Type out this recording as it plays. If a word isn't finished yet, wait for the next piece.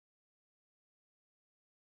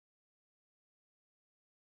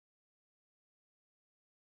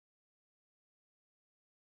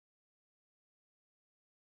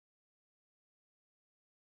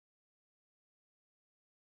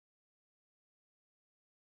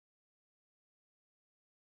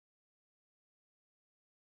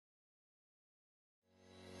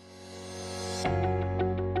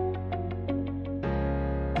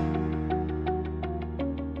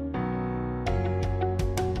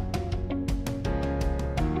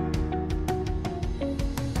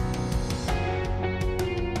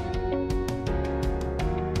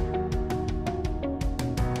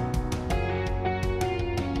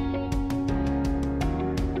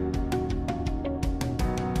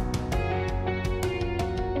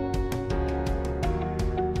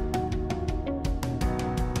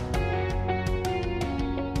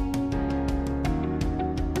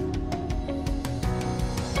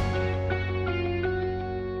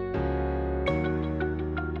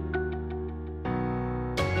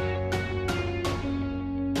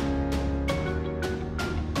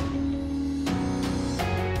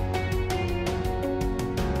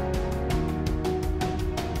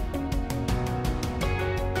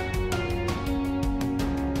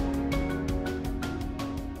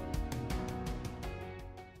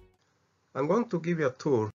I'm going to give you a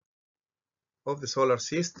tour of the solar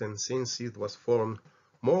system since it was formed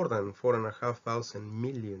more than 4,500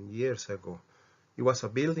 million years ago. It was a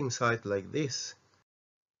building site like this,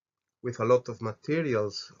 with a lot of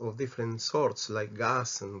materials of different sorts like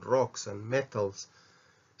gas and rocks and metals.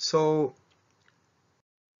 So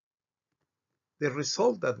the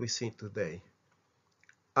result that we see today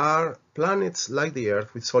are planets like the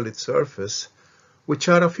Earth with solid surface, which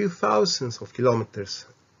are a few thousands of kilometers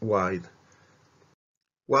wide.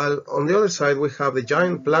 While on the other side we have the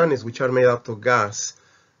giant planets which are made out of gas,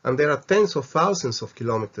 and they are tens of thousands of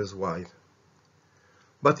kilometers wide.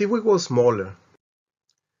 But if we go smaller,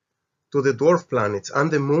 to the dwarf planets and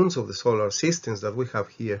the moons of the solar systems that we have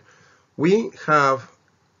here, we have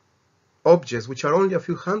objects which are only a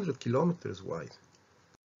few hundred kilometers wide.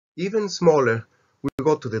 Even smaller, we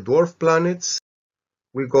go to the dwarf planets,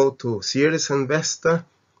 we go to Sirius and Vesta,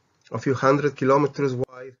 a few hundred kilometers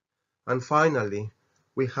wide, and finally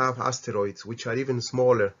we have asteroids which are even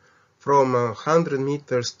smaller, from 100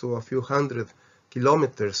 meters to a few hundred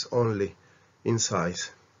kilometers only in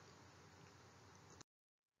size.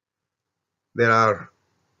 There are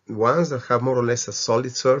ones that have more or less a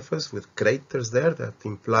solid surface with craters there that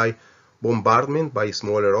imply bombardment by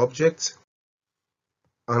smaller objects.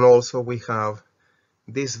 And also we have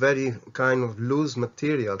this very kind of loose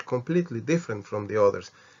material, completely different from the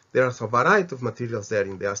others. There are a variety of materials there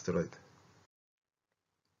in the asteroid.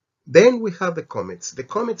 Then we have the comets. The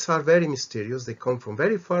comets are very mysterious. They come from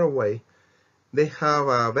very far away. They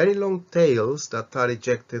have very long tails that are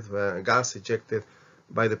ejected, gas ejected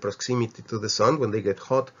by the proximity to the sun when they get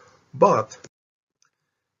hot. But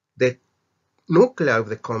the nuclei of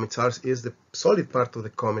the comets is the solid part of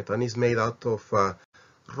the comet and is made out of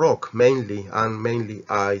rock mainly, and mainly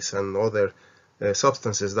ice and other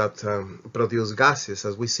substances that produce gases,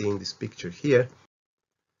 as we see in this picture here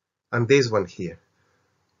and this one here.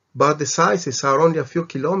 But the sizes are only a few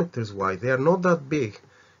kilometers wide. They are not that big,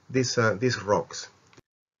 these rocks.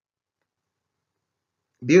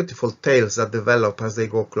 Beautiful tails that develop as they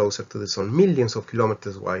go closer to the sun, millions of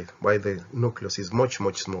kilometers wide, while the nucleus is much,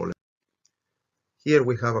 much smaller. Here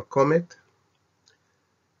we have a comet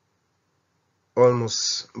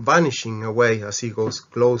almost vanishing away as he goes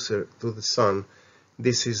closer to the sun.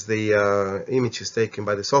 This is the images taken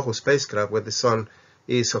by the SOHO spacecraft, where the sun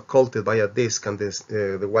is occulted by a disk, and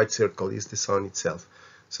the white circle is the sun itself.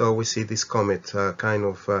 So we see this comet kind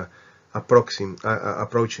of approaching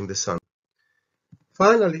the sun.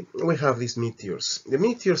 Finally, we have these meteors. The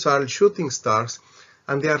meteors are shooting stars,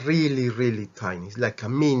 and they are really, really tiny. It's like a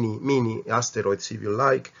mini asteroids, if you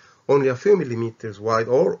like, only a few millimeters wide,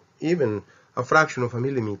 or even a fraction of a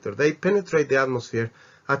millimeter. They penetrate the atmosphere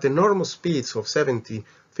at enormous speeds of 50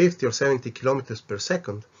 or 70 kilometers per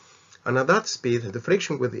second. And at that speed, the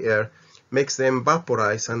friction with the air makes them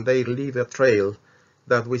vaporize, and they leave a trail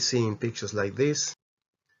that we see in pictures like this.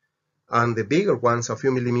 And the bigger ones, a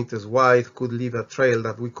few millimeters wide, could leave a trail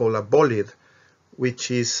that we call a bolide, which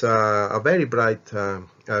is a very bright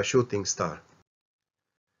shooting star.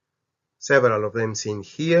 Several of them seen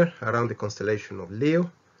here around the constellation of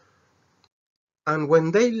Leo. And when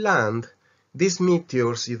they land, these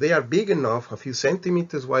meteors, if they are big enough, a few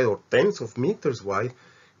centimeters wide or tens of meters wide,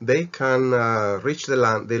 they can reach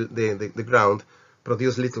the ground,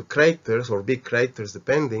 produce little craters or big craters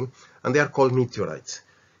depending, and they are called meteorites.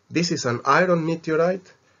 This is an iron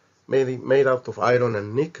meteorite, made out of iron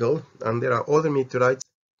and nickel, and there are other meteorites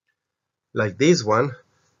like this one,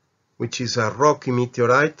 which is a rocky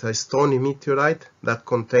meteorite, a stony meteorite that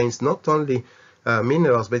contains not only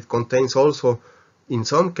minerals, but it contains also, in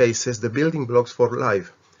some cases, the building blocks for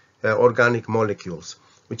life, organic molecules,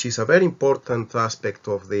 which is a very important aspect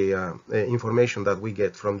of the information that we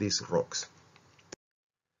get from these rocks.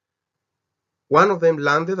 One of them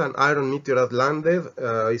landed, an iron meteorite landed.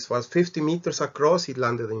 It was 50 meters across. It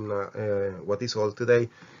landed in what is all today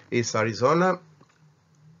is Arizona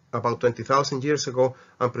about 20,000 years ago,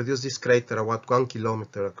 and produced this crater about 1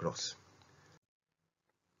 kilometer across.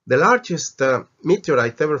 The largest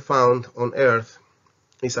meteorite ever found on Earth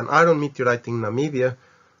is an iron meteorite in Namibia,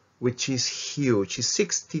 which is huge. It's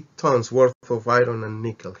 60 tons worth of iron and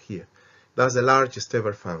nickel here. That's the largest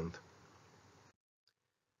ever found.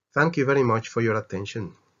 Thank you very much for your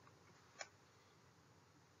attention.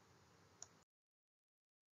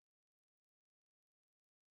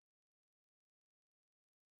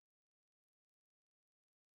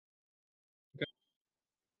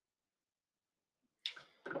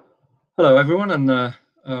 Hello, everyone, and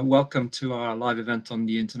welcome to our live event on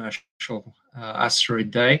the International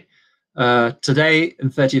Asteroid Day. Today, the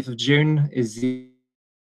 30th of June, is the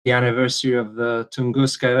the anniversary of the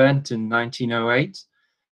Tunguska event in 1908,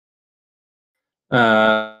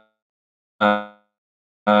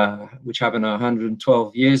 which happened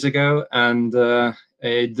 112 years ago. And the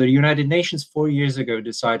United Nations 4 years ago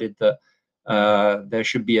decided that there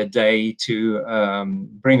should be a day to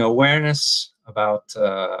bring awareness about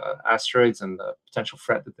asteroids and the potential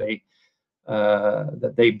threat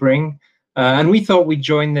that they bring. And we thought we'd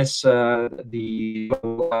join this the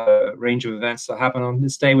range of events that happen on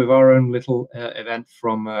this day with our own little event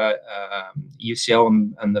from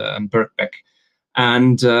UCL and Birkbeck.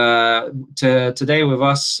 And today with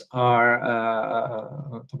us are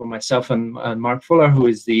on top of myself and Mark Fuller, who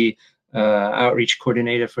is the outreach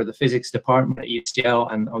coordinator for the physics department at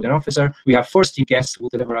UCL and organ officer. We have 4 esteemed guests who will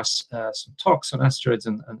deliver us some talks on asteroids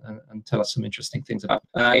and tell us some interesting things about.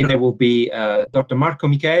 There will be Dr. Marco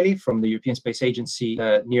Micheli from the European Space Agency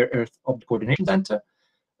Near Earth Object Coordination Center.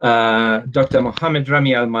 Dr. Mohammed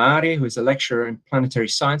Rami Al-Maari, who is a lecturer in planetary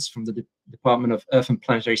science from the Department of Earth and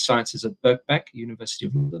Planetary Sciences at Birkbeck, University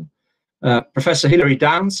of London. Professor Hilary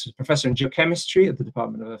Downs, professor in geochemistry at the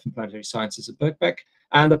Department of Earth and Planetary Sciences at Birkbeck,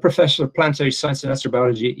 and a professor of planetary science and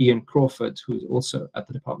astrobiology, Ian Crawford, who is also at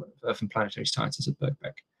the Department of Earth and Planetary Sciences at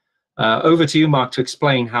Birkbeck. Over to you, Mark, to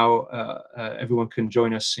explain how everyone can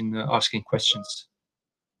join us in asking questions.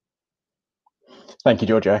 Thank you,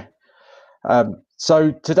 Giorgio.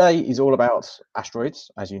 So today is all about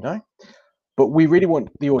asteroids, as you know, but we really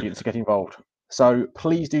want the audience to get involved. So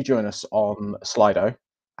please do join us on Slido,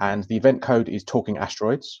 and the event code is Talking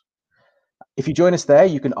Asteroids. If you join us there,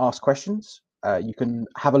 you can ask questions. You can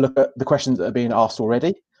have a look at the questions that are being asked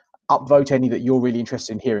already, upvote any that you're really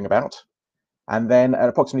interested in hearing about. And then at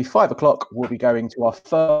approximately 5 o'clock, we'll be going to our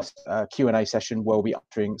first Q&A session where we'll be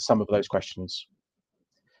answering some of those questions.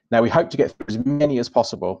 Now, we hope to get through as many as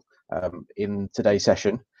possible in today's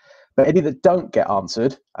session, but any that don't get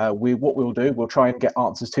answered, what we'll do, we'll try and get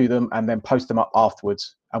answers to them and then post them up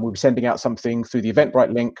afterwards. And we'll be sending out something through the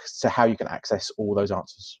Eventbrite link to how you can access all those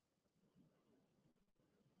answers.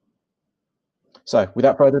 So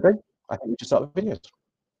without further ado, I think we should start the videos.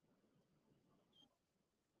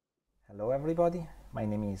 Hello everybody, my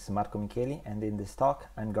name is Marco Micheli, and in this talk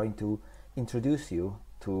I'm going to introduce you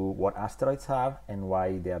to what asteroids are and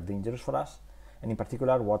why they are dangerous for us, and in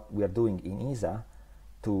particular what we are doing in ESA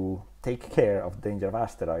to take care of the danger of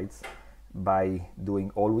asteroids by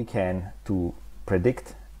doing all we can to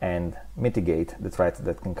predict and mitigate the threats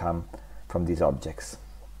that can come from these objects.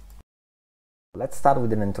 Let's start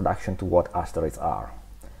with an introduction to what asteroids are.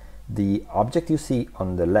 The object you see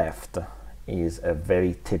on the left is a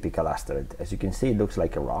very typical asteroid. As you can see, it looks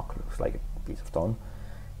like a rock, looks like a piece of stone.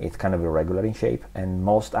 It's kind of irregular in shape, and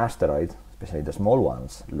most asteroids, especially the small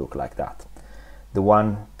ones, look like that. The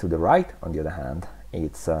one to the right, on the other hand,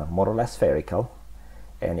 it's more or less spherical,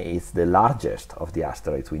 and it's the largest of the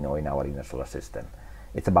asteroids we know in our inner solar system.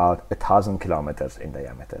 It's about 1,000 kilometers in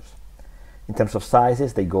diameter. In terms of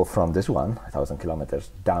sizes, they go from this one, 1,000 kilometers,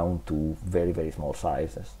 down to very, very small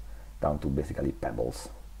sizes, down to basically pebbles.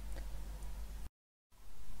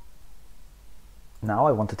 Now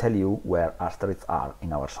I want to tell you where asteroids are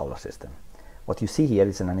in our solar system. What you see here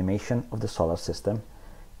is an animation of the solar system.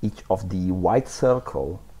 Each of the white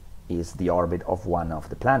circle is the orbit of one of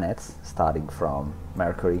the planets, starting from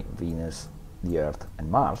Mercury, Venus, the Earth,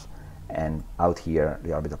 and Mars, and out here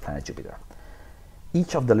the orbit of planet Jupiter.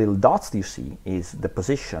 Each of the little dots you see is the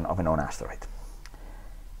position of a known asteroid.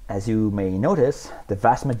 As you may notice, the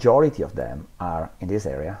vast majority of them are in this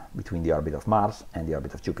area between the orbit of Mars and the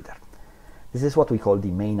orbit of Jupiter. This is what we call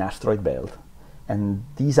the main asteroid belt, and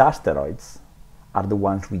these asteroids are the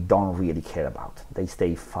ones we don't really care about. They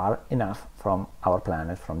stay far enough from our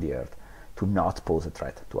planet, from the Earth, to not pose a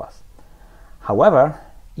threat to us. However,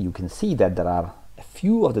 you can see that there are a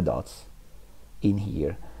few of the dots in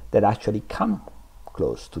here that actually come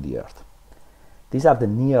close to the Earth. These are the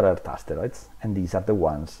near-Earth asteroids, and these are the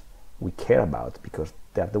ones we care about because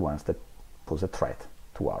they're the ones that pose a threat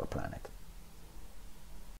to our planet.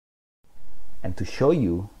 And to show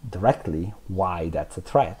you directly why that's a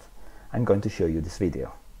threat, I'm going to show you this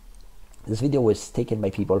video. This video was taken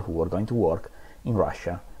by people who were going to work in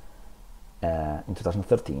Russia in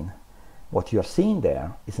 2013. What you're seeing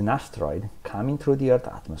there is an asteroid coming through the Earth's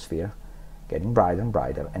atmosphere, getting brighter and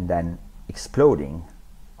brighter, and then exploding,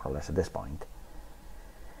 more or less at this point.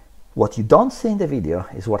 What you don't see in the video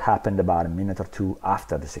is what happened about a minute or two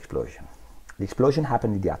after this explosion. The explosion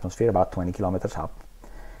happened in the atmosphere about 20 kilometers up,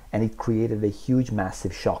 and it created a huge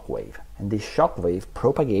massive shock wave, and this shock wave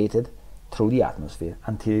propagated through the atmosphere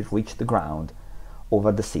until it reached the ground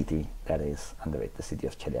over the city that is under it, the city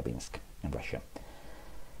of Chelyabinsk in Russia.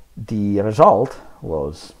 The result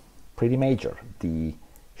was pretty major. The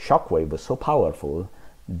shockwave was so powerful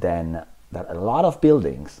then that a lot of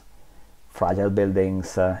buildings, fragile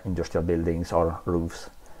buildings, industrial buildings or roofs,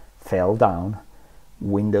 fell down,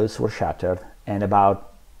 windows were shattered, and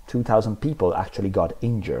about 2,000 people actually got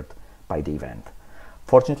injured by the event.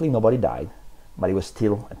 Fortunately, nobody died, but it was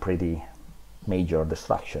still a pretty major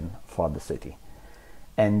destruction for the city.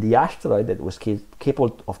 And the asteroid that was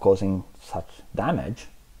capable of causing such damage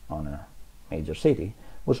on a major city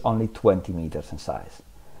was only 20 meters in size.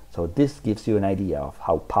 So this gives you an idea of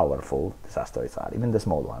how powerful these asteroids are, even the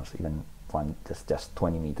small ones, even one that's just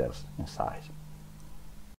 20 meters in size.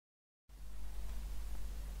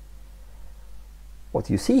 What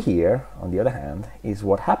you see here, on the other hand, is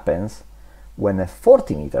what happens when a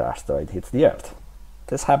 40-meter asteroid hits the Earth.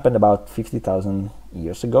 This happened about 50,000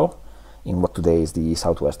 years ago in what today is the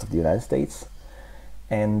southwest of the United States.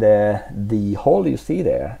 And the hole you see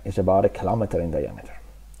there is about 1 kilometer in diameter.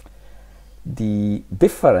 The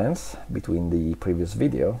difference between the previous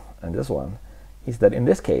video and this one is that in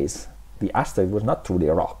this case, the asteroid was not truly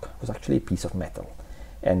a rock, it was actually a piece of metal.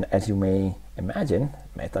 And as you may imagine,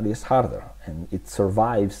 metal is harder and it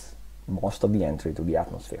survives most of the entry to the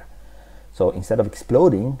atmosphere. So instead of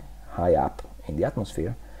exploding high up in the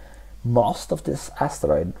atmosphere, most of this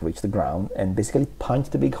asteroid reached the ground and basically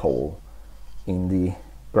punched a big hole in the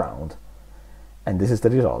ground. And this is the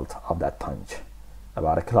result of that punch.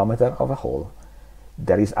 About 1 kilometer of a hole.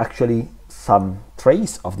 There is actually some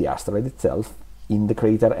trace of the asteroid itself in the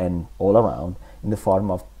crater and all around in the form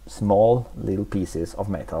of small little pieces of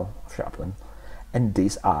metal, of shrapnel, and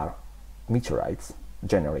these are meteorites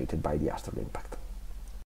generated by the asteroid impact.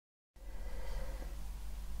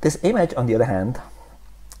 This image, on the other hand,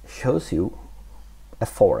 shows you a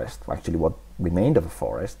forest, actually what remained of a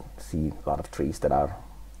forest. See a lot of trees that are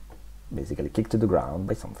basically kicked to the ground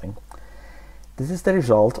by something. This is the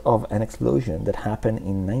result of an explosion that happened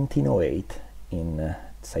in 1908 in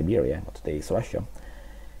Siberia, what today is Russia.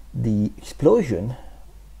 The explosion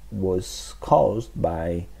was caused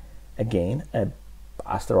by, again, an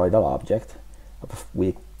asteroidal object,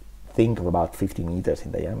 we think of about 50 meters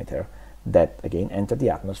in diameter, that again entered the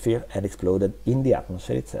atmosphere and exploded in the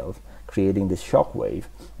atmosphere itself, creating this shock wave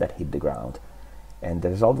that hit the ground. And the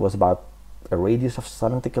result was about a radius of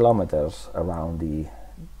 70 kilometers around the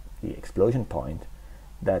explosion point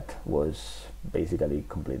that was basically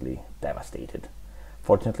completely devastated.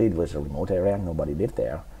 Fortunately, it was a remote area, nobody lived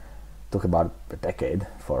there. It took about a decade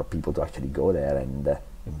for people to actually go there and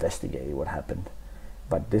investigate what happened.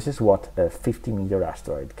 But this is what a 50-meter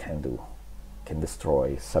asteroid can do. Can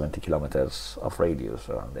destroy 70 kilometers of radius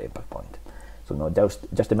around the impact point. So now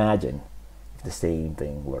just imagine if the same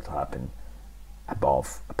thing were to happen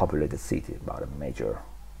above a populated city, about a major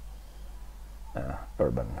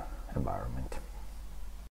urban environment.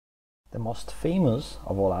 The most famous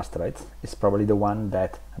of all asteroids is probably the one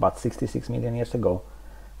that about 66 million years ago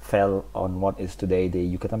fell on what is today the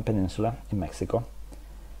Yucatan Peninsula in Mexico.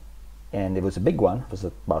 And it was a big one, it was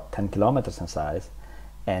about 10 kilometers in size,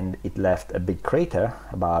 and it left a big crater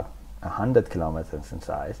about 100 kilometers in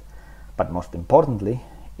size. But most importantly,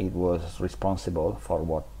 it was responsible for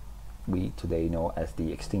what we today know as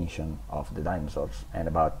the extinction of the dinosaurs and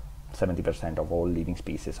about 70% of all living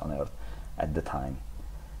species on Earth at the time.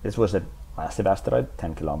 This was a massive asteroid,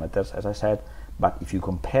 10 kilometers as I said, but if you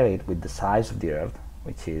compare it with the size of the Earth,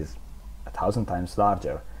 which is 1,000 times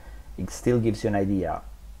larger, it still gives you an idea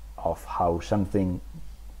of how something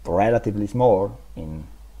relatively small in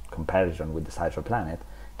comparison with the size of a planet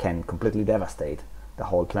can completely devastate the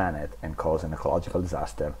whole planet and cause an ecological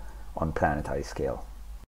disaster on planetary scale.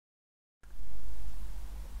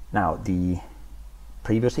 Now, the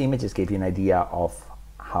previous images gave you an idea of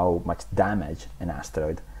how much damage an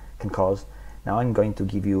asteroid can cause. Now I'm going to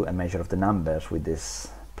give you a measure of the numbers with this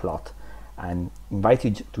plot and invite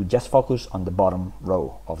you to just focus on the bottom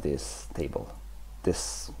row of this table,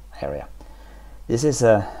 this area. This is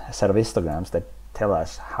a set of histograms that tell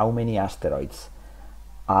us how many asteroids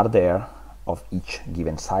are there of each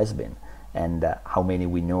given size bin and how many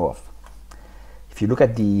we know of. If you look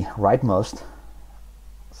at the rightmost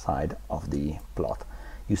side of the plot,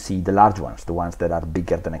 you see the large ones, the ones that are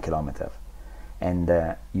bigger than 1 kilometer. And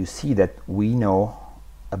you see that we know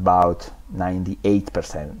about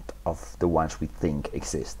 98% of the ones we think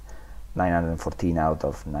exist, 914 out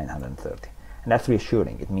of 930. And that's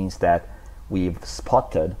reassuring. It means that we've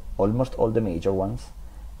spotted almost all the major ones,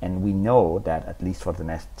 and we know that at least for the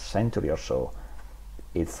next century or so,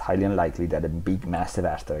 it's highly unlikely that a big massive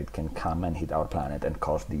asteroid can come and hit our planet and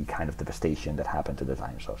cause the kind of devastation that happened to the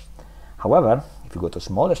dinosaurs. However, if you go to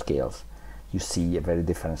smaller scales, you see a very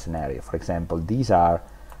different scenario. For example, these are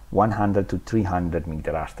 100 to 300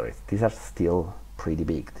 meter asteroids. These are still pretty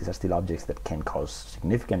big. These are still objects that can cause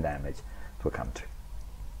significant damage to a country.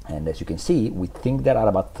 And as you can see, we think there are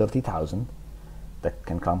about 30,000 that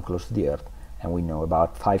can come close to the Earth, and we know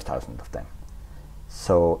about 5,000 of them.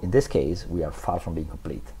 So in this case, we are far from being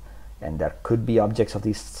complete. And there could be objects of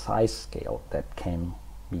this size scale that can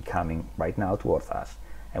be coming right now towards us,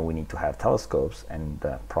 and we need to have telescopes and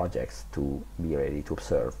projects to be ready to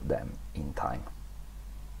observe them in time.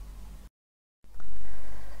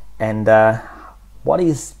 And what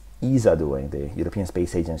is ESA doing, the European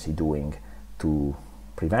Space Agency, doing to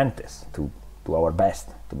prevent this, to do our best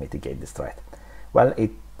to mitigate this threat? Well,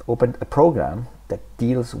 it opened a program that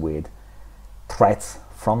deals with threats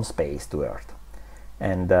from space to Earth.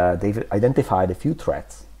 And they've identified a few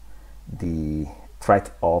threats: the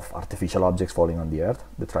threat of artificial objects falling on the Earth,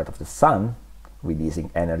 the threat of the sun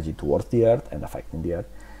releasing energy towards the Earth and affecting the Earth,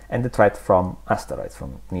 and the threat from asteroids,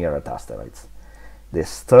 from near-Earth asteroids.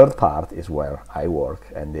 This third part is where I work,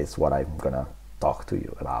 and is what I'm gonna talk to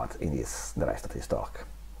you about in the rest of this talk.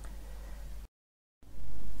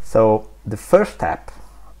 So the first step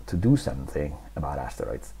to do something about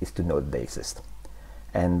asteroids is to know that they exist.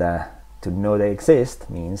 And to know they exist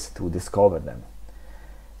means to discover them.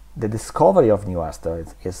 The discovery of new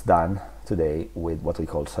asteroids is done today with what we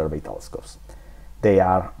call survey telescopes. They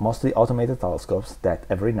are mostly automated telescopes that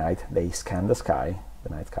every night they scan the sky, the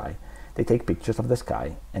night sky, they take pictures of the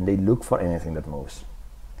sky, and they look for anything that moves.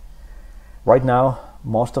 Right now,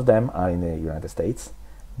 most of them are in the United States,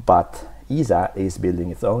 but ESA is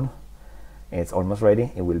building its own. It's almost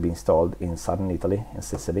ready. It will be installed in southern Italy, in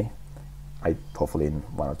Sicily, hopefully in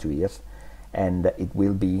 1 or 2 years, and it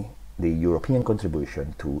will be the European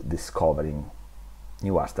contribution to discovering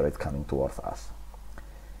new asteroids coming towards us.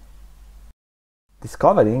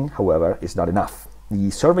 Discovering, however, is not enough. The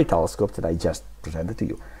survey telescopes that I just presented to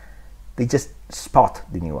you, they just spot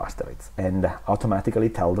the new asteroids and automatically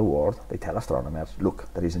tell the world, they tell astronomers,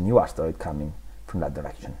 look, there is a new asteroid coming from that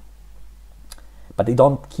direction. But they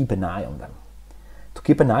don't keep an eye on them. To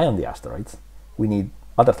keep an eye on the asteroids, we need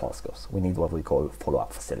other telescopes. We need what we call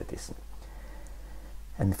follow-up facilities.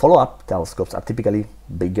 And follow-up telescopes are typically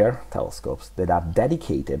bigger telescopes that are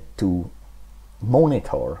dedicated to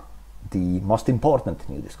monitor the most important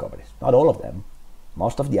new discoveries. Not all of them.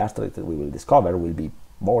 Most of the asteroids that we will discover will be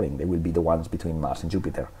boring. They will be the ones between Mars and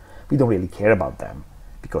Jupiter. We don't really care about them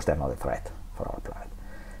because they're not a threat for our planet.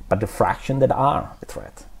 But the fraction that are a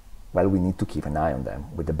threat, well, we need to keep an eye on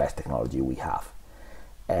them with the best technology we have.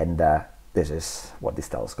 And this is what these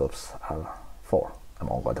telescopes are for,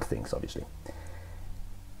 among other things, obviously.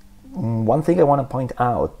 One thing I want to point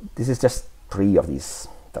out, this is just 3 of these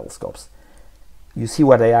telescopes. You see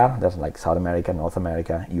where they are? There's like South America, North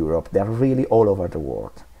America, Europe. They're really all over the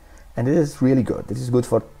world. And this is really good. This is good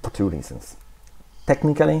for 2 reasons.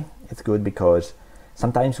 Technically, it's good because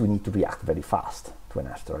sometimes we need to react very fast to an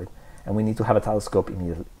asteroid, and we need to have a telescope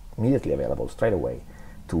immediately available straight away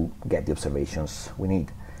to get the observations we need.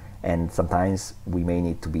 And sometimes we may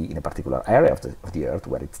need to be in a particular area of the Earth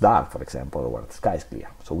where it's dark, for example, or where the sky is clear.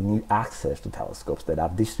 So we need access to telescopes that are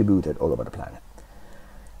distributed all over the planet.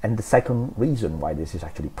 And the second reason why this is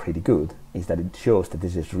actually pretty good is that it shows that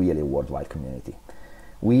this is really a worldwide community.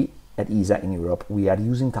 We at ESA in Europe, we are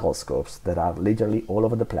using telescopes that are literally all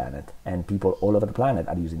over the planet, and people all over the planet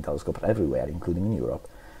are using telescopes everywhere, including in Europe,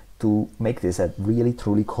 to make this a really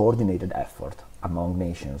truly coordinated effort among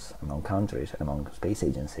nations, among countries, and among space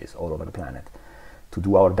agencies all over the planet to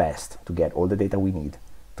do our best to get all the data we need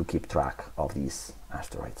to keep track of these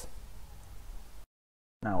asteroids.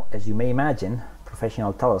 Now, as you may imagine,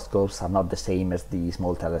 professional telescopes are not the same as the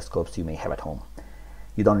small telescopes you may have at home.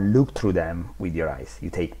 You don't look through them with your eyes, you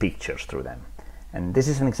take pictures through them. And this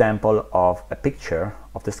is an example of a picture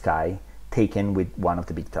of the sky taken with one of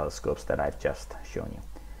the big telescopes that I've just shown you.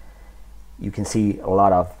 You can see a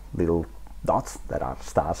lot of little dots that are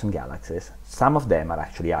stars and galaxies. Some of them are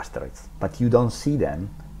actually asteroids, but you don't see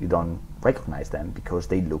them, you don't recognize them because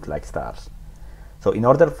they look like stars. So in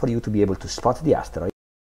order for you to be able to spot the asteroid,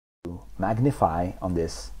 you magnify on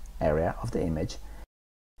this area of the image.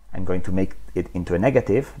 I'm going to make it into a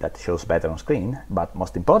negative that shows better on screen, but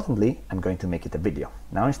most importantly, I'm going to make it a video.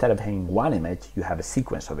 Now, instead of having one image, you have a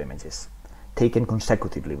sequence of images taken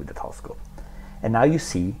consecutively with the telescope. And now you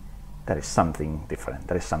see there is something different,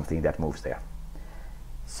 there is something that moves there.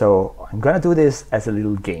 So I'm going to do this as a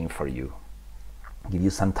little game for you, give you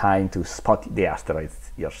some time to spot the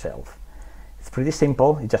asteroids yourself. It's pretty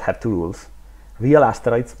simple, you just have 2 rules. Real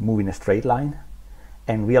asteroids move in a straight line,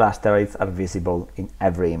 and real asteroids are visible in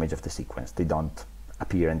every image of the sequence. They don't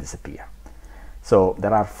appear and disappear. So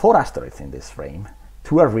there are 4 asteroids in this frame.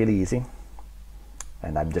 2 are really easy,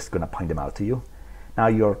 and I'm just going to point them out to you. Now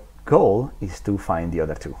your goal is to find the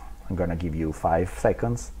other 2. I'm going to give you 5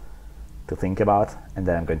 seconds to think about, and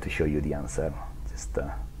then I'm going to show you the answer. Just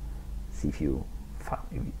see if you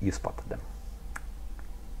spotted them.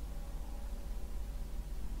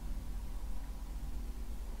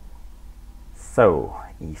 So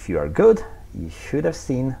if you are good, you should have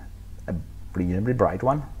seen a reasonably bright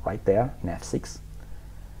one right there in F6.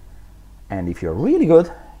 And if you're really good,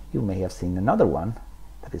 you may have seen another one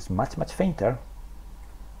that is much, much fainter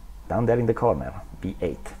down there in the corner,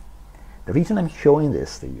 B8. The reason I'm showing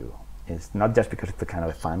this to you is not just because it's a kind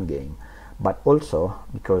of a fun game, but also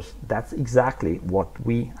because that's exactly what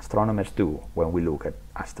we astronomers do when we look at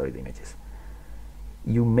asteroid images.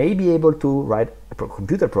 You may be able to write a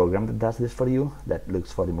computer program that does this for you, that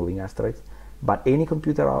looks for the moving asteroids, but any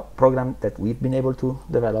computer program that we've been able to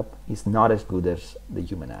develop is not as good as the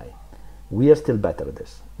human eye. We are still better at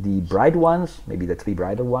this. The bright ones, maybe the 3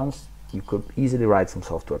 brighter ones, you could easily write some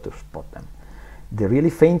software to spot them. The really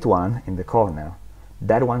faint one in the corner,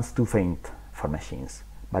 that one's too faint for machines,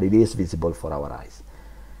 but it is visible for our eyes.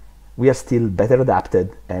 We are still better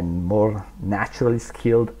adapted and more naturally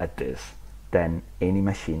skilled at this than any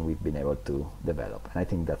machine we've been able to develop. And I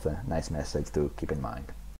think that's a nice message to keep in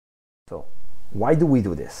mind. So why do we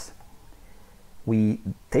do this? We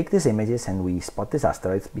take these images and we spot these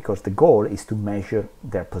asteroids because the goal is to measure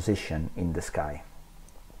their position in the sky.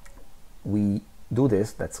 We do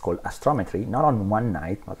this, that's called astrometry, not on one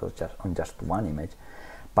night, not on just one image,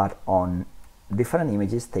 but on different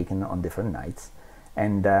images taken on different nights.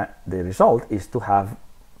 And the result is to have,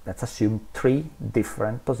 let's assume, 3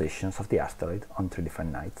 different positions of the asteroid on 3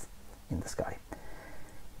 different nights in the sky.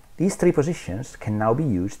 These 3 positions can now be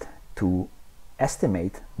used to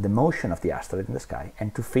estimate the motion of the asteroid in the sky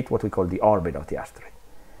and to fit what we call the orbit of the asteroid.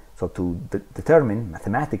 So to determine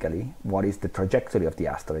mathematically what is the trajectory of the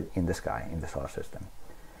asteroid in the sky, in the solar system.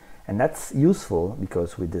 And that's useful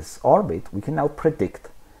because with this orbit we can now predict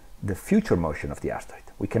the future motion of the asteroid.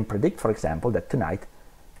 We can predict, for example, that tonight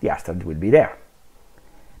the asteroid will be there.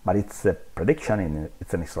 But it's a prediction and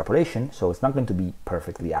it's an extrapolation, so it's not going to be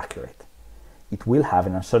perfectly accurate. It will have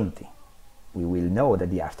an uncertainty. We will know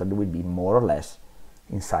that the asteroid will be more or less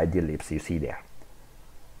inside the ellipse you see there.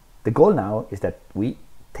 The goal now is that we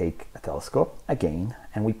take a telescope again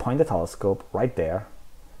and we point the telescope right there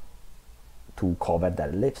to cover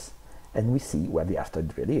that ellipse, and we see where the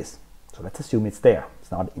asteroid really is. So let's assume it's there.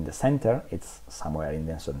 It's not in the center, it's somewhere in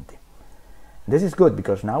the uncertainty. And this is good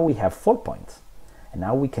because now we have 4 points, and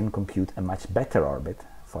now we can compute a much better orbit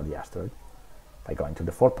for the asteroid by going to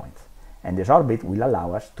the 4 points. And this orbit will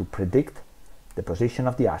allow us to predict the position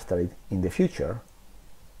of the asteroid in the future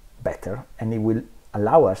better, and it will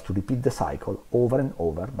allow us to repeat the cycle over and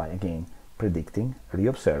over by again predicting,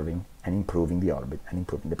 reobserving, and improving the orbit and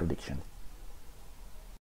improving the prediction.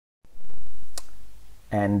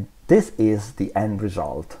 And this is the end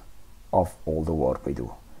result of all the work we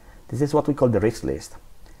do. This is what we call the risk list.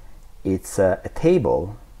 It's a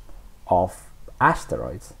table of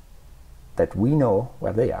asteroids that we know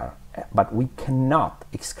where they are, but we cannot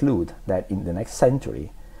exclude that in the next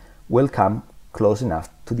century will come close enough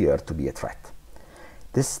to the Earth to be a threat.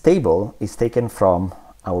 This table is taken from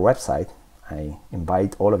our website. I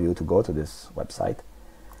invite all of you to go to this website,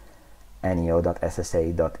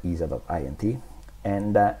 neo.ssa.esa.int,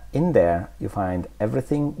 and in there you find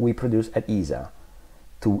everything we produce at ESA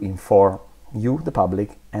to inform you, the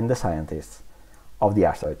public, and the scientists of the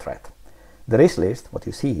asteroid threat. The risk list, what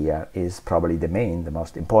you see here, is probably the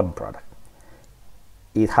most important product.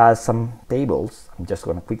 It has some tables. I'm just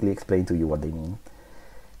going to quickly explain to you what they mean.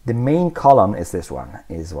 The main column is this one,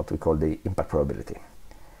 is what we call the impact probability.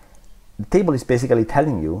 The table is basically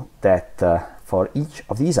telling you that for each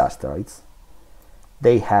of these asteroids,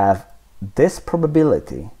 they have this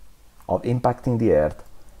probability of impacting the Earth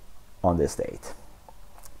on this date.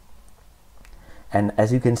 And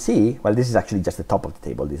as you can see, well, this is actually just the top of the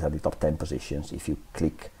table. These are the top 10 positions. If you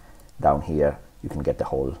click down here, you can get the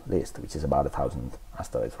whole list, which is about 1,000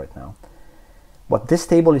 asteroids right now. What this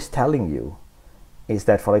table is telling you is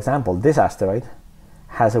that, for example, this asteroid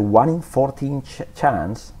has a 1 in 14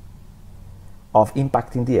 chance of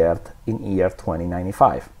impacting the Earth in year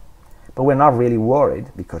 2095. But we're not really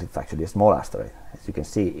worried because it's actually a small asteroid. As you can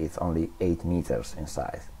see, it's only 8 meters in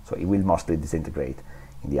size. So it will mostly disintegrate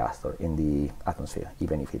in the atmosphere,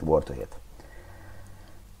 even if it were to hit.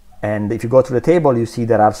 And if you go to the table, you see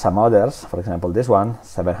there are some others. For example, this one,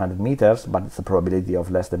 700 meters, but it's a probability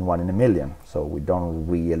of less than 1 in a million. So we don't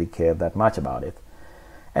really care that much about it.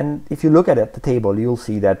 And if you look at the table, you'll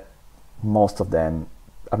see that most of them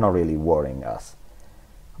are not really worrying us.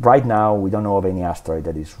 Right now, we don't know of any asteroid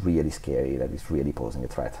that is really scary, that is really posing a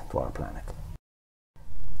threat to our planet.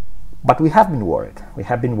 But we have been worried. We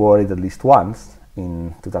have been worried at least once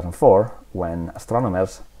in 2004 when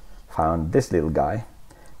astronomers found this little guy,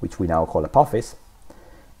 which we now call Apophis.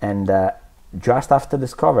 And just after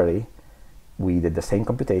discovery, we did the same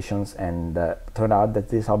computations and turned out that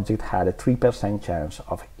this object had a 3% chance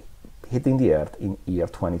of hitting the Earth in year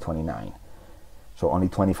 2029. So only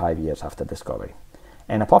 25 years after discovery.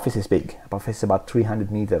 And Apophis is big. Apophis is about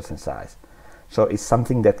 300 meters in size. So it's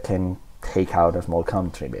something that can take out a small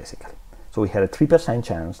country, basically. So we had a 3%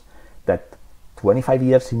 chance that 25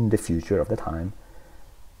 years in the future of the time,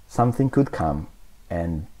 something could come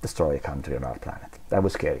and destroy a country on our planet. That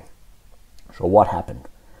was scary. So what happened?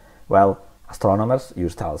 Well, astronomers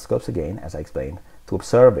used telescopes again, as I explained, to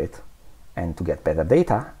observe it and to get better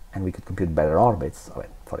data, and we could compute better orbits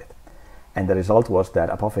for it. And the result was that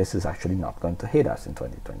Apophis is actually not going to hit us in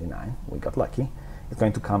 2029. We got lucky. It's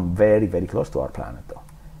going to come very, very close to our planet, though.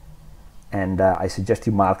 And I suggest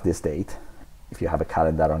you mark this date. If you have a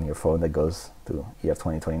calendar on your phone that goes to year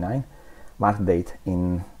 2029, mark the date.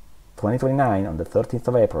 In 2029, on the 13th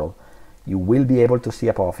of April, you will be able to see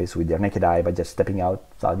Apophis with your naked eye by just stepping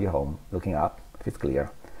outside your home, looking up, if it's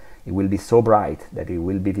clear. It will be so bright that it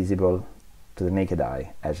will be visible to the naked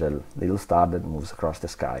eye as a little star that moves across the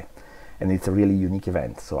sky. And it's a really unique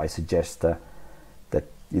event, so I suggest that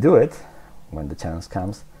you do it when the chance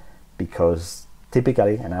comes, because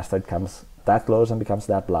typically an asteroid comes that close and becomes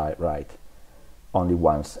that bright only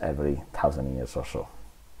once every 1,000 years or so.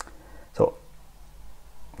 So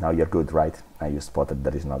now you're good, right? Now you spotted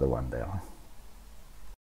there is another one there.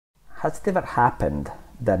 Has it ever happened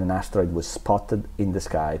that an asteroid was spotted in the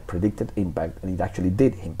sky, predicted impact, and it actually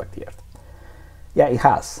did impact the Earth? Yeah, it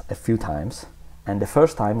has, a few times. And the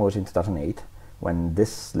first time was in 2008, when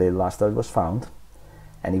this little asteroid was found,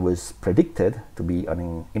 and it was predicted to be on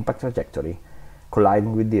an impact trajectory,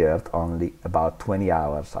 colliding with the Earth only about 20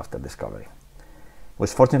 hours after discovery. It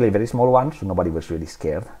was fortunately a very small one, so nobody was really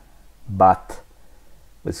scared, but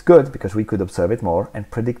it was good because we could observe it more and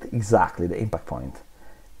predict exactly the impact point.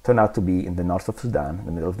 It turned out to be in the north of Sudan, in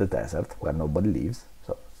the middle of the desert, where nobody lives,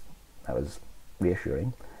 so that was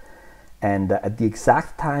reassuring. And at the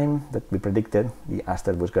exact time that we predicted the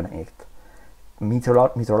asteroid was going to hit,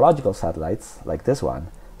 meteorological satellites like this one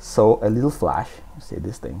saw a little flash. You see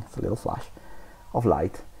this thing? It's a little flash of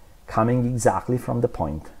light coming exactly from the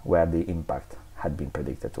point where the impact had been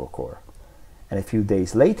predicted to occur. And a few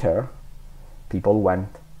days later, people went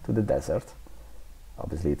to the desert.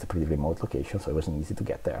 Obviously, it's a pretty remote location, so it wasn't easy to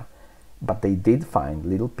get there. But they did find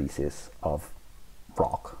little pieces of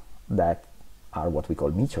rock that are what we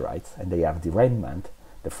call meteorites, and they are the remnant,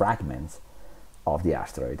 the fragments of the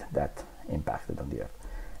asteroid that impacted on the Earth.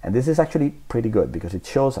 And this is actually pretty good because it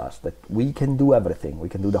shows us that we can do everything. We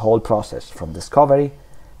can do the whole process from discovery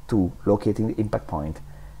to locating the impact point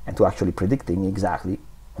and to actually predicting exactly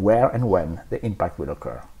where and when the impact will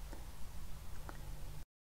occur.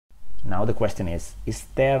 Now the question is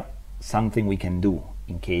there something we can do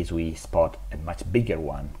in case we spot a much bigger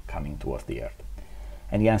one coming towards the Earth?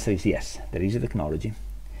 And the answer is yes, there is a technology,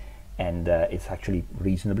 and it's actually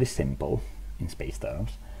reasonably simple in space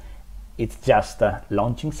terms. It's just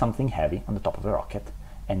launching something heavy on the top of a rocket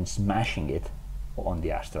and smashing it on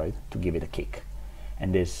the asteroid to give it a kick.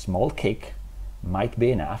 And this small kick might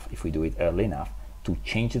be enough, if we do it early enough, to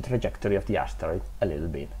change the trajectory of the asteroid a little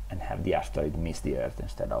bit and have the asteroid miss the Earth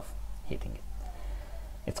instead of hitting it.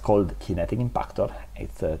 It's called kinetic impactor.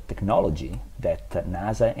 It's a technology that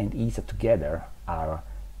NASA and ESA together are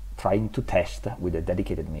trying to test with a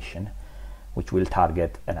dedicated mission, which will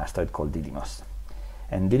target an asteroid called Didymos.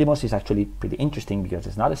 And Didymos is actually pretty interesting because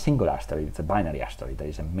it's not a single asteroid, it's a binary asteroid. There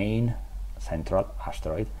is a main central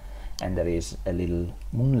asteroid, and there is a little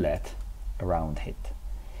moonlet around it.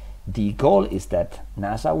 The goal is that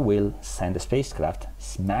NASA will send a spacecraft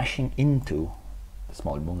smashing into the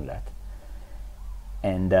small moonlet.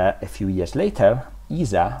 And a few years later,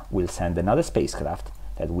 ESA will send another spacecraft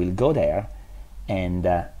that will go there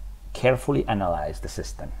and carefully analyze the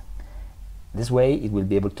system. This way, it will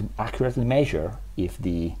be able to accurately measure if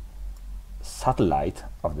the satellite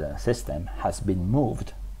of the system has been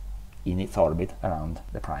moved in its orbit around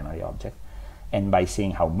the primary object. And by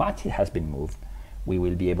seeing how much it has been moved, we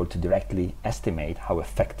will be able to directly estimate how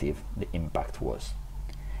effective the impact was.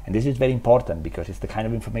 And this is very important because it's the kind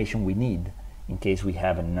of information we need in case we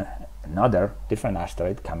have another different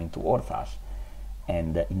asteroid coming towards us,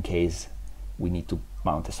 and in case we need to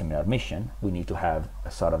mount a similar mission, we need to have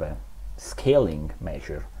a sort of a scaling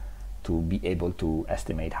measure to be able to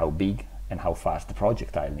estimate how big and how fast the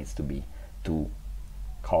projectile needs to be to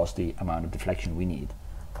cause the amount of deflection we need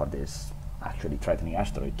for this actually threatening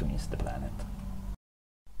asteroid to miss the planet.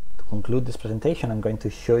 To conclude this presentation, I'm going to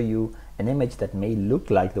show you an image that may look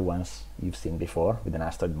like the ones you've seen before with an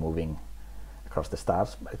asteroid moving across the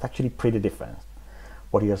stars, but it's actually pretty different.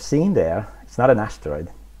 What you're seeing there, it's not an asteroid,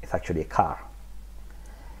 it's actually a car.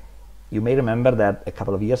 You may remember that a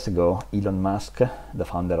couple of years ago, Elon Musk, the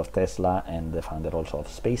founder of Tesla and the founder also of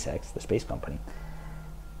SpaceX, the space company,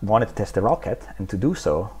 wanted to test a rocket, and to do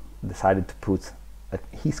so decided to put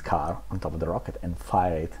his car on top of the rocket and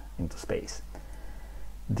fire it into space.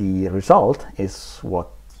 The result is what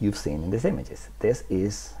you've seen in these images. This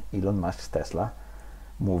is Elon Musk's Tesla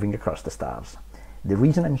moving across the stars. The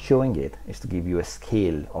reason I'm showing it is to give you a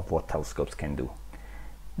scale of what telescopes can do.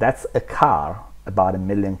 That's a car about 1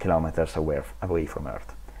 million kilometers away from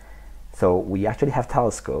Earth. So we actually have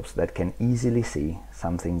telescopes that can easily see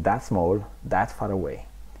something that small, that far away.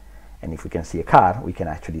 And if we can see a car, we can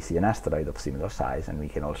actually see an asteroid of similar size, and we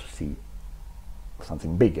can also see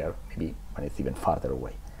something bigger, maybe when it's even farther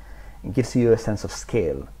away. It gives you a sense of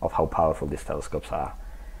scale of how powerful these telescopes are.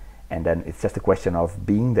 And then it's just a question of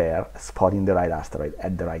being there, spotting the right asteroid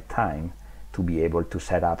at the right time to be able to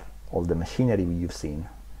set up all the machinery you've seen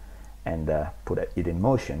and put it in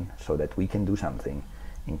motion so that we can do something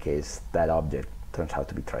in case that object turns out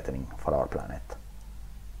to be threatening for our planet.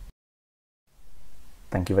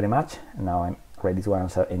 Thank you very much. And now I'm ready to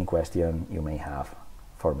answer any question you may have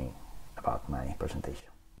for me about my presentation.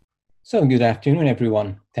 So good afternoon,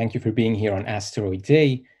 everyone. Thank you for being here on Asteroid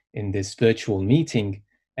Day in this virtual meeting.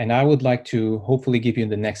 And I would like to hopefully give you in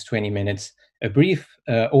the next 20 minutes a brief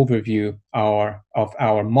overview of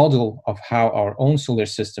our model of how our own solar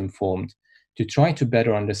system formed, to try to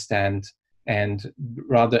better understand and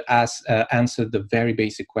rather answer the very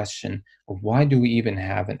basic question of why do we even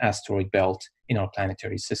have an asteroid belt in our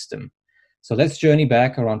planetary system. So let's journey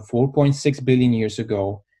back around 4.6 billion years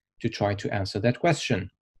ago to try to answer that question.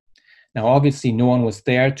 Now, obviously, no one was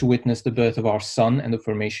there to witness the birth of our sun and the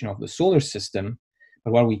formation of the solar system,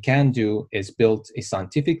 but what we can do is build a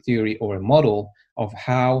scientific theory or a model of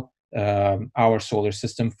how our solar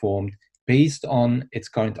system formed based on its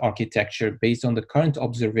current architecture, based on the current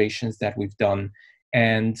observations that we've done,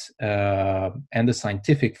 and the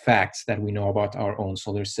scientific facts that we know about our own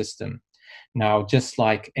solar system. Now, just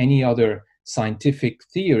like any other scientific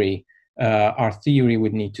theory, our theory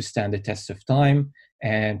would need to stand the test of time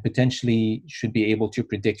and potentially should be able to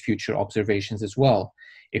predict future observations as well.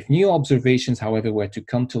 If new observations, however, were to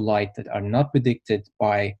come to light that are not predicted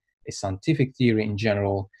by a scientific theory in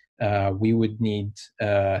general, we would need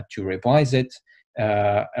to revise it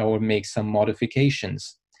or make some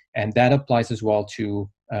modifications. And that applies as well to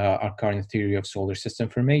our current theory of solar system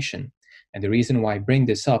formation. And the reason why I bring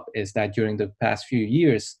this up is that during the past few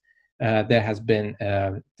years, there has been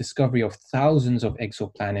discovery of thousands of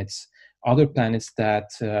exoplanets, other planets that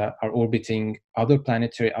are orbiting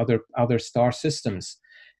other star systems.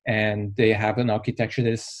 And they have an architecture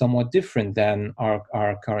that is somewhat different than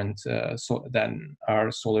our current than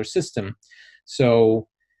our solar system. So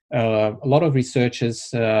a lot of researchers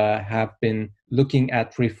have been looking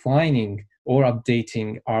at refining or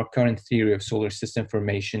updating our current theory of solar system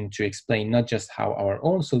formation to explain not just how our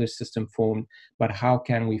own solar system formed, but how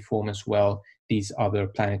can we form as well these other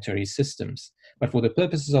planetary systems. But for the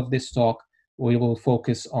purposes of this talk, we will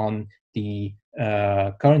focus on the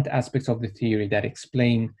current aspects of the theory that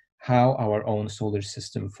explain how our own solar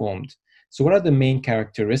system formed. So what are the main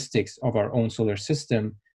characteristics of our own solar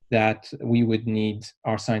system that we would need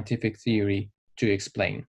our scientific theory to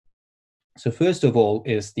explain? So first of all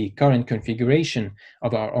is the current configuration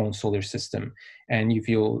of our own solar system. And if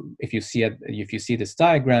you see this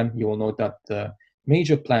diagram, you will note that the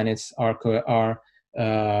major planets are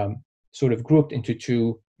sort of grouped into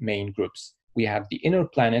two main groups. We have the inner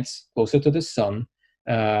planets closer to the sun,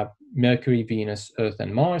 Mercury, Venus, Earth,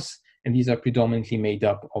 and Mars, and these are predominantly made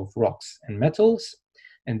up of rocks and metals.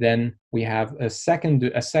 And then we have a second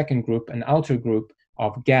group, an outer group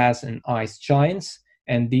of gas and ice giants,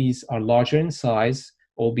 and these are larger in size,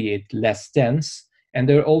 albeit less dense, and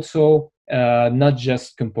they're also not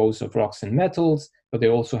just composed of rocks and metals, but they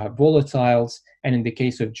also have volatiles, and in the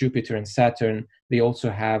case of Jupiter and Saturn, they also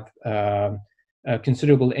have a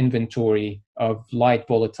considerable inventory of light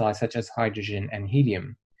volatiles such as hydrogen and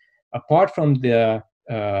helium. Apart from the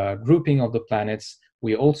grouping of the planets,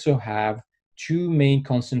 we also have two main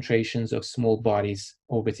concentrations of small bodies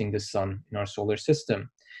orbiting the sun in our solar system.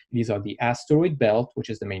 These are the asteroid belt, which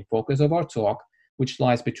is the main focus of our talk, which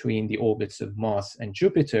lies between the orbits of Mars and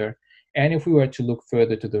Jupiter. And if we were to look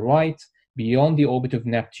further to the right, beyond the orbit of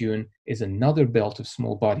Neptune is another belt of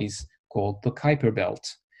small bodies called the Kuiper belt.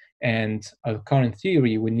 And our current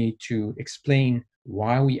theory would need to explain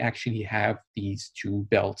why we actually have these two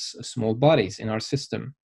belts of small bodies in our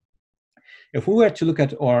system. If we were to look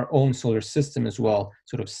at our own solar system as well,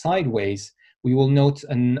 sort of sideways, we will note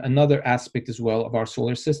another aspect as well of our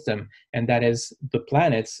solar system, and that is the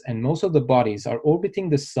planets and most of the bodies are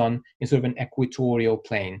orbiting the sun in sort of an equatorial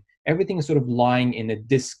plane. Everything is sort of lying in a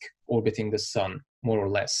disk orbiting the sun, more or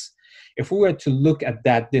less. If we were to look at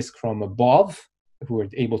that disk from above, if we were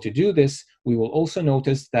able to do this, we will also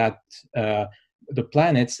notice that the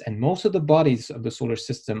planets and most of the bodies of the solar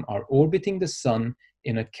system are orbiting the sun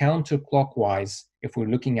in a counterclockwise if we're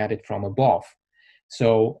looking at it from above.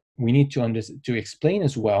 So we need to explain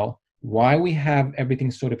as well why we have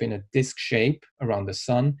everything sort of in a disk shape around the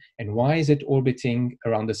sun and why is it orbiting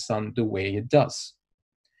around the sun the way it does.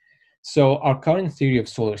 So our current theory of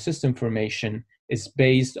solar system formation is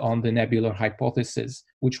based on the nebular hypothesis,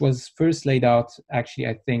 which was first laid out actually,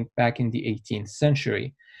 I think, back in the 18th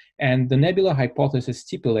century. And the nebula hypothesis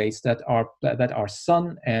stipulates that our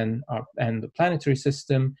sun and the planetary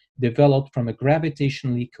system developed from a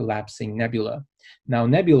gravitationally collapsing nebula. Now,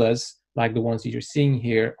 nebulas, like the ones that you're seeing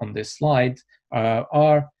here on this slide,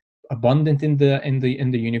 are abundant in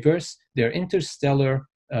the universe. They're interstellar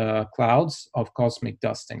clouds of cosmic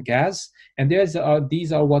dust and gas, and a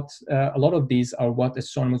lot of these are what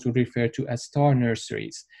astronomers would refer to as star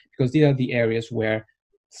nurseries, because these are the areas where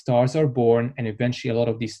stars are born, and eventually a lot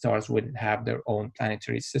of these stars would have their own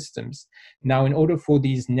planetary systems. Now, in order for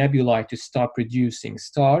these nebulae to start producing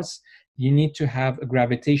stars, you need to have a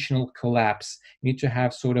gravitational collapse. You need to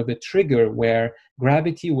have sort of a trigger where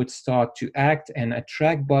gravity would start to act and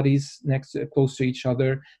attract bodies close to each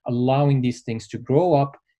other, allowing these things to grow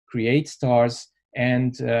up, create stars,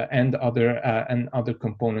 and other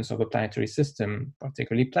components of a planetary system,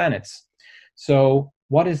 particularly planets. So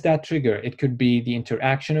what is that trigger? It could be the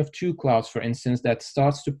interaction of two clouds, for instance, that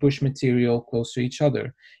starts to push material close to each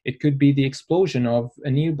other. It could be the explosion of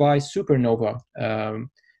a nearby supernova,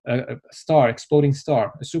 a exploding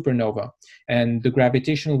star, a supernova. And the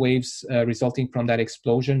gravitational waves resulting from that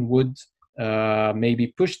explosion would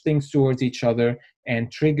maybe push things towards each other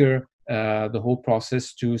and trigger the whole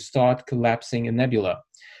process to start collapsing a nebula.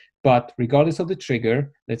 But regardless of the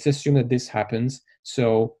trigger, let's assume that this happens.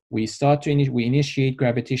 So we initiate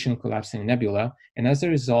gravitational collapse in a nebula, and as a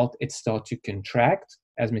result, it starts to contract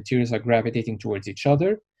as materials are gravitating towards each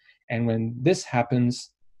other. And when this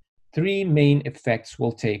happens, three main effects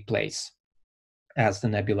will take place as the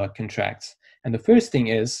nebula contracts. And the first thing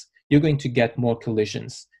is you're going to get more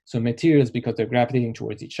collisions. So materials, because they're gravitating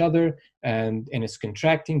towards each other and it's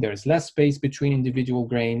contracting, there's less space between individual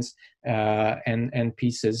grains and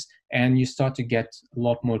pieces, and you start to get a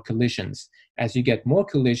lot more collisions. As you get more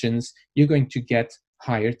collisions, you're going to get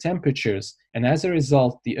higher temperatures. And as a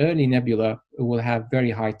result, the early nebula will have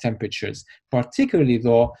very high temperatures, particularly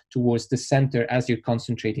though towards the center. As you're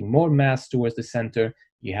concentrating more mass towards the center,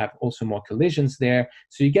 you have also more collisions there.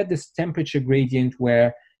 So you get this temperature gradient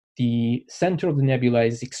where the center of the nebula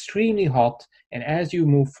is extremely hot, and as you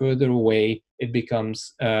move further away, it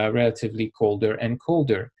becomes relatively colder and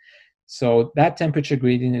colder. So that temperature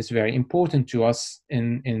gradient is very important to us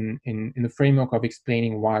in the framework of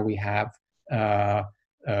explaining why we have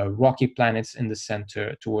rocky planets in the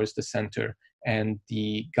center, towards the center, and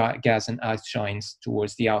the gas and ice giants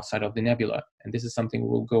towards the outside of the nebula. And this is something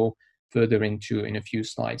we'll go further into in a few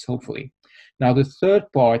slides, hopefully. Now, the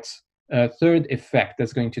third effect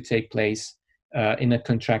that's going to take place in a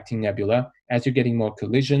contracting nebula, as you're getting more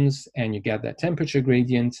collisions and you get that temperature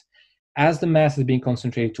gradient, as the mass is being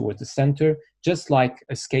concentrated towards the center, just like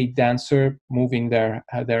a skate dancer moving their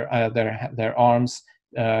arms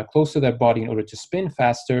close to their body in order to spin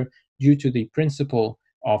faster, due to the principle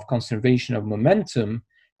of conservation of momentum,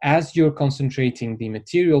 as you're concentrating the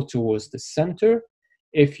material towards the center,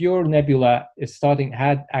 if your nebula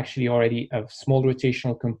had actually already a small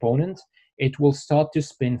rotational component, it will start to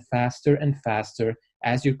spin faster and faster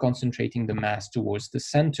as you're concentrating the mass towards the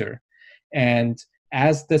center. And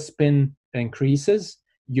as the spin increases,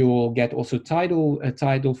 you'll get also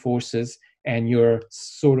tidal forces, and your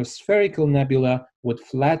sort of spherical nebula would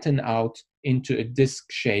flatten out into a disk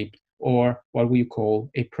shape, or what we call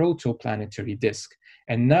a protoplanetary disk.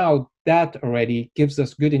 And now that already gives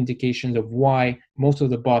us good indications of why most of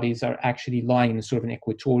the bodies are actually lying in sort of an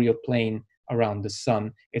equatorial plane around the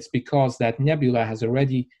sun. It's because that nebula has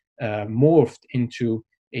already morphed into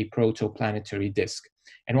a protoplanetary disk.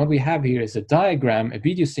 And what we have here is a diagram, a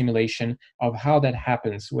video simulation of how that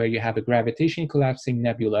happens, where you have a gravitationally collapsing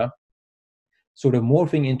nebula sort of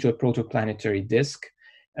morphing into a protoplanetary disk.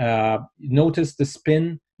 Notice the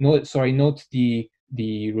spin, note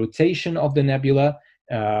the rotation of the nebula,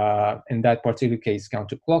 in that particular case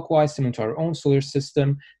counterclockwise, similar to our own solar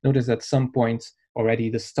system. Notice at some point already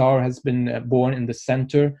the star has been born in the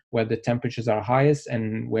center where the temperatures are highest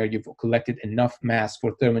and where you've collected enough mass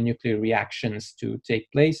for thermonuclear reactions to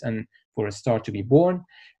take place and for a star to be born.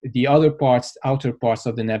 The other parts, outer parts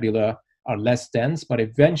of the nebula, are less dense, but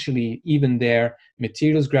eventually even there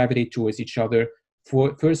materials gravitate towards each other,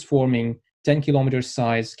 first forming 10 kilometer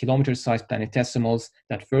size planetesimals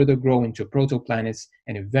that further grow into protoplanets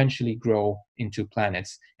and eventually grow into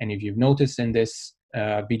planets. And if you've noticed in this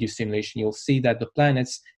video simulation, you'll see that the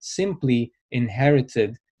planets simply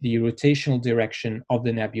inherited the rotational direction of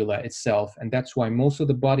the nebula itself. And that's why most of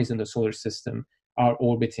the bodies in the solar system are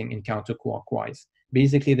orbiting in counterclockwise.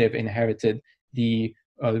 Basically, they've inherited the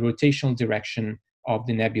rotational direction of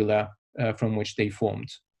the nebula from which they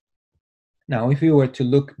formed. Now, if we were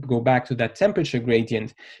to go back to that temperature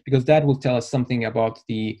gradient, because that will tell us something about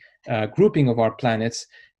the grouping of our planets.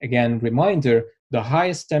 Again, reminder, the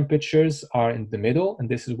highest temperatures are in the middle, and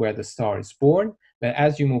this is where the star is born. But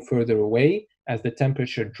as you move further away, as the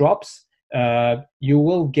temperature drops, you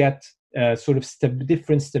will get sort of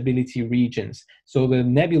different stability regions. So the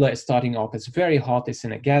nebula is starting off as very hot, it's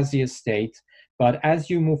in a gaseous state, but as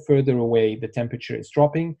you move further away, the temperature is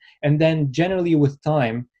dropping, and then generally with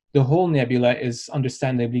time, the whole nebula is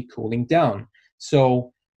understandably cooling down.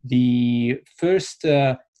 So the first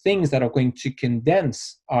things that are going to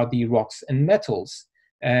condense are the rocks and metals,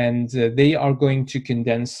 and they are going to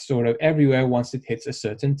condense sort of everywhere once it hits a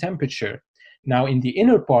certain temperature. Now, in the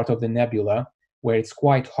inner part of the nebula, where it's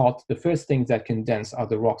quite hot, the first things that condense are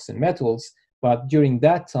the rocks and metals, but during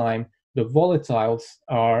that time, the volatiles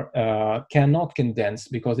cannot condense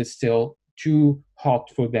because it's still too hot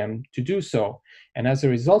for them to do so. And as a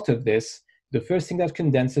result of this, the first thing that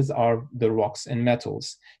condenses are the rocks and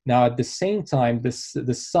metals. Now, at the same time, the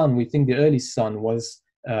sun, we think the early sun was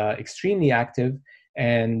extremely active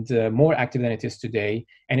and more active than it is today,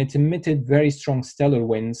 and it emitted very strong stellar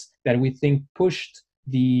winds that we think pushed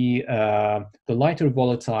the lighter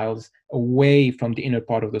volatiles away from the inner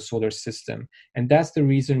part of the solar system. And that's the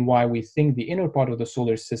reason why we think the inner part of the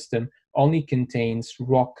solar system only contains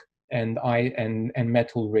rock and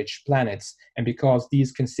metal-rich planets. And because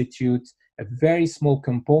these constitute a very small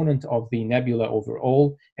component of the nebula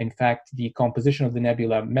overall, in fact, the composition of the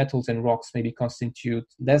nebula, metals and rocks maybe constitute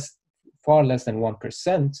far less than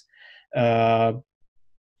 1%,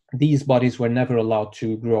 these bodies were never allowed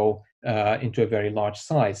to grow into a very large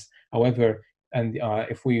size. However,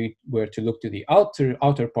 if we were to look to the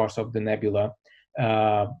outer parts of the nebula,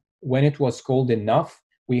 when it was cold enough,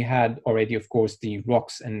 we had already, of course, the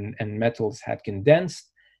rocks and metals had condensed,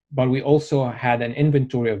 but we also had an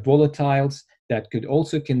inventory of volatiles that could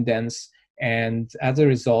also condense. And as a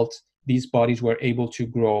result, these bodies were able to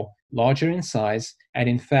grow larger in size. And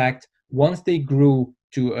in fact, once they grew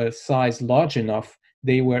to a size large enough,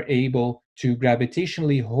 they were able to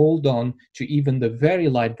gravitationally hold on to even the very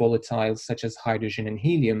light volatiles such as hydrogen and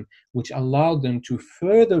helium, which allowed them to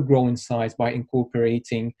further grow in size by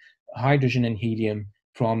incorporating hydrogen and helium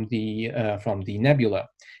from the nebula.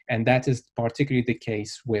 And that is particularly the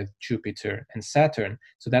case with Jupiter and Saturn.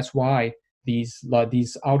 So that's why these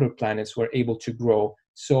outer planets were able to grow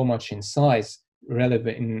so much in size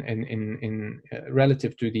relative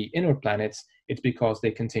to the inner planets. It's because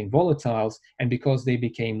they contain volatiles and because they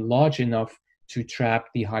became large enough to trap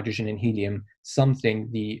the hydrogen and helium, something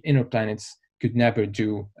the inner planets could never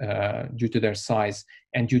do due to their size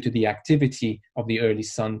and due to the activity of the early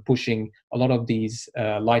sun pushing a lot of these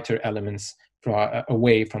lighter elements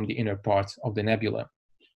away from the inner part of the nebula.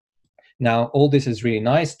 Now, all this is really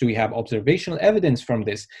nice. Do we have observational evidence from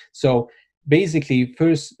this? So basically,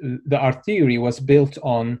 first, our theory was built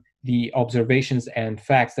on the observations and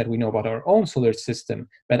facts that we know about our own solar system.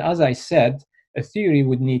 But as I said, a theory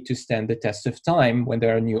would need to stand the test of time when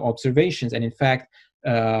there are new observations. And in fact,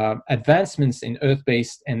 advancements in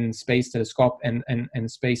Earth-based and space telescope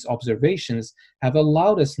and space observations have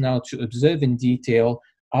allowed us now to observe in detail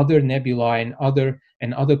other nebulae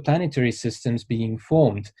and other planetary systems being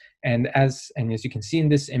formed. And as you can see in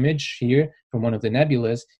this image here from one of the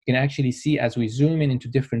nebulas, you can actually see as we zoom into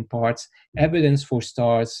different parts, evidence for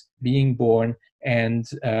stars being born and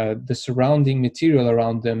the surrounding material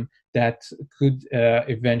around them that could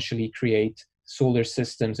eventually create solar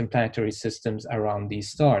systems and planetary systems around these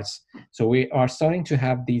stars. So we are starting to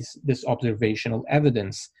have this observational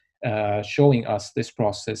evidence showing us this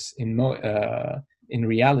process in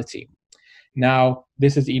reality. Now,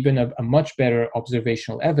 this is even a much better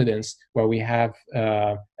observational evidence, where we have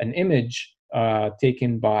an image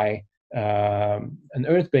taken by an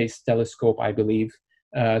Earth-based telescope, I believe,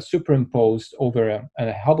 superimposed over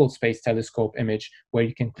a Hubble Space Telescope image, where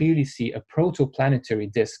you can clearly see a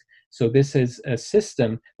protoplanetary disk. So this is a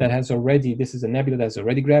system that has already, this is a nebula that has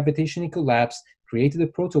already gravitationally collapsed, created a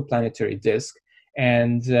protoplanetary disk,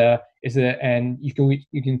 and you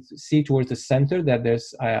can see towards the center that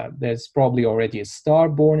there's probably already a star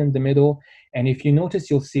born in the middle. And if you notice,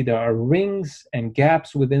 you'll see there are rings and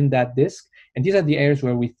gaps within that disk. And these are the areas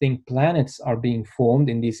where we think planets are being formed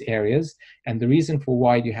in these areas. And the reason for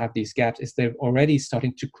why you have these gaps is they're already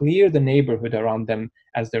starting to clear the neighborhood around them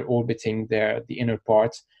as they're orbiting the inner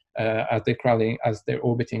parts, as they're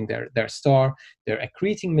orbiting their star. They're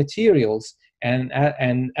accreting materials. And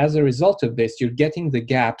as a result of this, you're getting the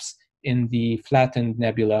gaps in the flattened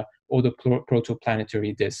nebula or the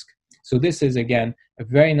protoplanetary disk. So this is, again, a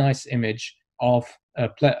very nice image of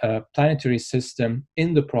a planetary system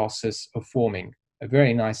in the process of forming. A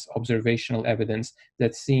very nice observational evidence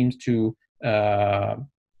that seems to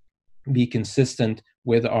be consistent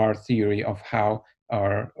with our theory of how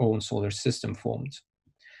our own solar system formed.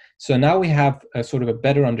 So now we have a sort of a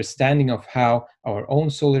better understanding of how our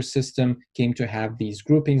own solar system came to have these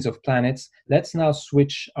groupings of planets. Let's now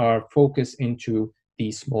switch our focus into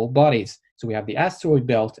these small bodies. So we have the asteroid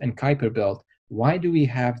belt and Kuiper belt. Why do we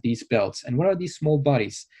have these belts, and what are these small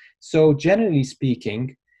bodies? So generally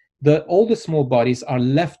speaking, all the small bodies are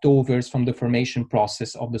leftovers from the formation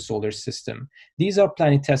process of the solar system. These are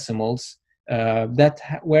planetesimals that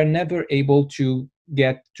were never able to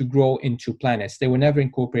get to grow into planets. They were never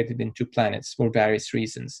incorporated into planets for various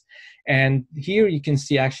reasons. And here you can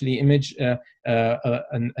see actually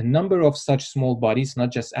a number of such small bodies,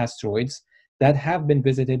 not just asteroids, that have been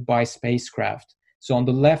visited by spacecraft. So on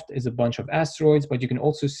the left is a bunch of asteroids, but you can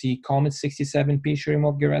also see Comet 67P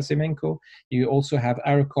Churyumov-Gerasimenko. You also have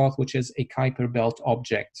Arrokoth, which is a Kuiper belt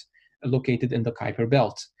object located in the Kuiper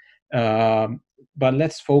belt. But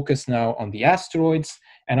let's focus now on the asteroids,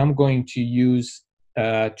 and I'm going to use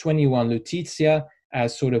 21 Lutetia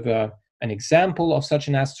as sort of an example of such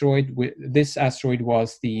an asteroid. This asteroid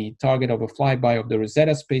was the target of a flyby of the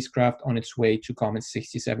Rosetta spacecraft on its way to Comet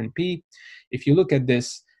 67P. If you look at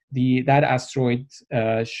this, that asteroid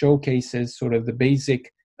showcases sort of the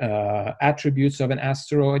basic attributes of an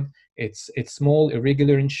asteroid. It's small,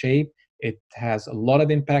 irregular in shape. It has a lot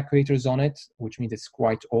of impact craters on it, which means it's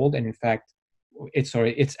quite old. And in fact,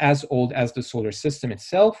 it's as old as the solar system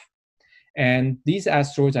itself. And these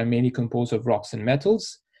asteroids are mainly composed of rocks and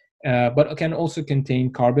metals, but can also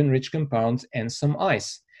contain carbon-rich compounds and some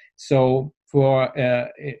ice. So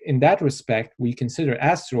in that respect, we consider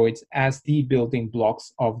asteroids as the building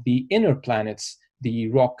blocks of the inner planets, the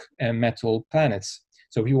rock and metal planets.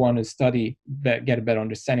 So if you want to get a better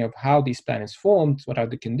understanding of how these planets formed, what are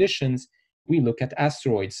the conditions, we look at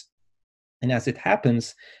asteroids. And as it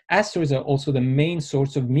happens, asteroids are also the main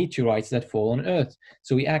source of meteorites that fall on Earth.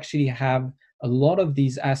 So we actually have a lot of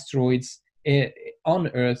these asteroids on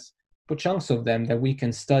Earth, chunks of them that we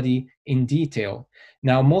can study in detail.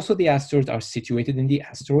 Now, most of the asteroids are situated in the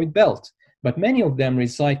asteroid belt, but many of them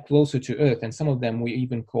reside closer to Earth, and some of them we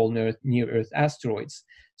even call near-Earth asteroids.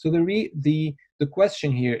 So the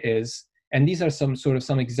question here is, and these are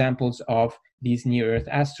some examples of these near-Earth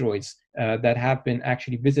asteroids that have been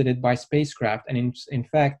actually visited by spacecraft. And in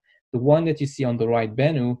fact, the one that you see on the right,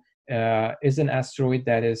 Bennu, is an asteroid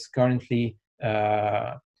that is currently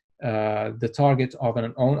the target of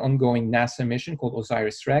an ongoing NASA mission called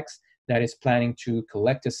OSIRIS-REx that is planning to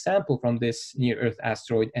collect a sample from this near-Earth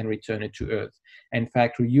asteroid and return it to Earth. In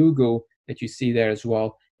fact, Ryugu, that you see there as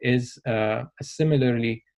well, is a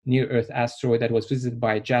similarly near-Earth asteroid that was visited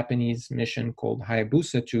by a Japanese mission called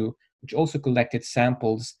Hayabusa 2, which also collected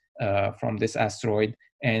samples from this asteroid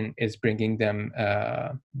and is bringing them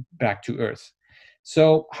back to Earth.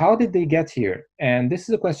 So how did they get here? And this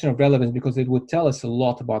is a question of relevance because it would tell us a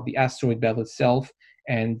lot about the asteroid belt itself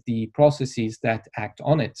and the processes that act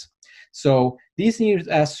on it. So these near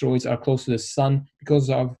asteroids are close to the sun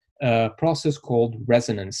because of a process called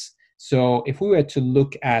resonance. So if we were to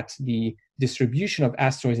look at the distribution of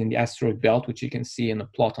asteroids in the asteroid belt, which you can see in the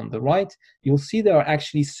plot on the right, you'll see there are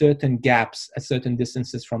actually certain gaps at certain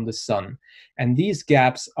distances from the sun. And these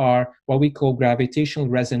gaps are what we call gravitational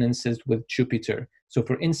resonances with Jupiter. So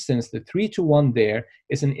for instance, the 3-to-1 there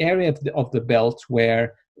is an area of the belt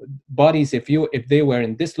where bodies, if they were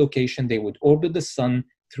in this location, they would orbit the sun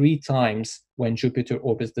 3 times when Jupiter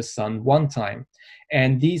orbits the sun 1 time.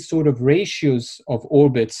 And these sort of ratios of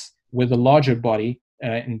orbits with a larger body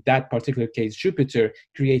in that particular case Jupiter,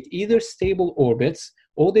 create either stable orbits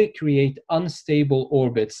or they create unstable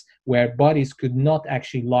orbits where bodies could not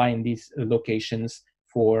actually lie in these locations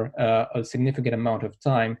for a significant amount of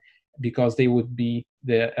time, because they would be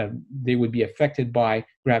affected by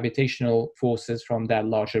gravitational forces from that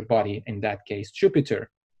larger body, in that case Jupiter.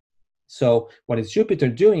 So what is Jupiter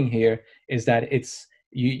doing here is that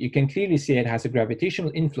you can clearly see it has a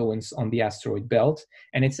gravitational influence on the asteroid belt,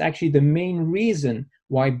 and it's actually the main reason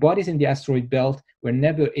why bodies in the asteroid belt were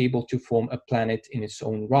never able to form a planet in its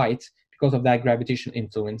own right, because of that gravitational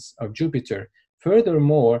influence of Jupiter.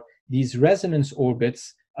 Furthermore, these resonance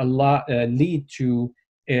orbits lead to,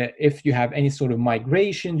 if you have any sort of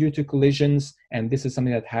migration due to collisions, and this is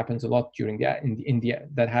something that happens a lot during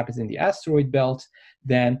that happens in the asteroid belt,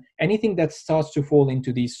 then anything that starts to fall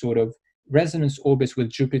into these sort of resonance orbits with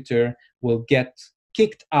Jupiter will get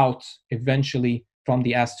kicked out eventually from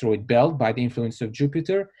the asteroid belt by the influence of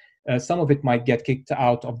Jupiter. Some of it might get kicked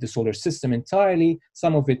out of the solar system entirely.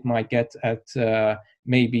 Some of it might get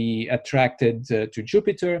maybe attracted to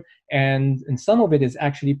Jupiter, and some of it is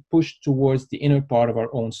actually pushed towards the inner part of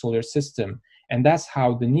our own solar system. And that's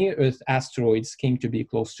how the near-Earth asteroids came to be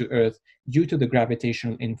close to Earth, due to the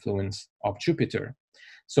gravitational influence of Jupiter.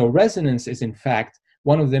 So resonance is in fact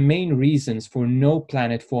one of the main reasons for no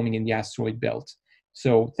planet forming in the asteroid belt.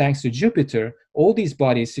 So thanks to Jupiter, all these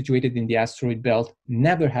bodies situated in the asteroid belt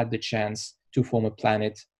never had the chance to form a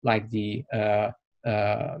planet like the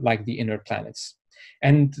inner planets.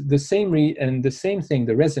 And the same thing,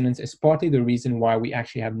 the resonance is partly the reason why we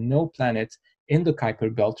actually have no planet in the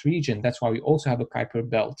Kuiper belt region. That's why we also have a Kuiper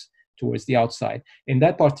belt towards the outside. In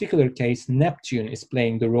that particular case, Neptune is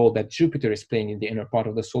playing the role that Jupiter is playing in the inner part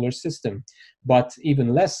of the solar system, but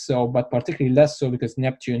even less so, but particularly less so because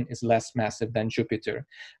Neptune is less massive than Jupiter.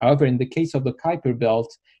 However, in the case of the Kuiper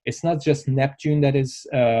belt, it's not just Neptune that is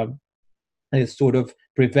sort of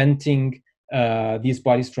preventing these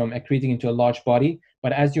bodies from accreting into a large body,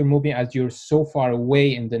 but as you're so far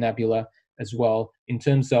away in the nebula as well, in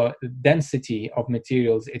terms of density of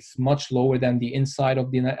materials, it's much lower than the inside of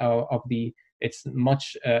it's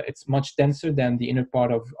much denser than the inner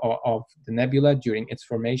part of the nebula during its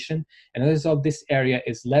formation. And as a result, this area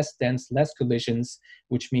is less dense, less collisions,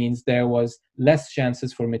 which means there was less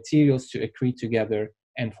chances for materials to accrete together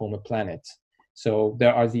and form a planet. So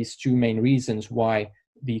there are these two main reasons why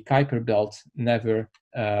the Kuiper belt never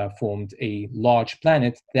formed a large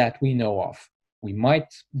planet that we know of. We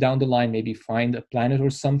might down the line maybe find a planet or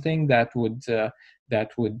something that would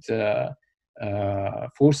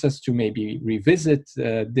force us to maybe revisit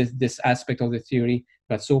this aspect of the theory.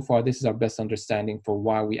 But so far, this is our best understanding for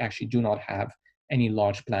why we actually do not have any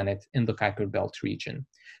large planet in the Kuiper belt region.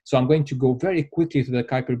 So I'm going to go very quickly to the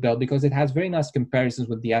Kuiper belt because it has very nice comparisons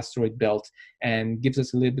with the asteroid belt and gives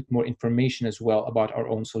us a little bit more information as well about our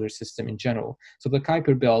own solar system in general. So the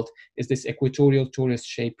Kuiper belt is this equatorial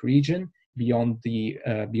torus-shaped region beyond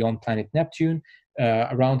planet Neptune,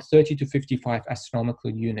 around 30 to 55 astronomical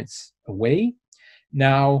units away.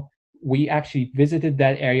 Now, we actually visited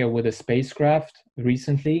that area with a spacecraft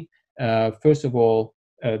recently. First of all,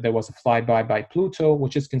 there was a flyby by Pluto,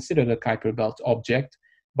 which is considered a Kuiper belt object,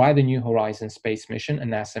 by the New Horizons space mission, a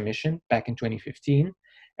NASA mission, back in 2015.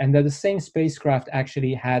 And that the same spacecraft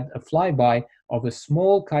actually had a flyby of a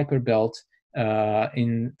small Kuiper belt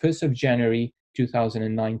in 1st of January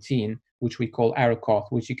 2019, which we call Arakoth,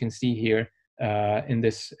 which you can see here in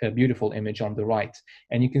this beautiful image on the right.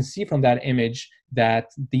 And you can see from that image that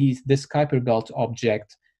this Kuiper belt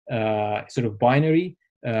object, sort of binary,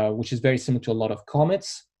 which is very similar to a lot of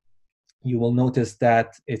comets. You will notice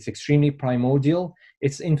that it's extremely primordial.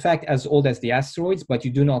 It's in fact as old as the asteroids, but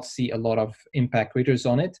you do not see a lot of impact craters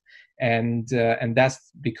on it. And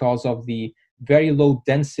that's because of the very low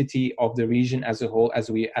density of the region as a whole,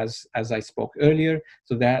 as I spoke earlier.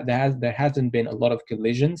 So that there hasn't been a lot of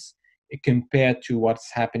collisions compared to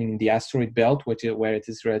what's happening in the asteroid belt, where it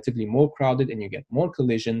is relatively more crowded and you get more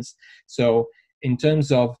collisions. So in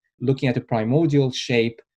terms of looking at a primordial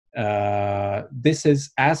shape, this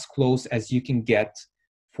is as close as you can get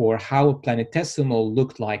for how a planetesimal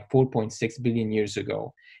looked like 4.6 billion years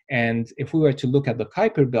ago. And if we were to look at the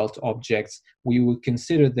Kuiper belt objects, we would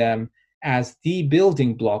consider them as the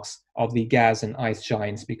building blocks of the gas and ice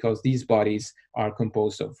giants, because these bodies are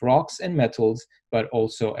composed of rocks and metals, but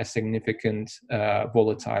also a significant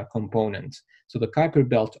volatile component. So the Kuiper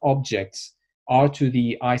belt objects are to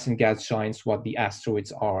the ice and gas giants what the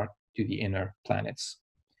asteroids are to the inner planets.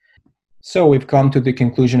 So we've come to the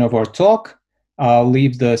conclusion of our talk. I'll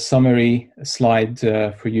leave the summary slide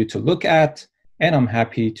for you to look at, and I'm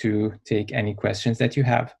happy to take any questions that you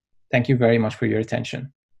have. Thank you very much for your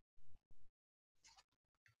attention.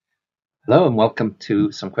 Hello and welcome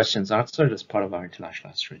to some questions answered as part of our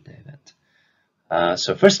International Asteroid Day event.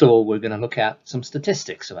 So first of all, we're going to look at some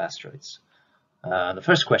statistics of asteroids. The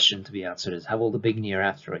first question to be answered is, have all the big near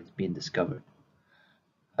asteroids been discovered?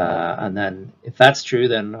 And then if that's true,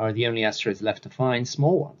 then are the only asteroids left to find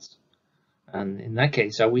small ones? And in that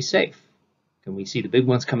case, are we safe? Can we see the big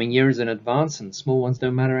ones coming years in advance and the small ones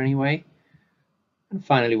don't matter anyway? And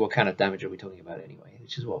finally, what kind of damage are we talking about anyway,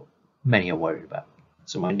 which is what many are worried about.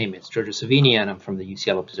 So my name is Giorgio Savini and I'm from the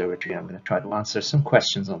UCL Observatory. I'm going to try to answer some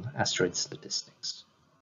questions on asteroid statistics.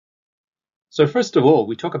 So first of all,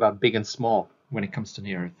 we talk about big and small when it comes to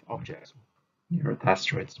near-Earth objects, near-Earth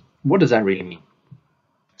asteroids. What does that really mean?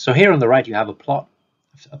 So here on the right, you have a plot,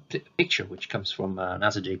 a picture which comes from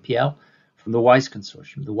NASA JPL, from the WISE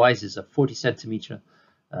consortium. The WISE is a 40-centimeter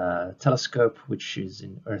telescope which is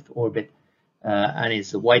in Earth orbit and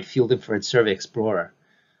is the Wide Field Infrared Survey Explorer.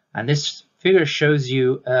 And this figure shows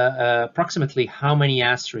you approximately how many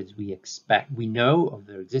asteroids we know of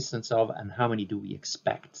their existence of, and how many do we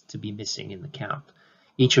expect to be missing in the count.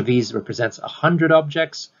 Each of these represents 100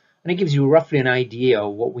 objects, and it gives you roughly an idea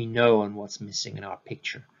of what we know and what's missing in our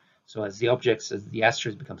picture. So as the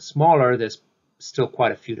asteroids become smaller, there's still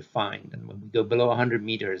quite a few to find, and when we go below 100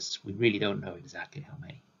 meters, we really don't know exactly how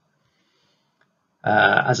many.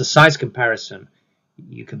 As a size comparison,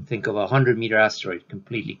 you can think of a 100-meter asteroid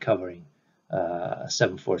completely covering a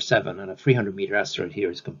 747, and a 300-meter asteroid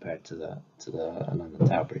here is compared to the London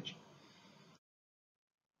Tower Bridge.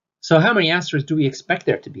 So how many asteroids do we expect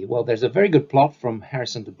there to be? Well, there's a very good plot from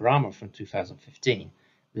Harrison de Bramer from 2015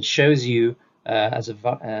 that shows you as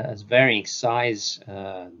varying size,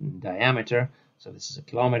 diameter. So this is a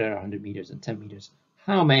kilometer, 100 meters, and 10 meters.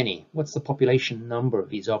 How many? What's the population number of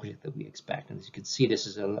these objects that we expect? And as you can see, this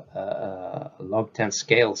is a log 10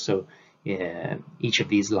 scale. So each of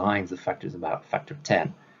these lines, the factor is about a factor of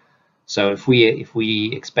 10. So if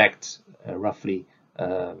we expect roughly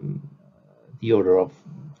the order of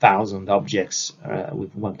 1,000 objects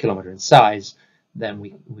with 1 kilometer in size, then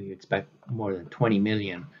we expect more than 20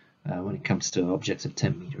 million when it comes to objects of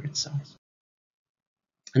 10 meter in size.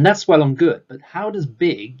 And that's well and good, but how does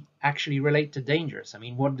big actually relate to dangerous? I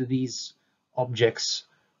mean, what do these objects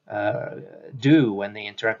do when they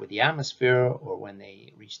interact with the atmosphere or when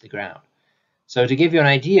they reach the ground? So to give you an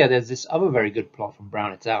idea, there's this other very good plot from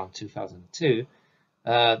Brown et al. In 2002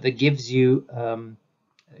 that gives you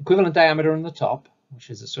equivalent diameter on the top, which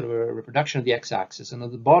is a sort of a reproduction of the x-axis, and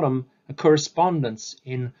at the bottom, a correspondence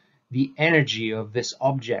in the energy of this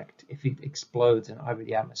object if it explodes in either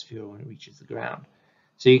the atmosphere or when it reaches the ground.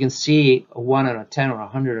 So you can see a 1 and a 10 or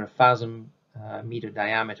 100 or 1,000 meter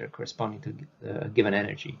diameter corresponding to a given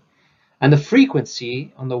energy. And the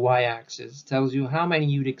frequency on the y-axis tells you how many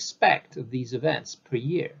you'd expect of these events per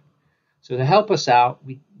year. So to help us out,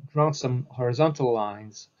 we drawn some horizontal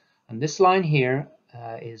lines, and this line here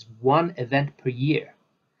is 1 event per year.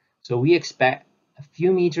 So we expect a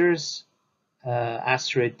few meters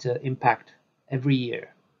asteroid to impact every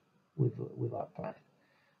year with our planet.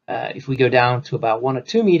 If we go down to about 1 or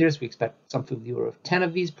 2 meters, we expect something of the order of 10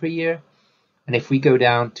 of these per year. And if we go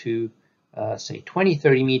down to, say, 20,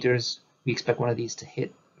 30 meters, we expect one of these to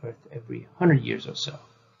hit Earth every 100 years or so.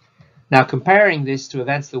 Now, comparing this to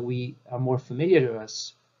events that we are more familiar to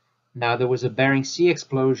us, now there was a Bering Sea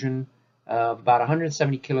explosion of about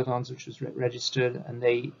 170 kilotons, which was registered, and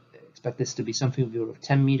they expect this to be something of the order of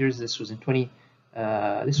 10 meters. This was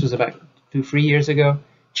this was about 2-3 years ago.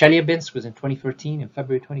 Chelyabinsk was in 2013, in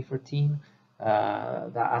February 2013.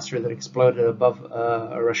 That asteroid that exploded above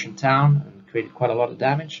a Russian town and created quite a lot of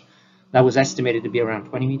damage. That was estimated to be around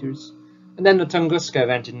 20 meters. And then the Tunguska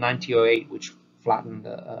event in 1908, which flattened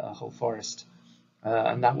a whole forest.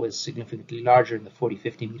 And that was significantly larger in the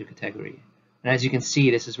 40-50 meter category. And as you can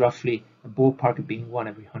see, this is roughly a ballpark of being 1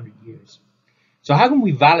 every 100 years. So how can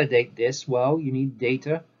we validate this? Well, you need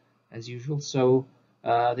data, as usual. So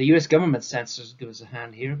the US government census give us a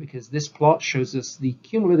hand here, because this plot shows us the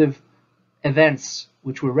cumulative events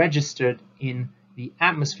which were registered in the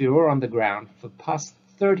atmosphere or on the ground for the past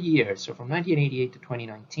 30 years, so from 1988 to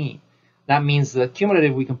 2019. That means the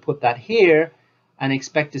cumulative, we can put that here and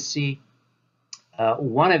expect to see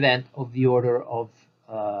one event of the order of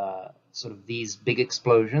sort of these big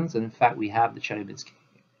explosions. And in fact, we have the Chelyabinsk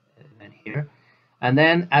event here. And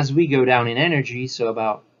then as we go down in energy, so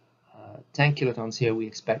about 10 kilotons here, we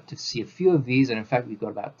expect to see a few of these. And in fact, we've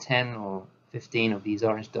got about 10 or 15 of these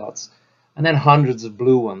orange dots, and then hundreds of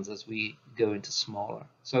blue ones as we go into smaller.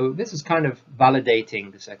 So this is kind of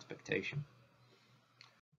validating this expectation.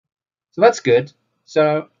 So that's good.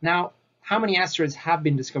 So now, how many asteroids have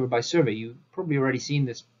been discovered by survey. You've probably already seen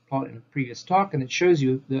this plot in a previous talk, and it shows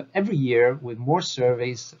you that every year with more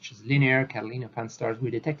surveys, such as Linear, Catalina, Pan-STARRS, we're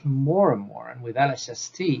detecting more and more, and with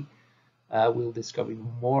LSST, we'll discover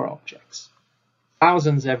more objects.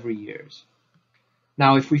 Thousands every year.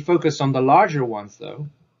 Now, if we focus on the larger ones, though,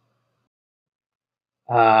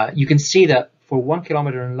 you can see that for 1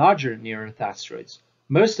 kilometer and larger near-Earth asteroids,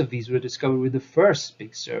 most of these were discovered with the first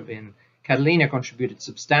big survey, and Catalina contributed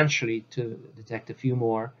substantially to detect a few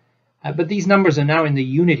more. But these numbers are now in the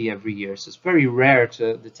unity every year, so it's very rare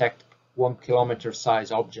to detect 1 kilometer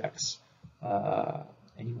size objects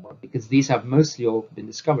anymore, because these have mostly all been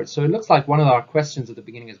discovered. So it looks like one of our questions at the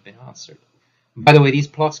beginning has been answered. By the way, these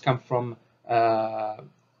plots come from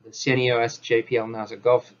the CNEOS JPL NASA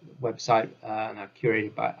Gov website and are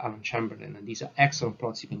curated by Alan Chamberlain. And these are excellent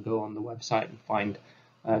plots. You can go on the website and find,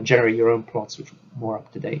 generate your own plots, which are more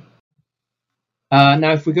up to date.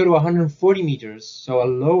 Now, if we go to 140 meters, so a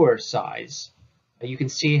lower size, you can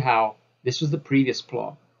see how this was the previous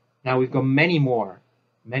plot. Now we've got many more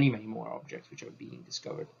objects which are being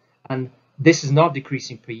discovered. And this is not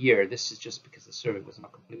decreasing per year. This is just because the survey was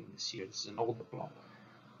not completed this year. This is an older plot.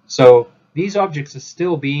 So these objects are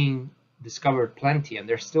still being discovered plenty, and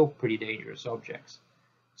they're still pretty dangerous objects.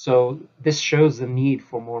 So this shows the need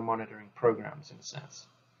for more monitoring programs in a sense.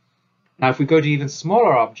 Now, if we go to even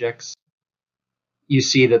smaller objects, you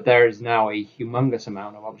see that there is now a humongous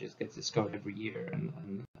amount of objects gets discovered every year,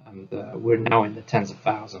 and we're now in the tens of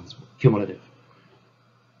thousands cumulative.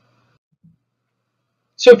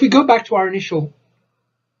 So if we go back to our initial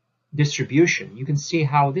distribution, you can see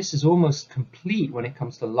how this is almost complete when it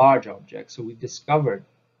comes to large objects. So we've discovered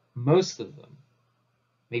most of them,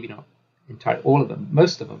 maybe not entirely all of them,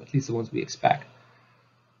 most of them, at least the ones we expect.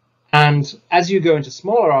 And as you go into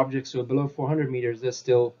smaller objects, so below 400 meters, there's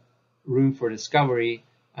still room for discovery,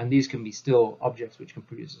 and these can be still objects which can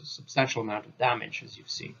produce a substantial amount of damage, as you've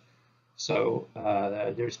seen. So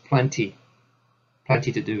there's plenty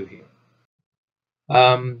to do here.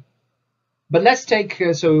 But let's take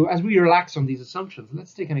so as we relax on these assumptions,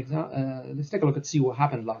 let's take an example. Let's take a look and see what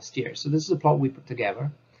happened last year. So this is a plot we put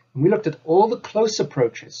together, and we looked at all the close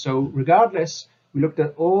approaches. So regardless, we looked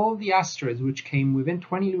at all the asteroids which came within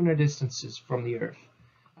 20 lunar distances from the Earth,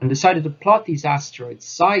 and decided to plot these asteroid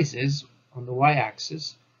sizes on the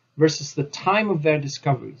y-axis versus the time of their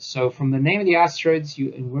discovery. So from the name of the asteroids,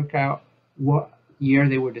 you can work out what year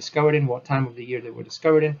they were discovered in, what time of the year they were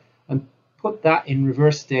discovered in, and put that in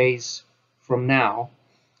reverse days from now.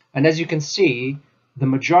 And as you can see, the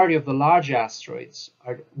majority of the large asteroids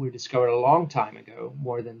were discovered a long time ago,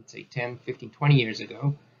 more than, say, 10, 15, 20 years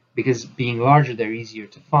ago, because being larger, they're easier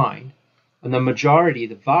to find. And the majority,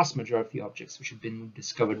 the vast majority of the objects which have been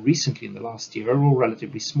discovered recently in the last year are all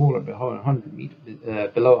relatively smaller, below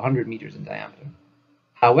 100 meters in diameter.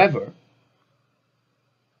 However,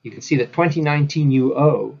 you can see that 2019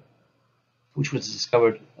 UO, which was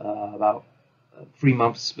discovered about 3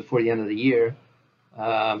 months before the end of the year,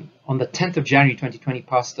 on the 10th of January 2020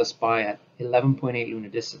 passed us by at 11.8 lunar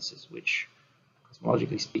distances, which,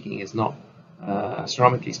 cosmologically speaking, is not,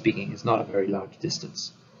 astronomically speaking, is not a very large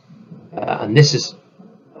distance. And this is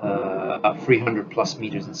about 300 plus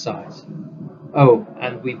meters in size. Oh,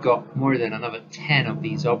 and we've got more than another 10 of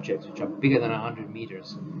these objects, which are bigger than 100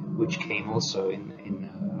 meters, which came also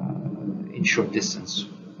in short distance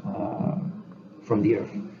from the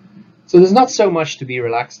Earth. So there's not so much to be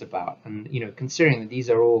relaxed about, and considering that these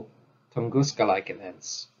are all Tunguska-like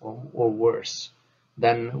events, or worse,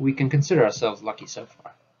 then we can consider ourselves lucky so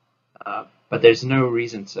far. But there's no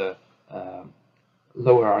reason to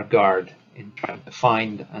lower our guard in trying to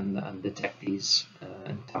find and detect these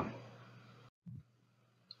in time.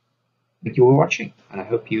 Thank you for watching, and I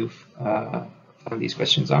hope you've found these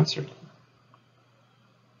questions answered.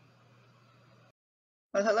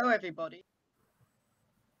 Well, hello everybody.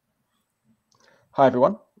 Hi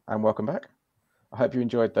everyone, and welcome back. I hope you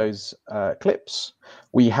enjoyed those clips.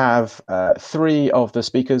 We have 3 of the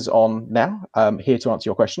speakers on now, here to answer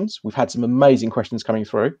your questions. We've had some amazing questions coming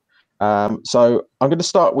through. So I'm going to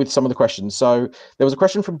start with some of the questions. So there was a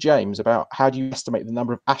question from James about how do you estimate the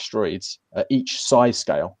number of asteroids at each size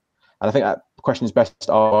scale? And I think that question is best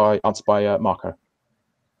answered by Marco.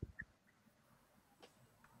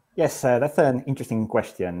 Yes, that's an interesting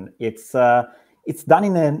question. It's done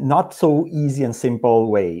in a not so easy and simple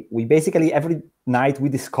way. We basically, every night we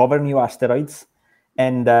discover new asteroids,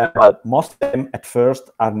 and most of them at first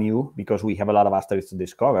are new because we have a lot of asteroids to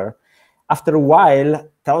discover. After a while,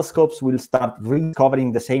 telescopes will start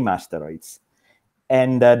rediscovering the same asteroids.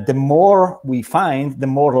 And the more we find, the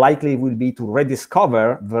more likely it will be to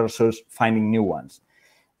rediscover versus finding new ones.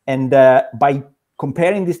 And by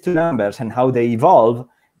comparing these two numbers and how they evolve,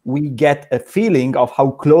 we get a feeling of how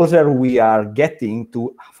closer we are getting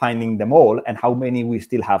to finding them all and how many we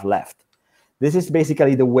still have left. This is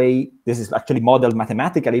basically the way, this is actually modeled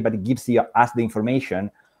mathematically, but it gives us the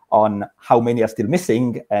information on how many are still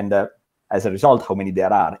missing, and as a result, how many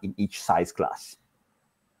there are in each size class.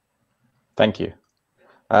 Thank you.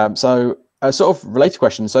 So a sort of related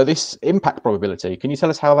question. So this impact probability, can you tell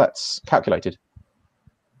us how that's calculated?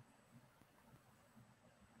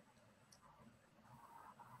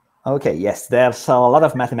 Okay, yes, there's a lot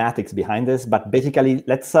of mathematics behind this, but basically,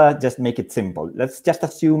 let's just make it simple. Let's just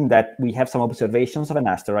assume that we have some observations of an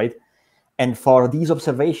asteroid, and for these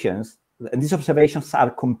observations, and these observations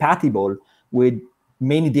are compatible with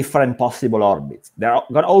many different possible orbits. They're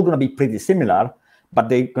all going to be pretty similar, but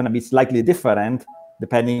they're going to be slightly different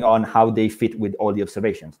depending on how they fit with all the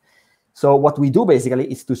observations. So what we do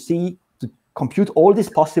basically is to compute all these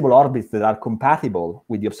possible orbits that are compatible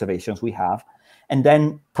with the observations we have, and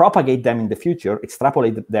then propagate them in the future,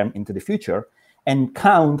 extrapolate them into the future, and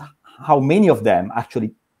count how many of them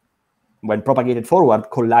actually, when propagated forward,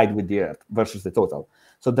 collide with the Earth versus the total.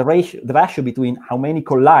 So the ratio between how many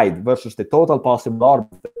collide versus the total possible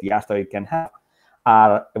orbits that the asteroid can have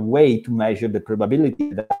are a way to measure the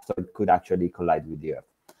probability that the asteroid could actually collide with the Earth.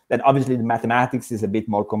 Then obviously the mathematics is a bit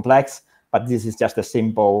more complex, but this is just a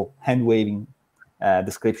simple hand-waving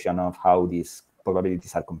description of how these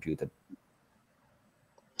probabilities are computed.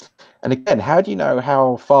 And again, how do you know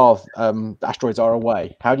how far the asteroids are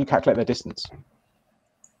away? How do you calculate their distance?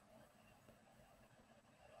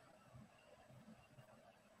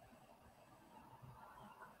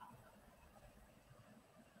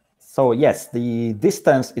 So yes, the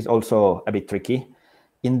distance is also a bit tricky.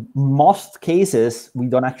 In most cases, we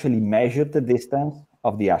don't actually measure the distance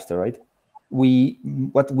of the asteroid.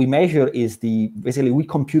 What we measure is basically we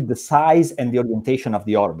compute the size and the orientation of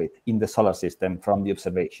the orbit in the solar system from the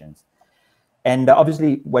observations. And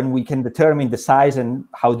obviously, when we can determine the size and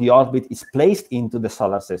how the orbit is placed into the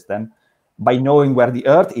solar system, by knowing where the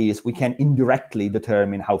Earth is, we can indirectly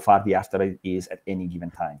determine how far the asteroid is at any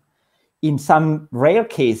given time. In some rare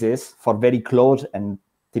cases, for very close and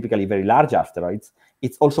typically very large asteroids,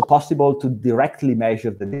 it's also possible to directly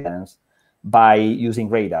measure the distance by using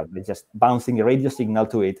radar. By just bouncing a radio signal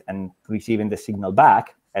to it and receiving the signal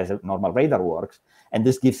back, as a normal radar works. And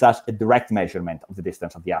this gives us a direct measurement of the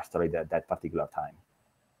distance of the asteroid at that particular time.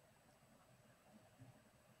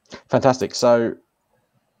 Fantastic. So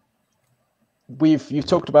you've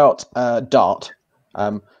talked about DART.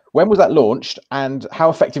 When was that launched, and how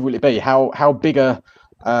effective will it be? How big an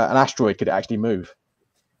asteroid could it actually move?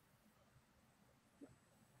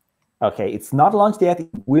 Okay, it's not launched yet. It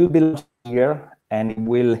will be launched here, and it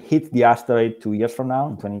will hit the asteroid 2 years from now,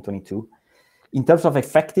 in 2022. In terms of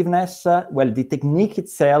effectiveness, well, the technique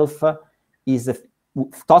itself is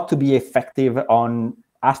thought to be effective on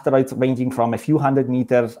asteroids ranging from a few hundred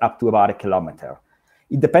meters up to about 1 kilometer.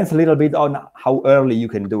 It depends a little bit on how early you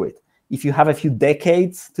can do it. If you have a few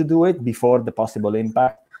decades to do it before the possible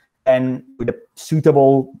impact, then with a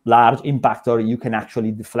suitable large impactor, you can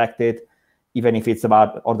actually deflect it, even if it's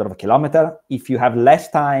about order of 1 kilometer. If you have less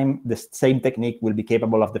time, the same technique will be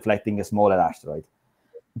capable of deflecting a smaller asteroid.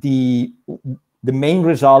 The main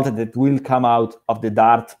result that will come out of the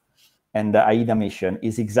DART and the AIDA mission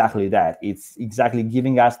is exactly that. It's exactly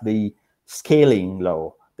giving us the scaling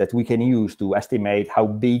law that we can use to estimate how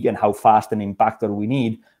big and how fast an impactor we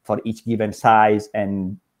need for each given size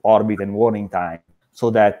and orbit and warning time, so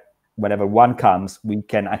that whenever one comes, we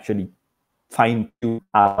can actually fine-tune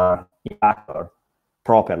our impactor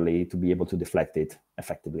properly to be able to deflect it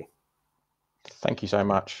effectively. Thank you so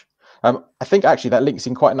much. I think actually that links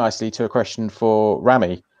in quite nicely to a question for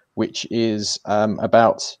Rami, which is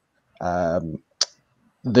about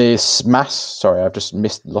this mass. Sorry, I've just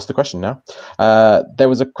lost the question now. There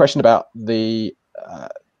was a question about the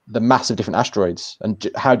mass of different asteroids, and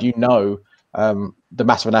how do you know the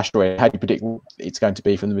mass of an asteroid? How do you predict what it's going to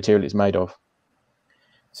be from the material it's made of?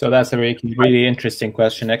 So that's a really interesting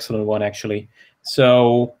question. Excellent one, actually.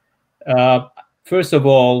 So first of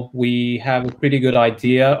all, we have a pretty good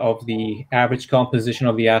idea of the average composition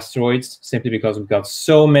of the asteroids, simply because we've got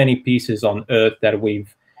so many pieces on Earth that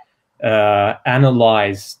we've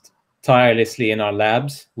analyzed tirelessly in our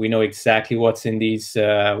labs. We know exactly what's in these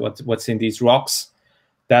what's in these rocks.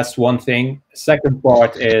 That's one thing. Second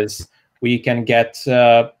part is we can get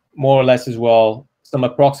more or less as well some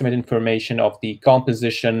approximate information of the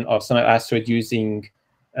composition of some asteroids using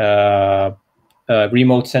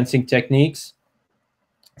remote sensing techniques,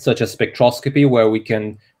 such as spectroscopy, where we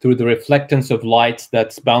can, through the reflectance of light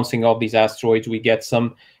that's bouncing off these asteroids, we get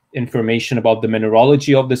some information about the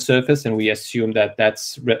mineralogy of the surface, and we assume that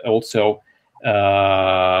that's also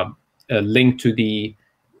linked to the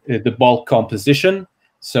bulk composition.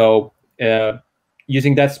 So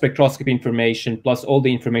using that spectroscopy information plus all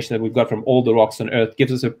the information that we've got from all the rocks on Earth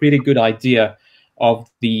gives us a pretty good idea of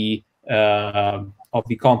the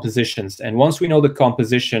compositions. And once we know the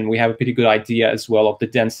composition, we have a pretty good idea as well of the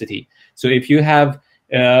density. So if you have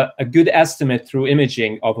a good estimate through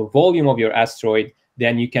imaging of a volume of your asteroid,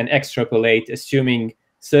 then you can extrapolate, assuming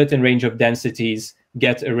certain range of densities,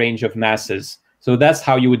 get a range of masses. So that's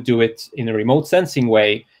how you would do it in a remote sensing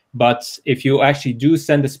way. But if you actually do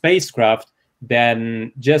send a spacecraft,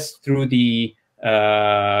 then just through the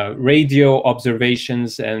radio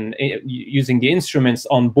observations and using the instruments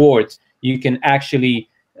on board, you can actually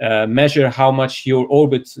measure how much your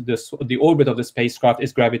orbit, the orbit of the spacecraft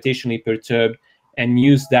is gravitationally perturbed, and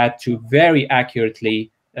use that to very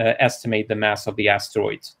accurately estimate the mass of the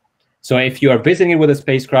asteroid. So if you are visiting it with a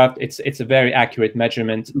spacecraft, it's a very accurate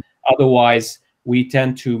measurement. Otherwise, we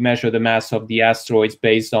tend to measure the mass of the asteroids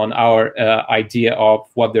based on our idea of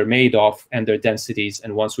what they're made of and their densities.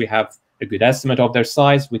 And once we have a good estimate of their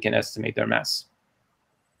size, we can estimate their mass.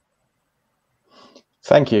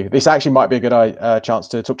 Thank you. This actually might be a good chance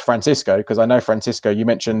to talk to Francisco, because I know, Francisco, you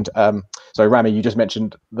mentioned, so Rami, you just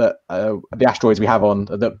mentioned that the asteroids we have on,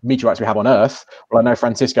 the meteorites we have on Earth. Well, I know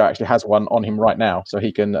Francisco actually has one on him right now, so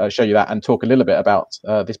he can show you that and talk a little bit about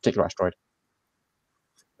this particular asteroid.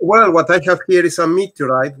 Well, what I have here is a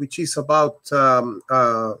meteorite, which is about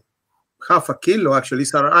half a kilo, actually.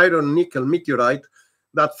 It's an iron nickel meteorite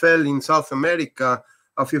that fell in South America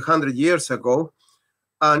a few hundred years ago.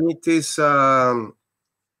 And it is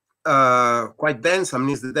quite dense. I mean,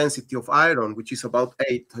 it's the density of iron, which is about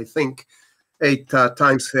 8, I think, 8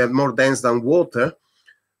 times more dense than water.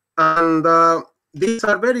 And these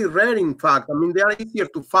are very rare, in fact. I mean, they are easier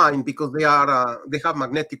to find because they have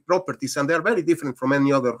magnetic properties, and they are very different from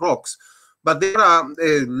any other rocks. But they are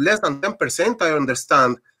less than 10%, I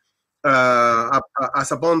understand,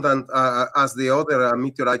 as abundant as the other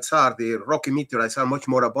meteorites are. The rocky meteorites are much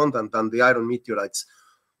more abundant than the iron meteorites.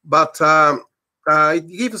 But it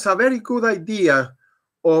gives a very good idea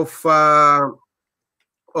of for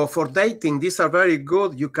dating. These are very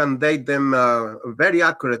good. You can date them very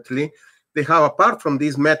accurately. They have, apart from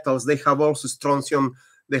these metals, they have also strontium.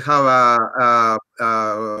 They have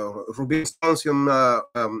ruby strontium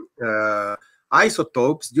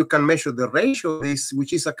isotopes. You can measure the ratio of this,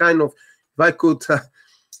 which is a kind of, if I could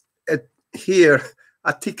here,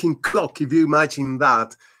 a ticking clock, if you imagine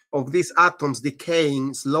that, of these atoms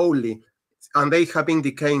decaying slowly. And they have been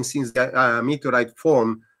decaying since the meteorite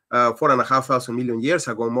formed 4,500 million years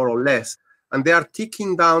ago, more or less. And they are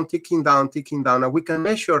ticking down, ticking down, ticking down. And we can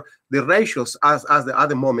measure the ratios at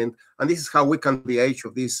the moment. And this is how we can the age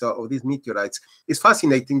of these meteorites. It's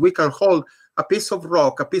fascinating. We can hold a piece of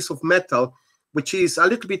rock, a piece of metal, which is a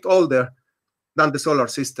little bit older than the solar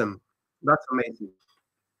system. That's amazing.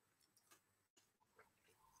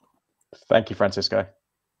 Thank you, Francisco.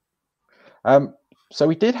 So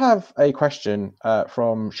we did have a question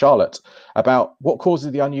from Charlotte about what causes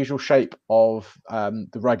the unusual shape of the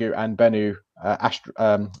Ryugu and Bennu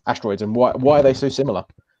asteroids, and why are they so similar?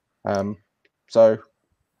 So,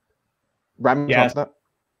 Ram, yeah. answer that?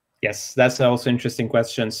 Yes, that's also an interesting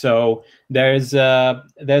question. So there's a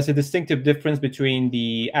distinctive difference between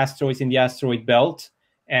the asteroids in the asteroid belt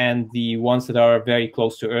and the ones that are very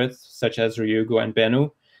close to Earth, such as Ryugu and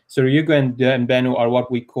Bennu. So Ryugu and Bennu are what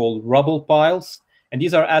we call rubble piles. And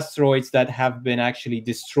these are asteroids that have been actually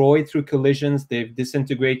destroyed through collisions. They've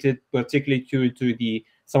disintegrated, particularly due to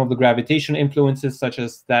some of the gravitational influences, such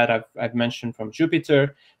as that I've mentioned from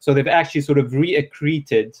Jupiter. So they've actually sort of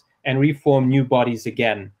reaccreted and reformed new bodies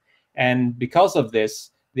again. And because of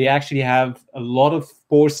this, they actually have a lot of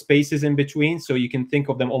pore spaces in between. So you can think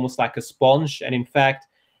of them almost like a sponge. And in fact,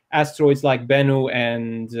 asteroids like Bennu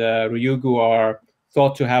and Ryugu are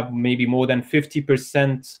thought to have maybe more than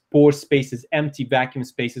 50% pore spaces, empty vacuum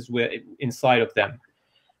spaces inside of them.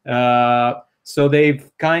 So they've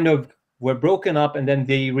kind of were broken up, and then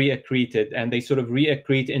they reaccreted, and they sort of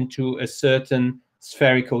reaccrete into a certain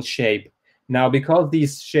spherical shape. Now, because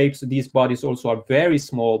these shapes, these bodies also are very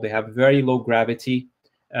small, they have very low gravity,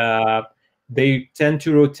 they tend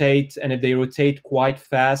to rotate, and if they rotate quite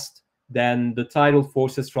fast, then the tidal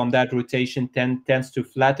forces from that rotation tends to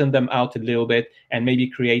flatten them out a little bit and maybe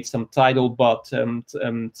create some tidal bottoms,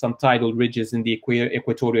 some tidal ridges in the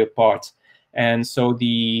equatorial part. And so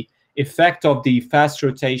the effect of the fast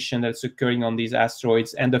rotation that's occurring on these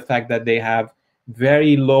asteroids and the fact that they have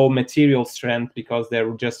very low material strength because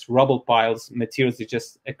they're just rubble piles, materials that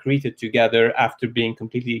just accreted together after being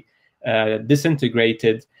completely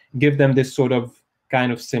disintegrated, give them this sort of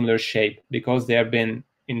kind of similar shape because they have been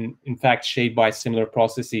in fact shaped by similar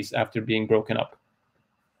processes after being broken up.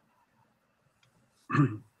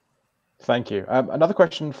 Thank you. Another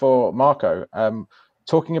question for Marco,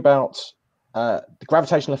 talking about the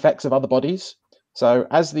gravitational effects of other bodies. So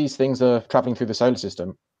as these things are traveling through the solar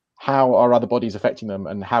system, how are other bodies affecting them,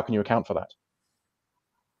 and how can you account for that?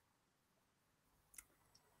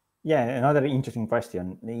 Yeah, another interesting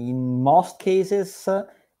question. In most cases,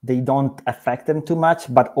 they don't affect them too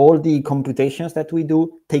much, but all the computations that we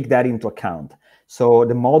do take that into account. So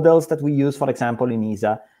the models that we use, for example, in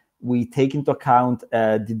ESA, we take into account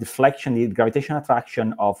the deflection, the gravitational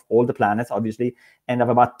attraction of all the planets, obviously, and of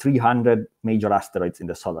about 300 major asteroids in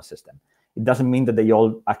the solar system. It doesn't mean that they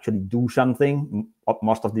all actually do something.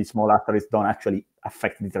 Most of these small asteroids don't actually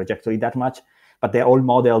affect the trajectory that much, but they're all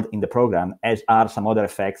modeled in the program, as are some other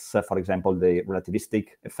effects, for example, the relativistic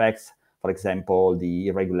effects, for example, the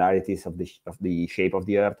irregularities of the shape of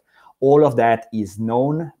the Earth. All of that is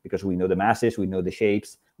known because we know the masses, we know the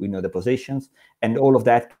shapes, we know the positions, and all of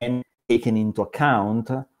that can be taken into account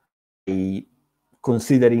by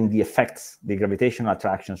considering the effects, the gravitational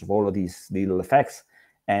attractions of all of these little effects,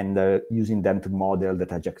 and using them to model the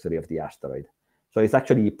trajectory of the asteroid. So it's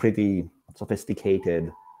actually a pretty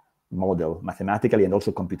sophisticated model, mathematically and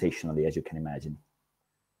also computationally, as you can imagine.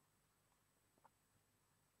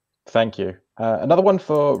 Thank you. Another one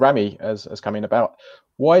for Rami has come in about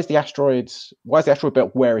why is the asteroid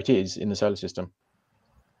belt where it is in the solar system?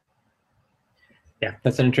 Yeah,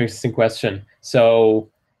 that's an interesting question. So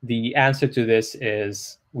the answer to this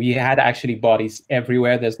is we had actually bodies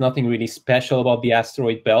everywhere. There's nothing really special about the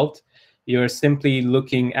asteroid belt. You're simply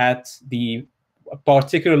looking at the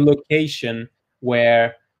particular location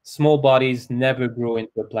where small bodies never grew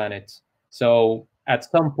into a planet. So at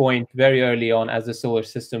some point, very early on, as the solar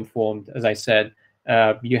system formed, as I said,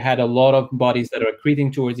 you had a lot of bodies that are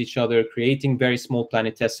accreting towards each other, creating very small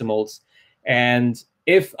planetesimals. And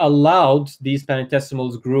if allowed, these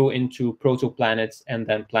planetesimals grew into protoplanets and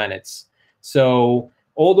then planets. So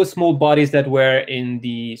all the small bodies that were in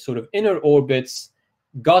the sort of inner orbits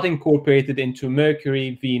got incorporated into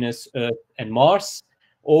Mercury, Venus, Earth, and Mars,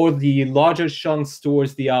 or the larger chunks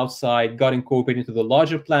towards the outside got incorporated into the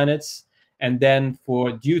larger planets. And then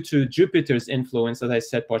due to Jupiter's influence, as I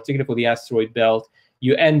said, particularly for the asteroid belt,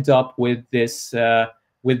 you end up with this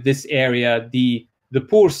area, the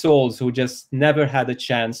poor souls who just never had a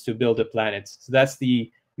chance to build a planet. So that's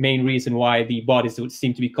the main reason why the bodies would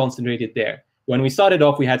seem to be concentrated there. When we started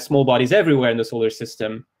off, we had small bodies everywhere in the solar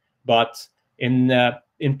system, but in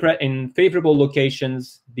favorable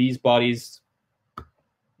locations, these bodies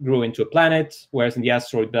grew into a planet, whereas in the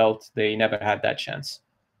asteroid belt, they never had that chance.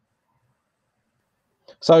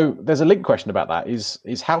 So there's a link question about that,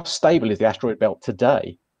 is how stable is the asteroid belt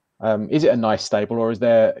today? Is it a nice stable, or are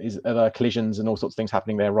there collisions and all sorts of things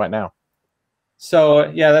happening there right now?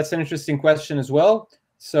 So yeah, that's an interesting question as well.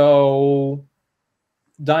 So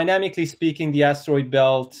dynamically speaking, the asteroid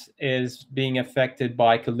belt is being affected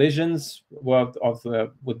by collisions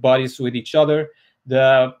with bodies with each other.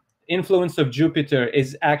 The influence of Jupiter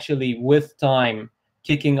is actually, with time,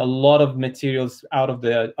 kicking a lot of materials out of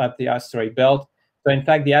the asteroid belt. So in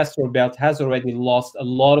fact, the asteroid belt has already lost a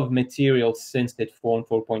lot of material since it formed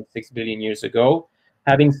 4.6 billion years ago.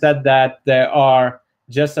 Having said that,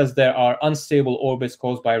 just as there are unstable orbits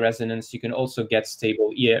caused by resonance, you can also get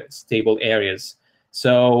stable areas.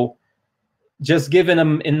 So just given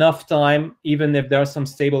them enough time, even if there are some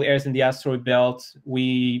stable areas in the asteroid belt,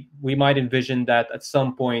 we might envision that at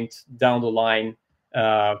some point down the line,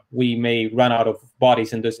 we may run out of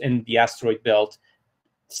bodies in the asteroid belt,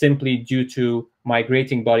 simply due to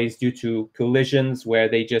migrating bodies, due to collisions where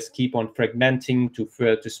they just keep on fragmenting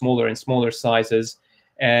to smaller and smaller sizes,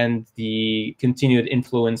 and the continued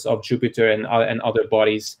influence of Jupiter and other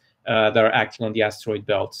bodies that are acting on the asteroid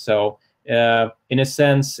belt. So in a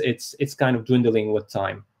sense, it's kind of dwindling with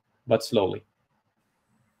time, but slowly.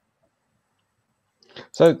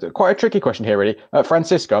 So quite a tricky question here, really.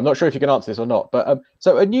 Francisco, I'm not sure if you can answer this or not, but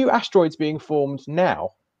so are new asteroids being formed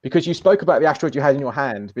now? Because you spoke about the asteroid you had in your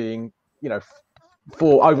hand being,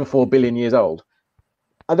 over 4 billion years old.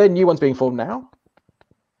 Are there new ones being formed now?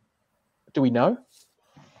 Do we know?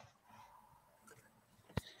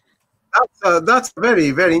 That's a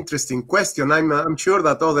very, very interesting question. I'm sure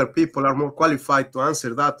that other people are more qualified to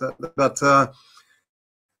answer that. But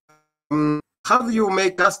how do you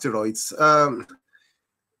make asteroids?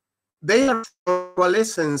 they are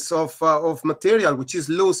coalescence of material which is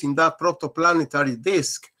loose in that protoplanetary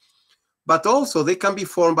disk, but also they can be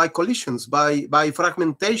formed by collisions, by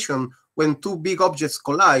fragmentation when two big objects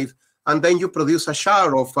collide, and then you produce a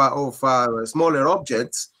shower of smaller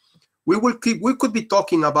objects. We could be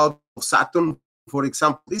talking about Saturn, for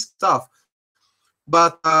example, this stuff.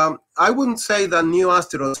 But I wouldn't say that new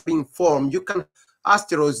asteroids being formed. You can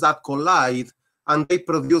asteroids that collide and they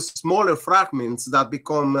produce smaller fragments that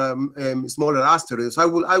become smaller asteroids. I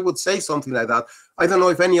would say something like that. I don't know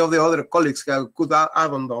if any of the other colleagues could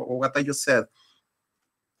add on what I just said.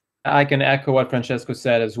 I can echo what Francesco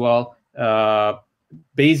said as well.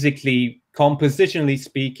 Basically, compositionally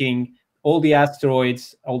speaking, all the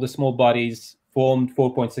asteroids, all the small bodies formed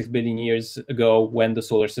 4.6 billion years ago when the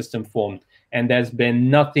solar system formed. And there's been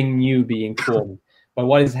nothing new being formed. But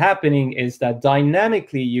what is happening is that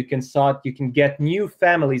dynamically you can get new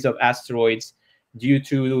families of asteroids due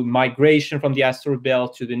to migration from the asteroid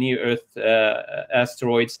belt to the near-Earth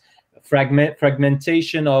asteroids,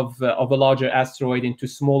 fragmentation of a larger asteroid into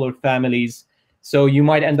smaller families. So you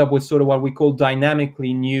might end up with sort of what we call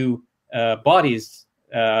dynamically new bodies.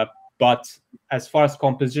 But as far as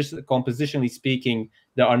compositionally speaking,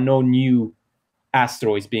 there are no new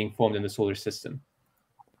asteroids being formed in the solar system.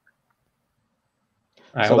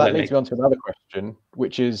 So that leads me on to another question,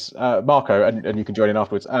 which is Marco, and you can join in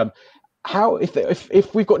afterwards. How,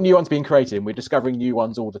 if we've got new ones being created and we're discovering new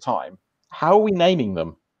ones all the time, how are we naming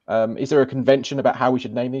them? Is there a convention about how we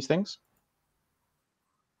should name these things?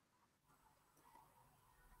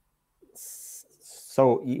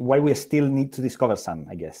 So while we still need to discover some,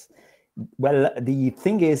 I guess. Well, the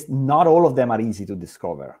thing is, not all of them are easy to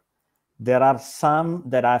discover. There are some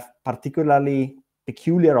that have particularly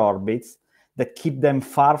peculiar orbits that keep them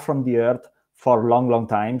far from the Earth for long, long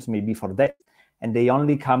times, maybe for decades, and they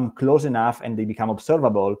only come close enough and they become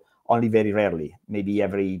observable only very rarely, maybe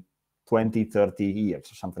every 20, 30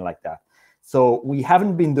 years or something like that. So we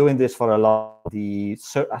haven't been doing this for a lot. The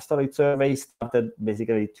asteroid survey started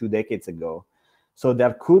basically 2 decades ago. So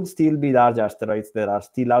there could still be large asteroids that are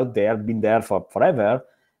still out there, been there for forever,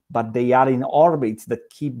 but they are in orbits that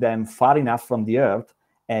keep them far enough from the Earth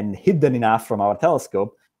and hidden enough from our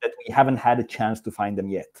telescope that we haven't had a chance to find them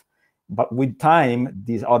yet. But with time,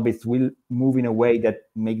 these orbits will move in a way that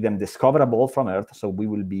make them discoverable from Earth, so we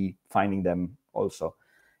will be finding them also.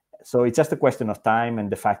 So it's just a question of time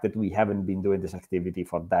and the fact that we haven't been doing this activity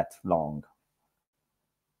for that long.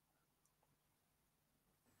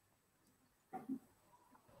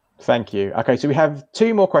 Thank you. Okay, so we have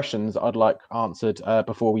 2 more questions I'd like answered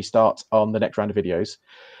before we start on the next round of videos.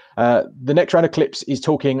 The next round of clips is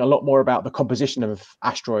talking a lot more about the composition of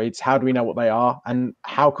asteroids. How do we know what they are, and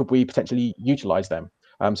how could we potentially utilize them?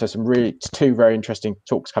 So some really 2 very interesting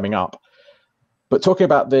talks coming up. But talking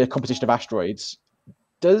about the composition of asteroids,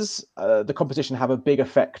 does the composition have a big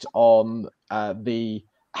effect on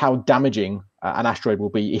how damaging an asteroid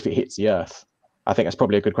will be if it hits the Earth? I think that's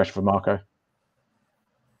probably a good question for Marco.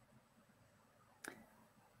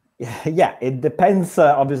 Yeah, it depends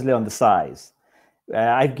obviously on the size.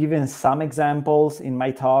 I've given some examples in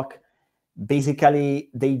my talk.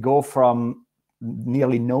 Basically, they go from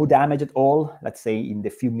nearly no damage at all, let's say in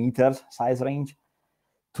the few meters size range,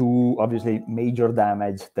 to obviously major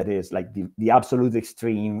damage. That is like the absolute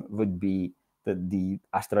extreme would be the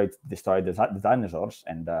asteroid destroyed the dinosaurs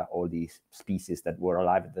and all these species that were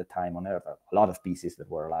alive at the time on Earth, a lot of species that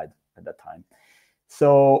were alive at that time.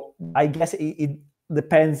 So I guess it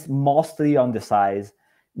depends mostly on the size.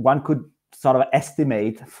 One could sort of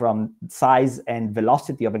estimate from size and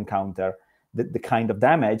velocity of encounter the kind of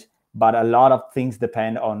damage, but a lot of things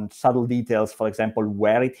depend on subtle details. For example,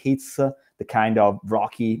 where it hits, the kind of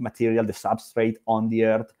rocky material, the substrate on the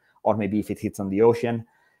Earth, or maybe if it hits on the ocean.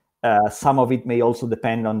 Some of it may also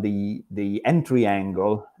depend on the entry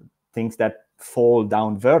angle. Things that fall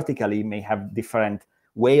down vertically may have different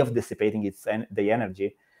way of dissipating the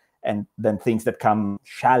energy, and then things that come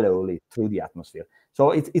shallowly through the atmosphere.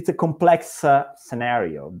 So it's a complex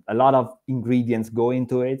scenario. A lot of ingredients go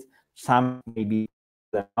into it. Some maybe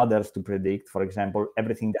than others to predict. For example,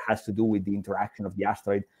 everything that has to do with the interaction of the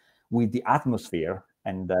asteroid with the atmosphere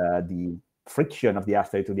and the friction of the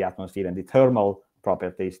asteroid to the atmosphere and the thermal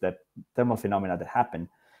properties, thermal phenomena that happen,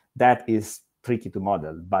 that is tricky to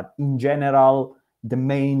model. But in general, the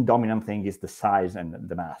main dominant thing is the size and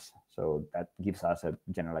the mass. So that gives us a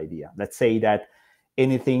general idea. Let's say that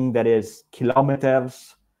anything that is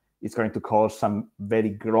kilometers is going to cause some very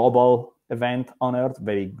global event on Earth,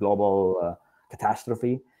 very global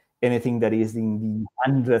catastrophe. Anything that is in the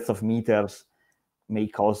hundreds of meters may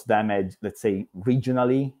cause damage, let's say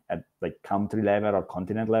regionally at like country level or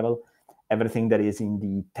continent level. everything that is in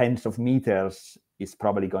the tens of meters is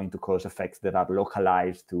probably going to cause effects that are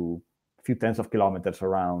localized to a few tens of kilometers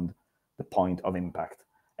around the point of impact.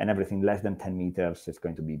 And everything less than 10 meters is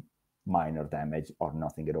going to be minor damage or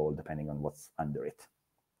nothing at all, depending on what's under it.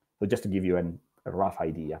 So just to give you a rough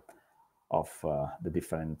idea of the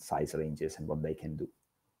different size ranges and what they can do.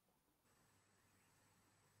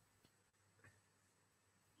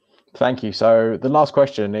 Thank you. So the last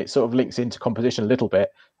question, it sort of links into composition a little bit.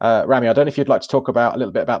 Rami, I don't know if you'd like to talk about a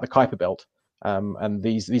little bit about the Kuiper belt and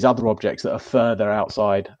these other objects that are further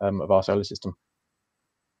outside of our solar system.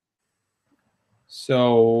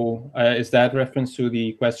 So is that reference to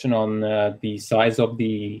the question on the size of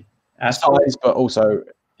the asteroid? Size, but also,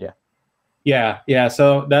 Yeah.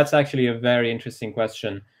 So that's actually a very interesting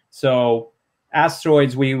question. So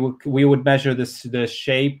asteroids, we would measure the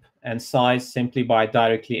shape and size simply by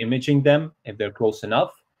directly imaging them if they're close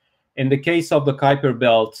enough. In the case of the Kuiper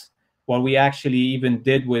belt, what we actually even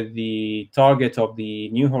did with the target of the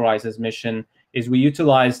New Horizons mission is we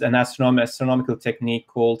utilized an astronomical technique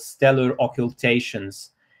called stellar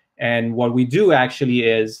occultations. And what we do actually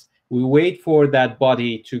is we wait for that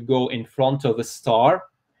body to go in front of a star,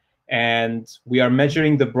 and we are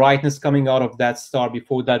measuring the brightness coming out of that star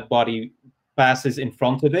before that body passes in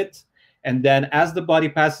front of it. And then as the body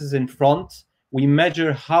passes in front, we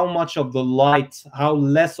measure how much of the light, how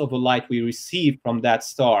less of a light we receive from that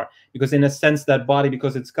star. Because in a sense, that body,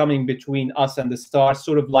 because it's coming between us and the star,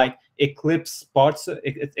 sort of like eclipse part of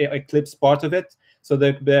it. So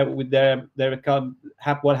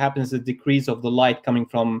what happens is a decrease of the light coming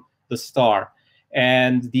from the star.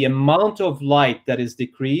 And the amount of light that is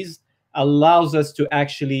decreased allows us to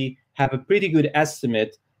actually have a pretty good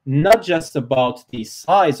estimate, not just about the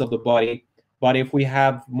size of the body, but if we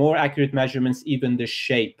have more accurate measurements, even the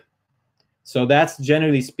shape. So that's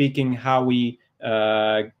generally speaking how we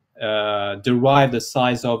derive the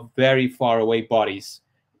size of very far away bodies.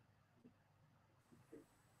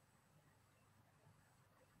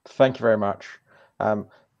 Thank you very much.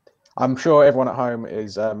 I'm sure everyone at home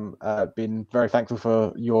is been very thankful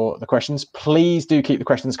for the questions. Please do keep the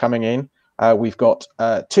questions coming in. We've got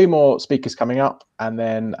 2 more speakers coming up and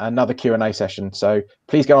then another Q&A session. So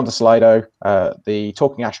please get onto Slido, the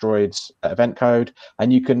Talking Asteroids event code,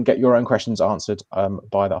 and you can get your own questions answered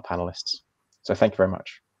by our panelists. So thank you very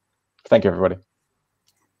much. Thank you, everybody.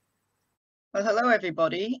 Well, hello,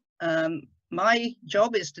 everybody. My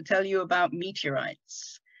job is to tell you about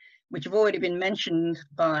meteorites, which have already been mentioned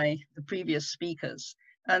by the previous speakers.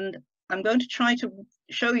 And I'm going to try to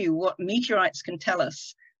show you what meteorites can tell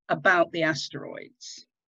us about the asteroids.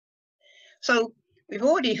 So we've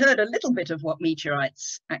already heard a little bit of what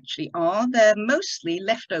meteorites actually are. They're mostly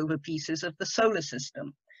leftover pieces of the solar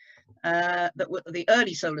system, that were the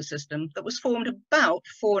early solar system that was formed about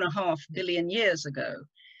 4.5 billion years ago.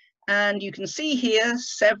 And you can see here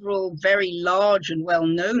several very large and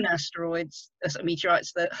well-known asteroids,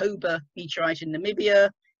 meteorites, the Hoba meteorite in Namibia,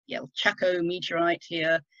 the El Chaco meteorite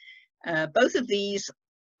here. Both of these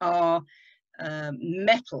are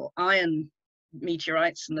metal, iron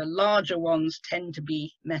meteorites, and the larger ones tend to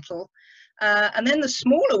be metal. And then the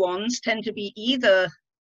smaller ones tend to be either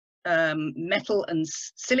metal and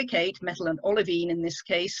silicate, metal and olivine in this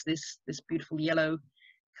case. This beautiful yellow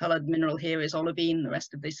colored mineral here is olivine, the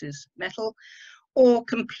rest of this is metal, or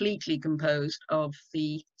completely composed of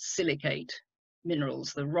the silicate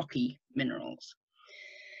minerals, the rocky minerals.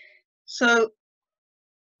 So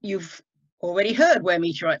you've already heard where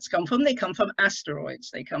meteorites come from. They come from asteroids.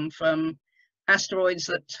 They come from asteroids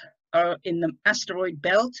that are in the asteroid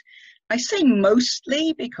belt. I say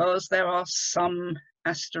mostly because there are some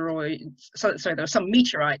asteroids, sorry, there are some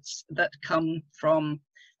meteorites that come from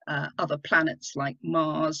other planets like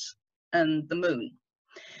Mars and the Moon.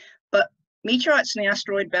 But meteorites in the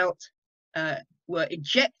asteroid belt were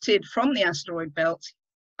ejected from the asteroid belt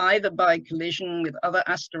either by collision with other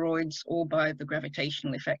asteroids or by the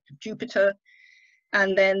gravitational effect of Jupiter.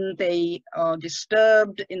 And then they are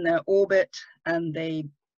disturbed in their orbit and they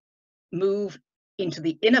move into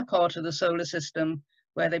the inner part of the solar system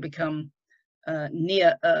where they become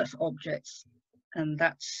near Earth objects. And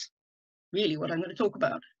that's really what I'm going to talk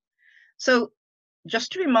about. So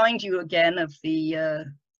just to remind you again of the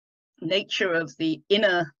nature of the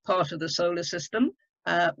inner part of the solar system,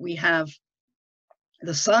 we have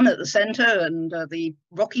the Sun at the center and the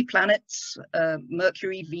rocky planets,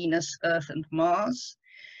 Mercury, Venus, Earth, and Mars.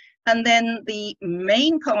 And then the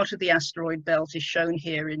main part of the asteroid belt is shown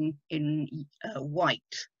here in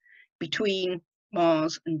white, between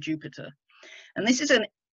Mars and Jupiter. And this is an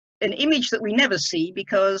image that we never see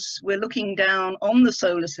because we're looking down on the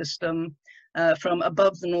solar system from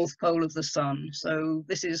above the North Pole of the Sun. So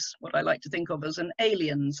this is what I like to think of as an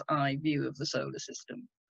alien's eye view of the solar system.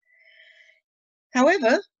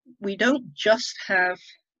 However, we don't just have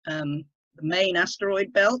the main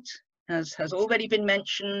asteroid belt. As has already been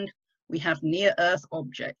mentioned, we have near-Earth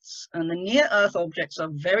objects. And the near-Earth objects are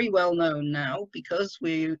very well known now because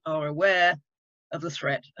we are aware of the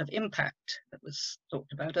threat of impact that was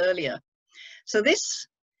talked about earlier. So this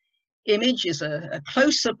image is a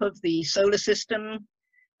close-up of the solar system,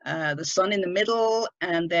 the sun in the middle,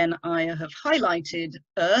 and then I have highlighted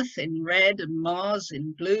Earth in red and Mars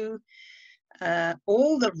in blue.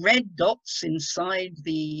 All the red dots inside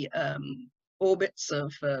the orbits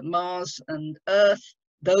of Mars and Earth,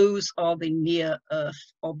 those are the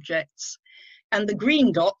near-Earth objects. And the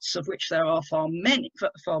green dots, of which there are far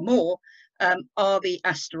more, are the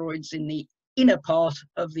asteroids in the inner part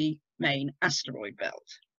of the main asteroid belt.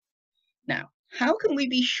 Now, how can we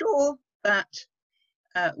be sure that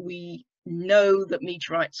we know that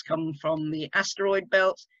meteorites come from the asteroid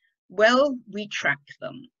belt? Well, we track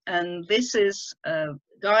them. And this is a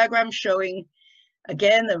diagram showing,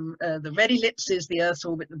 again, the red ellipse is the Earth's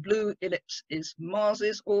orbit, the blue ellipse is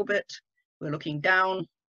Mars's orbit. We're looking down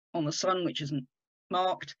on the sun, which isn't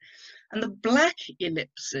marked. And the black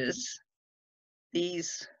ellipses,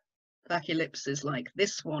 these black ellipses like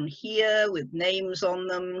this one here with names on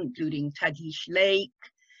them, including Tagish Lake,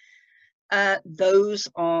 those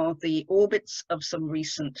are the orbits of some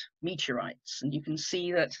recent meteorites. And you can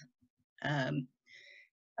see that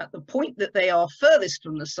at the point that they are furthest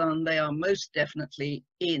from the sun, they are most definitely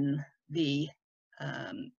in the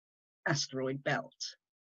asteroid belt.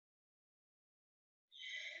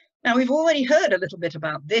 Now, we've already heard a little bit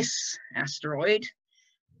about this asteroid.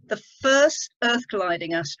 The first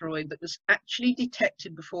Earth-colliding asteroid that was actually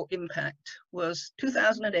detected before impact was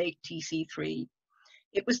 2008 TC3.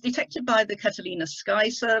 It was detected by the Catalina Sky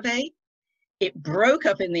Survey. It broke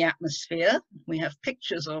up in the atmosphere. We have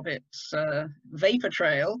pictures of its vapor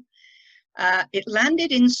trail. It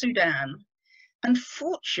landed in Sudan.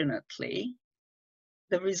 Unfortunately,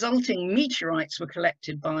 the resulting meteorites were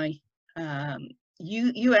collected by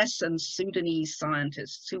US and Sudanese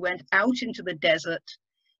scientists who went out into the desert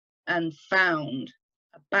and found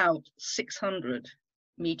about 600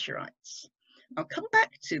 meteorites. I'll come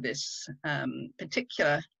back to this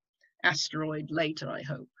particular asteroid later, I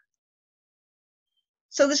hope.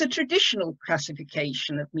 So there's a traditional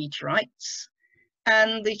classification of meteorites,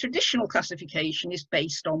 and the traditional classification is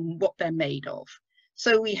based on what they're made of.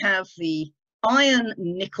 So we have the iron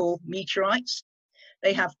nickel meteorites.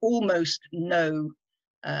 They have almost no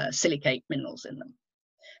silicate minerals in them.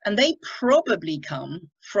 And they probably come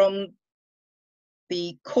from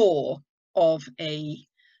the core of a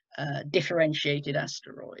differentiated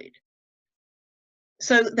asteroid.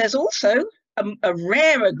 So there's also a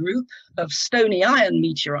rarer group of stony iron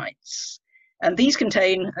meteorites. And these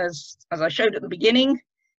contain, as I showed at the beginning,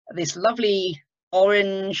 this lovely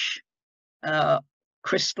orange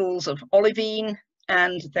crystals of olivine,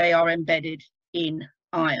 and they are embedded in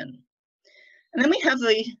iron. And then we have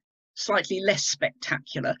the slightly less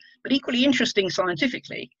spectacular, but equally interesting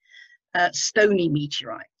scientifically, stony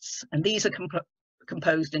meteorites. And these are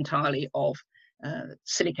composed entirely of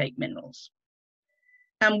silicate minerals.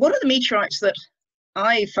 And one of the meteorites that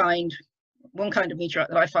I find, one kind of meteorite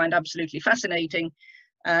that I find absolutely fascinating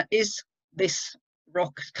is this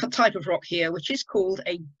type of rock here, which is called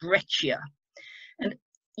a breccia. And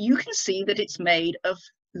you can see that it's made of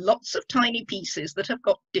lots of tiny pieces that have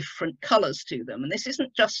got different colors to them. And this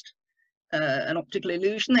isn't just an optical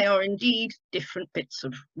illusion, they are indeed different bits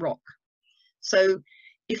of rock. So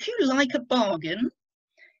if you like a bargain,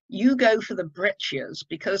 you go for the breccias,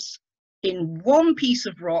 because in one piece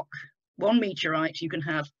of rock, one meteorite, you can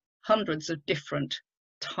have hundreds of different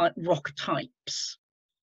rock types.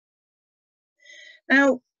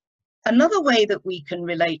 Now, another way that we can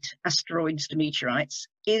relate asteroids to meteorites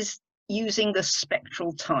is using the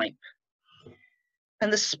spectral type.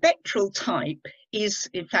 And the spectral type is,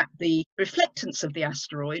 in fact, the reflectance of the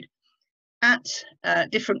asteroid at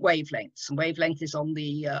different wavelengths. And wavelength is on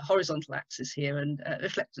the horizontal axis here, and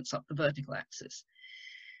reflectance up the vertical axis.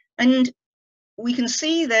 And we can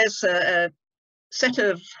see there's a set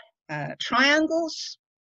of triangles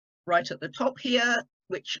right at the top here,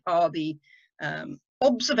 which are the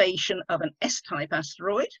observation of an S-type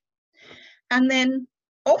asteroid. And then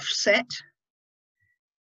offset,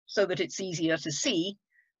 so that it's easier to see,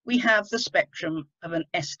 we have the spectrum of an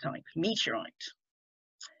S-type meteorite.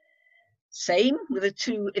 Same with the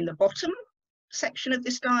two in the bottom section of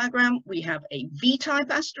this diagram. We have a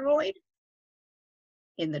V-type asteroid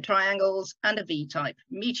in the triangles and a V-type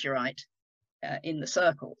meteorite in the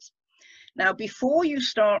circles. Now, before you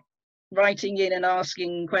start writing in and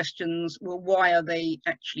asking questions, well, why are they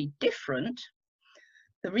actually different?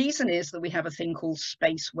 The reason is that we have a thing called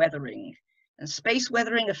space weathering. And space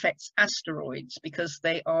weathering affects asteroids because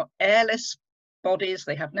they are airless bodies,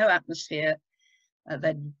 they have no atmosphere,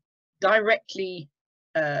 they're directly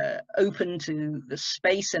open to the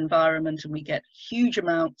space environment, and we get huge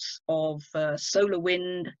amounts of solar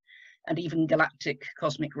wind and even galactic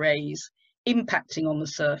cosmic rays impacting on the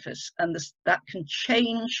surface, and that can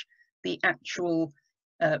change the actual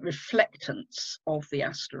reflectance of the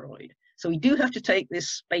asteroid. So we do have to take this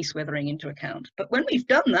space weathering into account. But when we've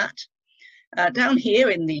done that, down here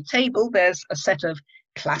in the table, there's a set of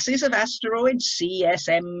classes of asteroids, C, S,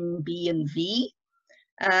 M, B, and V.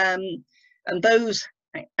 And those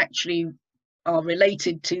actually are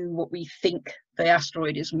related to what we think the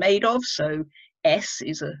asteroid is made of. So S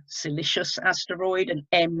is a siliceous asteroid and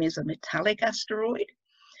M is a metallic asteroid.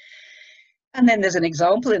 And then there's an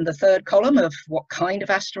example in the third column of what kind of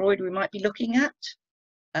asteroid we might be looking at.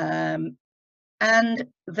 And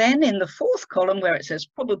then in the fourth column, where it says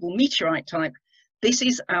probable meteorite type, this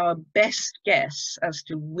is our best guess as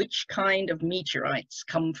to which kind of meteorites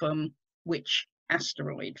come from which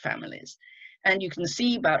asteroid families. And you can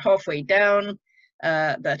see about halfway down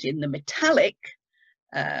that in the metallic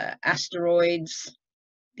asteroids,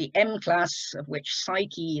 the M class, of which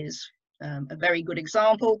Psyche is a very good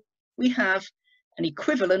example, we have an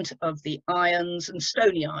equivalent of the irons and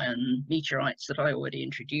stony iron meteorites that I already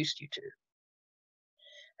introduced you to.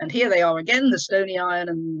 And here they are again, the stony iron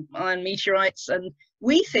and iron meteorites, and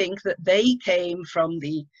we think that they came from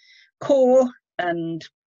the core and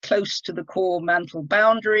close to the core mantle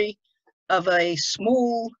boundary of a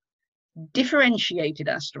small differentiated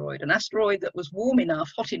asteroid, an asteroid that was warm enough,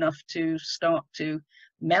 hot enough to start to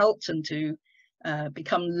melt and to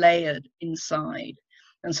become layered inside.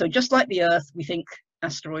 And so just like the Earth, we think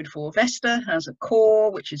asteroid 4 Vesta has a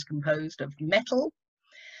core which is composed of metal,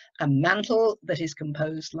 a mantle that is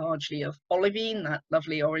composed largely of olivine, that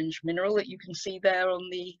lovely orange mineral that you can see there on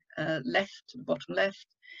the left, the bottom left,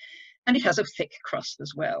 and it has a thick crust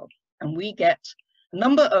as well. And we get a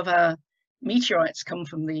number of our meteorites come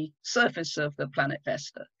from the surface of the planet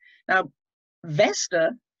Vesta. Now,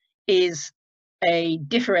 Vesta is a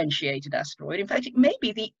differentiated asteroid. In fact, it may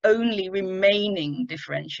be the only remaining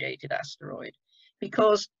differentiated asteroid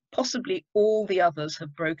because possibly all the others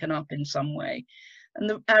have broken up in some way.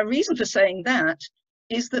 And our reason for saying that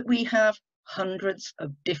is that we have hundreds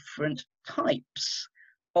of different types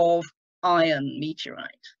of iron meteorite.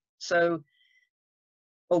 So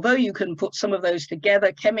although you can put some of those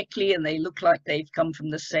together chemically and they look like they've come from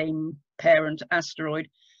the same parent asteroid,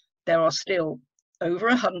 there are still over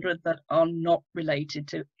 100 that are not related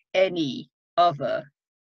to any other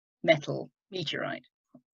metal meteorite.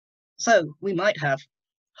 So we might have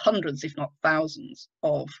hundreds, if not thousands,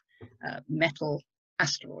 of metal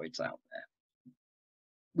asteroids out there,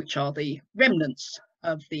 which are the remnants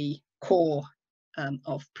of the core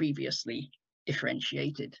of previously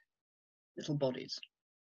differentiated little bodies.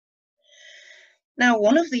 Now,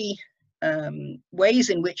 one of the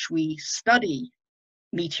ways in which we study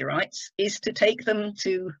meteorites is to take them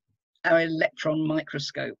to our electron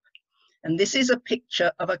microscope. And this is a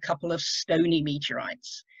picture of a couple of stony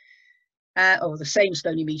meteorites, or the same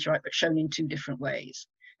stony meteorite, but shown in two different ways.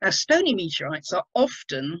 Now, stony meteorites are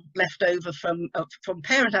often left over from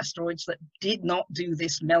parent asteroids that did not do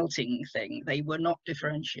this melting thing. They were not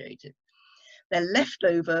differentiated. They're left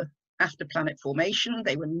over after planet formation.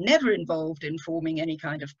 They were never involved in forming any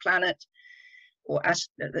kind of planet, or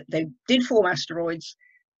they did form asteroids,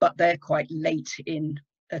 but they're quite late in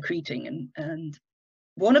accreting. And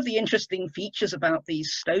one of the interesting features about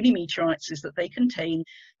these stony meteorites is that they contain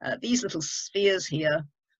these little spheres here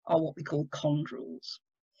are what we call chondrules.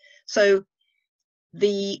 So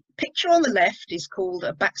the picture on the left is called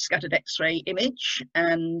a backscattered X-ray image,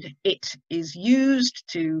 and it is used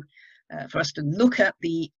to for us to look at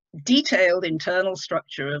the detailed internal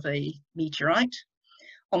structure of a meteorite.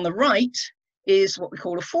 On the right is what we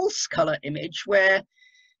call a false color image, where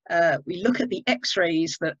we look at the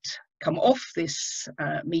X-rays that come off this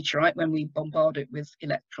meteorite when we bombard it with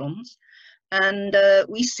electrons, and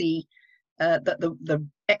we see that the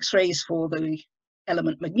X-rays for the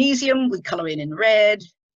element magnesium we color in red,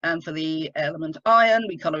 and for the element iron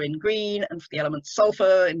we color in green, and for the element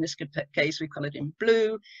sulfur, in this case, we colored in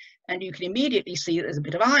blue. And you can immediately see that there's a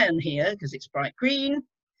bit of iron here because it's bright green,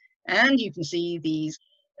 and you can see these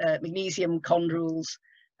magnesium chondrules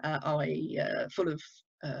are full of,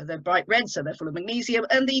 they're bright red, so they're full of magnesium,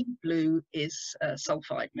 and the blue is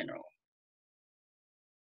sulfide mineral.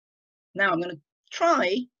 Now I'm going to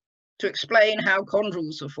try to explain how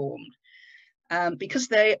chondrules are formed, because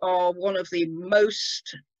they are one of the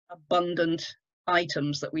most abundant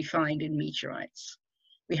items that we find in meteorites.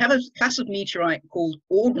 We have a class of meteorite called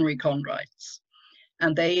ordinary chondrites,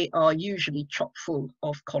 and they are usually chock full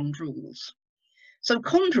of chondrules. So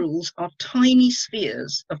chondrules are tiny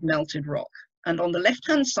spheres of melted rock, and on the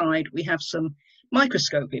left-hand side we have some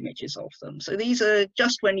microscope images of them. So these are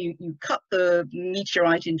just when you cut the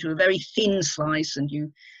meteorite into a very thin slice and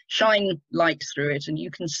you shine light through it, and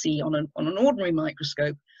you can see on an ordinary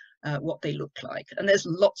microscope what they look like. And there's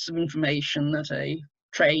lots of information that a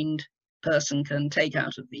trained person can take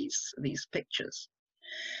out of these pictures.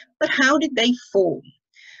 But how did they form?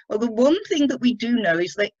 Well, the one thing that we do know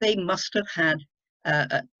is that they must have had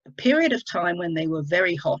a period of time when they were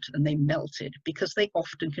very hot and they melted, because they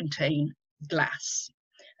often contain glass.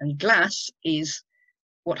 And glass is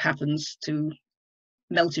what happens to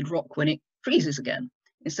melted rock when it freezes again.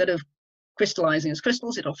 Instead of crystallizing as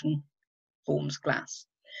crystals, it often forms glass.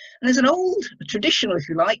 And there's an old traditional, if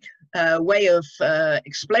you like, way of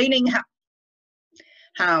explaining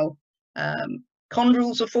how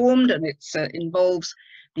chondrules are formed, and it involves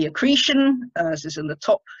the accretion, as is in the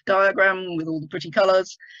top diagram with all the pretty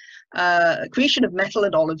colors, accretion of metal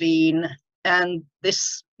and olivine, and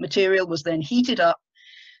this material was then heated up.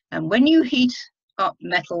 And when you heat up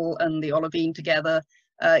metal and the olivine together,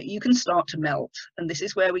 you can start to melt. And this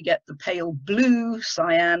is where we get the pale blue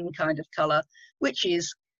cyan kind of color, which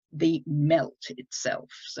is the melt itself.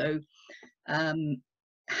 So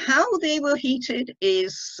how they were heated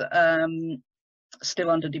is still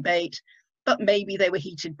under debate, but maybe they were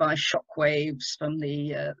heated by shock waves from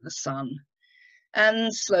the sun.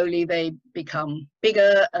 And slowly they become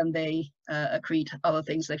bigger and they accrete other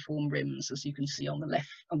things. They form rims, as you can see on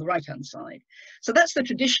the right-hand side. So that's the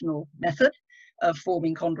traditional method of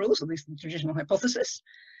forming chondrules, or at least the traditional hypothesis.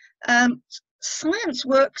 Science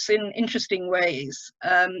works in interesting ways.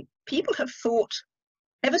 People have thought,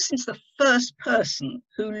 ever since the first person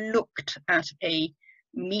who looked at a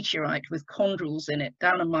meteorite with chondrules in it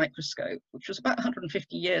down a microscope, which was about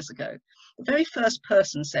 150 years ago, the very first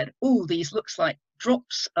person said, "Oh, these looks like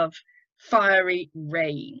drops of fiery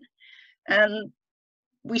rain." And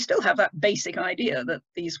we still have that basic idea that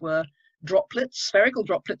these were droplets, spherical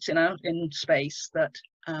droplets in space that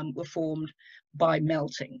were formed by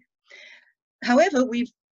melting. However,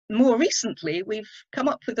 more recently we've come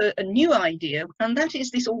up with a new idea, and that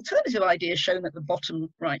is this alternative idea shown at the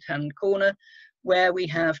bottom right-hand corner, where we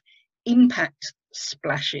have impact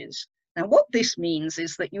splashes. Now, what this means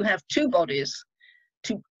is that you have two bodies,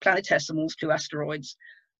 two planetesimals, two asteroids,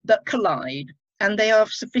 that collide, and they are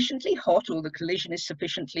sufficiently hot, or the collision is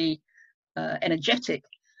sufficiently energetic,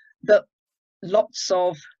 that lots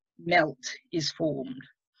of melt is formed.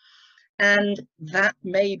 And that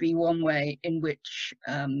may be one way in which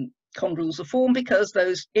chondrules are formed, because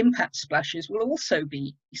those impact splashes will also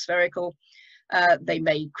be spherical. They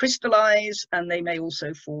may crystallize, and they may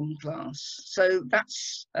also form glass. So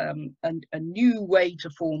that's a new way to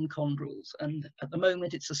form chondrules, and at the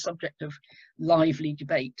moment it's a subject of lively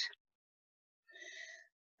debate.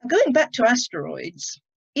 Going back to asteroids,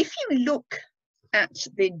 if you look at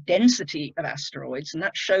the density of asteroids, and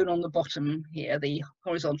that's shown on the bottom here, the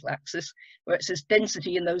horizontal axis, where it says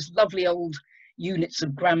density in those lovely old units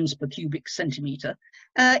of grams per cubic centimeter,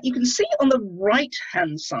 you can see on the right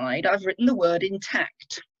hand side I've written the word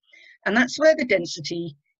intact, and that's where the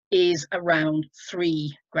density is around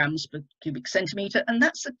 3 grams per cubic centimeter, and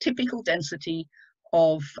that's a typical density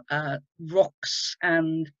of rocks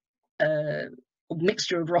and a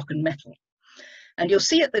mixture of rock and metal. And you'll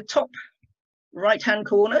see at the top right hand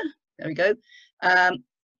corner, there we go,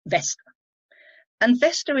 Vesta. And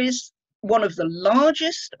Vesta is one of the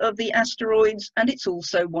largest of the asteroids, and it's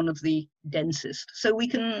also one of the densest. So we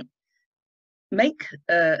can make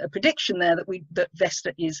a prediction there that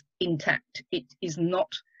Vesta is intact. It is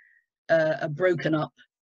not a broken up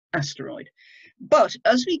asteroid. But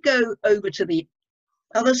as we go over to the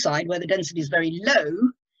other side, where the density is very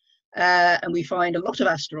low, and we find a lot of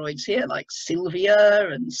asteroids here, like Sylvia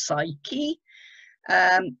and Psyche,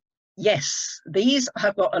 yes, these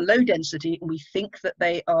have got a low density, and we think that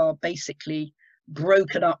they are basically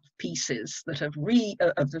broken up pieces that have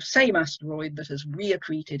of the same asteroid that has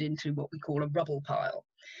reaccreted into what we call a rubble pile.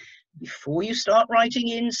 Before you start writing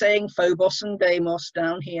in saying Phobos and Deimos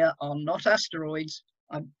down here are not asteroids,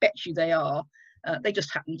 I bet you they are. They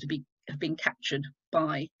just happen to have been captured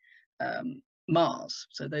by Mars.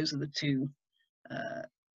 So those are the two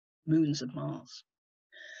moons of Mars.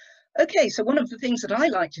 Okay, so one of the things that I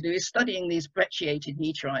like to do is studying these brecciated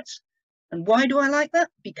meteorites. And why do I like that?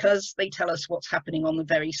 Because they tell us what's happening on the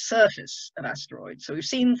very surface of asteroids. So we've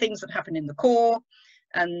seen things that happen in the core,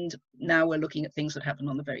 and now we're looking at things that happen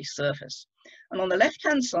on the very surface. And on the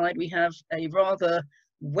left-hand side, we have a rather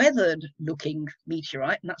weathered looking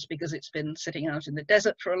meteorite, and that's because it's been sitting out in the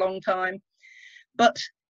desert for a long time. But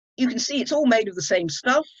you can see it's all made of the same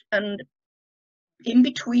stuff, and in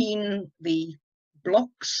between the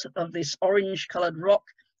blocks of this orange colored rock,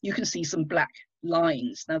 you can see some black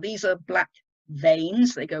lines. Now these are black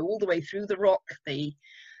veins. They go all the way through the rock. They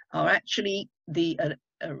are actually the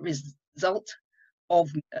result of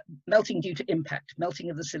melting due to impact, melting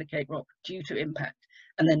of the silicate rock due to impact,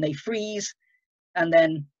 and then they freeze, and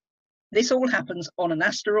then this all happens on an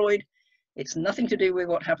asteroid. It's nothing to do with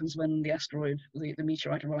what happens when the asteroid, the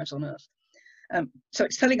meteorite arrives on Earth. So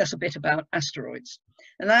it's telling us a bit about asteroids.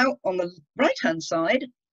 And now on the right-hand side,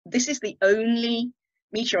 this is the only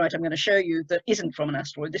meteorite I'm going to show you that isn't from an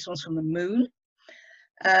asteroid. This one's from the moon,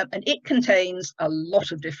 and it contains a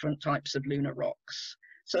lot of different types of lunar rocks.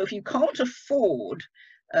 So if you can't afford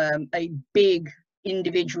a big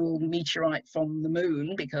individual meteorite from the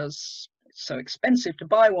moon because it's so expensive to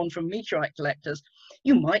buy one from meteorite collectors,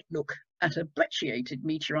 you might look at a brecciated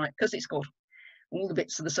meteorite because it's got all the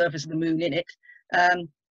bits of the surface of the moon in it.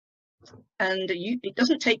 It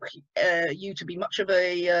doesn't take you to be much of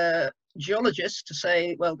a geologist to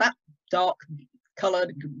say, well, that dark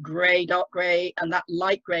colored grey, dark grey, and that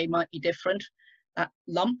light grey might be different, that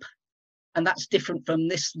lump, and that's different from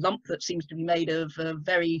this lump that seems to be made of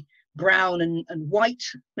very brown and white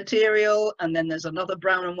material, and then there's another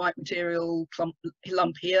brown and white material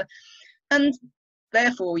lump here, and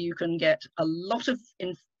therefore you can get a lot of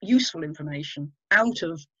useful information out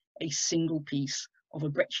of a single piece of a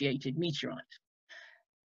brecciated meteorite.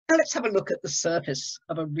 Now let's have a look at the surface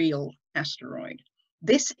of a real asteroid.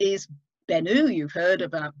 This is Bennu. You've heard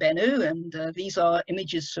about Bennu, and these are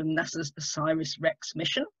images from NASA's OSIRIS-REx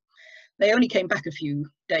mission. They only came back a few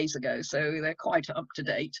days ago, so they're quite up to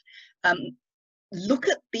date. Look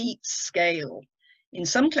at the scale. In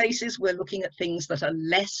some places, we're looking at things that are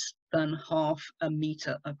less than half a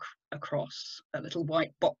meter across. A little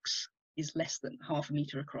white box is less than half a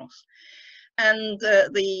meter across. And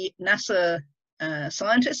the NASA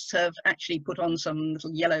scientists have actually put on some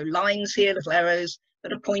little yellow lines here, little arrows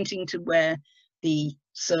that are pointing to where the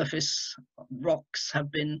surface rocks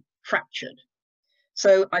have been fractured.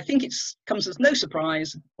 So I think it comes as no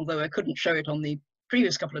surprise, although I couldn't show it on the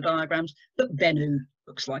previous couple of diagrams, that Bennu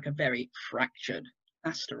looks like a very fractured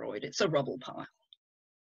asteroid. It's a rubble pile.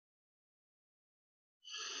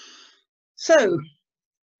 So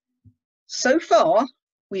far,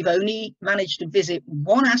 we've only managed to visit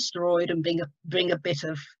one asteroid and bring a bit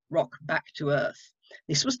of rock back to Earth.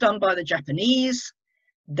 This was done by the Japanese.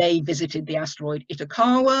 They visited the asteroid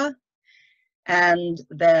Itokawa, and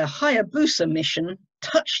their Hayabusa mission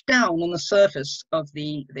touched down on the surface of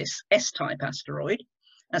this S-type asteroid,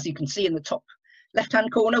 as you can see in the top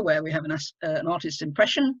left-hand corner where we have an artist's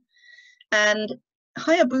impression. And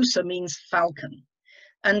Hayabusa means falcon,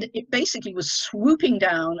 and it basically was swooping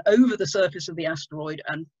down over the surface of the asteroid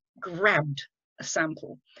and grabbed a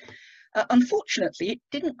sample. Unfortunately, it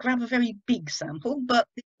didn't grab a very big sample, but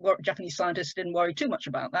the Japanese scientists didn't worry too much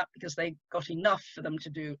about that because they got enough for them to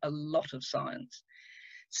do a lot of science.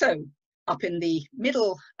 So up in the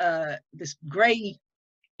middle, this grey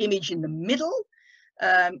image in the middle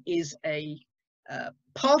is a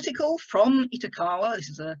particle from Itokawa. This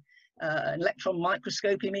is an electron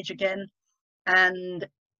microscope image again. And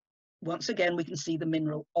once again, we can see the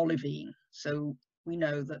mineral olivine. So we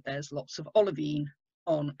know that there's lots of olivine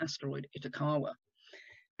on asteroid Itokawa.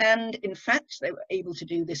 And in fact, they were able to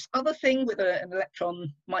do this other thing with an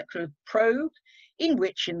electron microprobe, in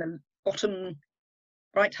which in the bottom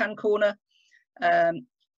right-hand corner,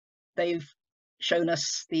 they've shown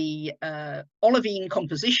us the olivine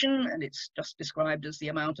composition, and it's just described as the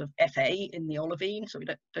amount of Fa in the olivine, so we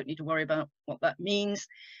don't need to worry about what that means.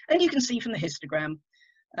 And you can see from the histogram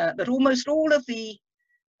that almost all of the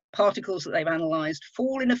particles that they've analysed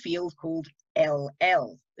fall in a field called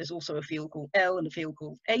LL. There's also a field called L and a field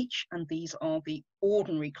called H, and these are the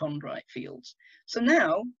ordinary chondrite fields. So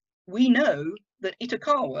now we know that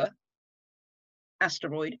Itokawa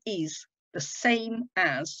asteroid is the same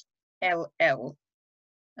as LL,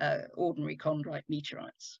 ordinary chondrite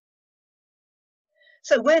meteorites.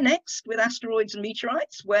 So where next with asteroids and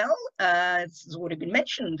meteorites? Well, as has already been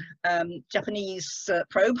mentioned, Japanese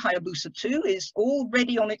probe Hayabusa 2 is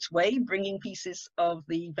already on its way, bringing pieces of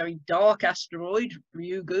the very dark asteroid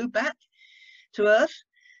Ryugu back to Earth.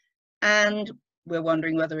 And we're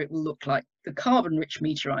wondering whether it will look like the carbon-rich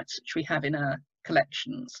meteorites which we have in our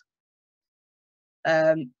collections.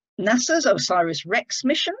 NASA's OSIRIS-REx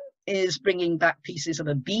mission is bringing back pieces of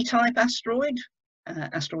a B-type asteroid,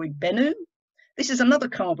 asteroid Bennu. This is another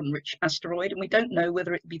carbon-rich asteroid, and we don't know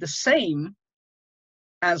whether it will be the same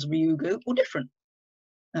as Ryugu or different.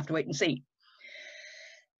 We'll have to wait and see.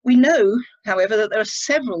 We know, however, that there are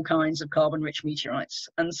several kinds of carbon-rich meteorites,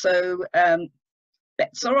 and so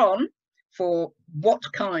bets are on for what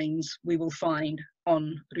kinds we will find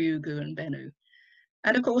on Ryugu and Bennu.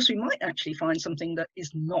 And of course, we might actually find something that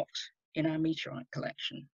is not in our meteorite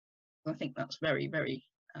collection. I think that's very, very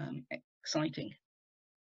exciting.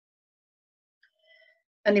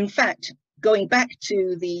 And in fact, going back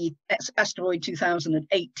to the asteroid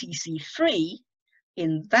 2008 TC3,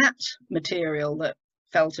 in that material that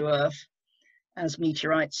fell to Earth as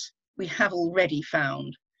meteorites, we have already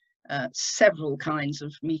found several kinds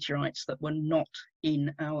of meteorites that were not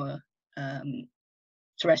in our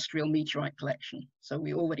terrestrial meteorite collection. So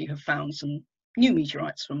we already have found some new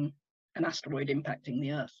meteorites from an asteroid impacting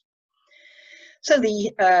the Earth. So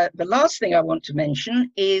the last thing I want to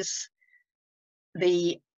mention is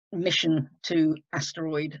the mission to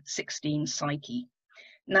asteroid 16 Psyche.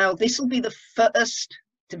 Now, this will be the first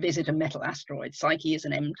to visit a metal asteroid. Psyche is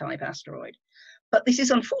an M-type asteroid, but this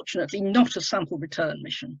is unfortunately not a sample return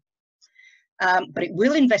mission. But it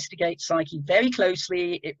will investigate Psyche very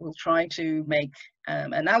closely. It will try to make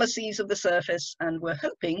analyses of the surface, and we're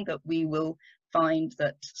hoping that we will find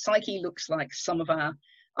that Psyche looks like some of our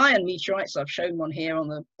iron meteorites. I've shown one here on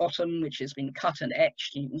the bottom, which has been cut and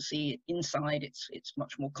etched. You can see inside it's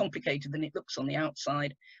much more complicated than it looks on the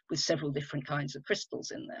outside, with several different kinds of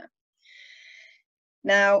crystals in there.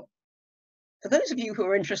 Now, for those of you who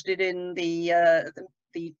are interested in the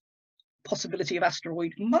possibility of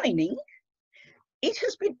asteroid mining, it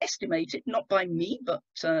has been estimated, not by me, but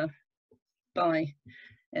by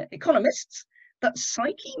economists, that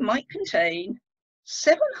Psyche might contain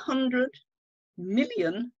 $700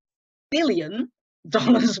 billion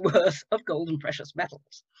worth of gold and precious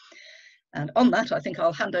metals. And on that, I think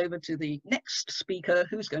I'll hand over to the next speaker,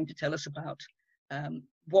 who's going to tell us about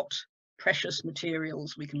what precious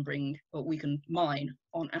materials we can bring, or we can mine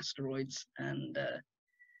on asteroids and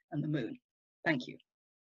the moon. Thank you.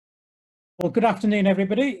 Well, good afternoon,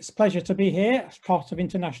 everybody. It's a pleasure to be here as part of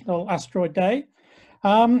International Asteroid Day.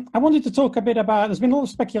 I wanted to talk a bit about, there's been a lot of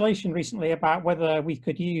speculation recently about whether we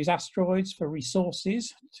could use asteroids for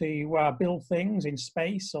resources to build things in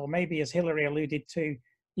space, or maybe, as Hilary alluded to,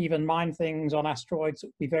 even mine things on asteroids that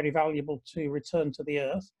would be very valuable to return to the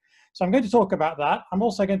Earth. So I'm going to talk about that. I'm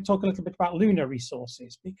also going to talk a little bit about lunar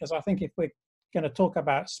resources, because I think if we're going to talk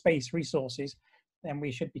about space resources, then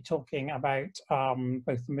we should be talking about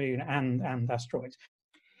both the moon and asteroids.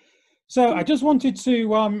 So I just wanted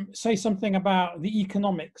to say something about the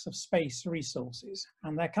economics of space resources,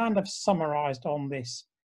 and they're kind of summarized on this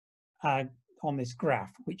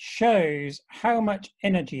graph, which shows how much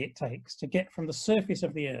energy it takes to get from the surface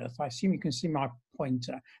of the Earth. I assume you can see my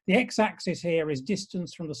pointer. The x-axis here is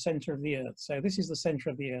distance from the center of the Earth. So this is the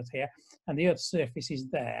center of the Earth here, and the Earth's surface is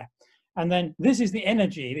there. And then this is the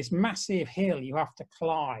energy, this massive hill you have to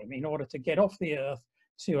climb in order to get off the Earth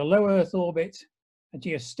to a low Earth orbit, a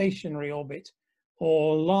geostationary orbit,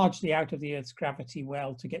 or largely out of the Earth's gravity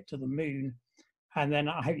well to get to the moon. And then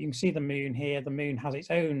I hope you can see the moon here. The moon has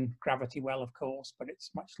its own gravity well, of course, but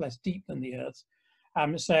it's much less deep than the Earth.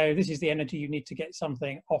 So this is the energy you need to get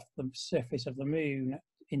something off the surface of the moon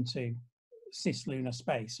into cislunar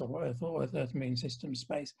space, or Earth-Moon system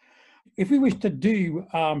space. If we wish to do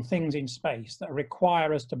things in space that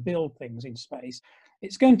require us to build things in space,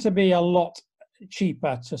 it's going to be a lot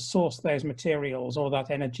cheaper to source those materials or that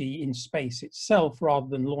energy in space itself rather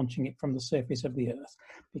than launching it from the surface of the Earth.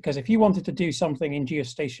 Because if you wanted to do something in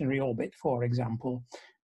geostationary orbit, for example,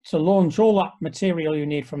 to launch all that material you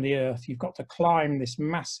need from the Earth, you've got to climb this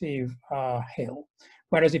massive hill.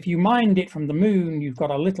 Whereas if you mined it from the moon, you've got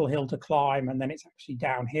a little hill to climb, and then it's actually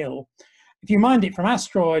downhill. If you mined it from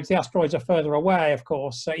asteroids, the asteroids are further away, of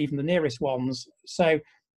course, even the nearest ones. So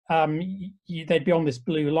they'd be on this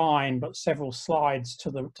blue line, but several slides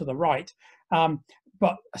to the right.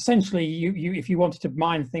 But essentially, if you wanted to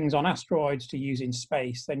mine things on asteroids to use in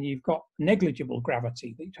space, then you've got negligible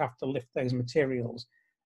gravity that you'd have to lift those materials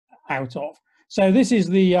out of. So this is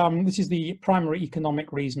the primary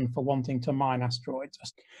economic reason for wanting to mine asteroids.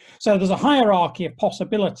 So there's a hierarchy of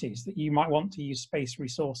possibilities that you might want to use space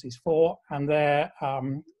resources for, and they're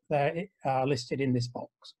listed in this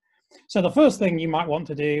box. So the first thing you might want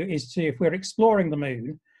to do is to, if we're exploring the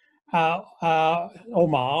moon or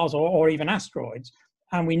Mars or even asteroids,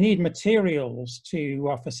 and we need materials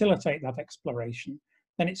to facilitate that exploration,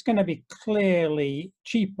 then it's going to be clearly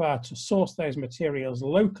cheaper to source those materials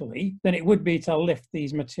locally than it would be to lift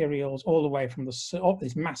these materials all the way from up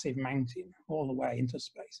this massive mountain all the way into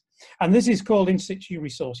space. And this is called in situ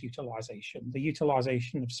resource utilization, the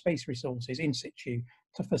utilization of space resources in situ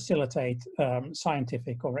to facilitate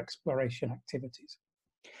scientific or exploration activities.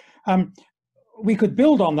 We could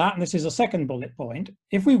build on that, and this is a second bullet point.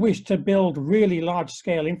 If we wish to build really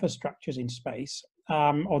large-scale infrastructures in space,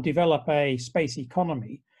 or develop a space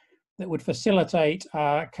economy that would facilitate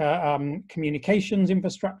communications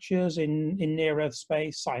infrastructures in near-Earth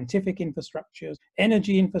space, scientific infrastructures,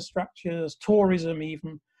 energy infrastructures, tourism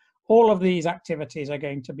even, all of these activities are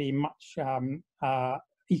going to be much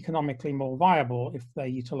economically more viable if they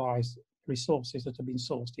utilize resources that have been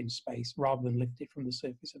sourced in space rather than lifted from the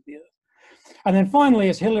surface of the Earth. And then finally,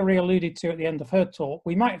 as Hilary alluded to at the end of her talk,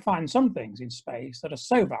 we might find some things in space that are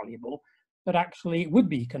so valuable that actually it would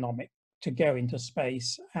be economic to go into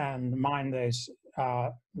space and mine those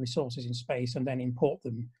resources in space and then import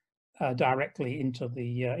them directly into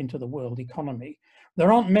the world economy.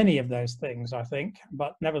 There aren't many of those things, I think,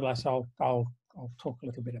 but nevertheless, I'll talk a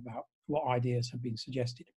little bit about what ideas have been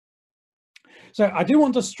suggested. So I do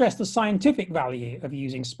want to stress the scientific value of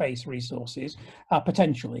using space resources,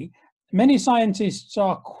 potentially. Many scientists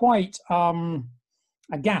are quite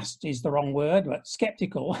aghast is the wrong word, but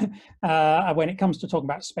skeptical when it comes to talking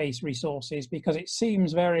about space resources, because it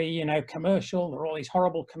seems very, commercial. There are all these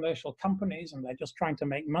horrible commercial companies and they're just trying to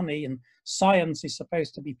make money, and science is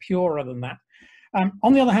supposed to be purer than that.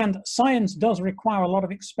 On the other hand, science does require a lot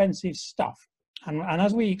of expensive stuff. And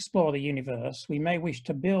as we explore the universe, we may wish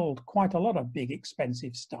to build quite a lot of big,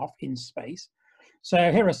 expensive stuff in space.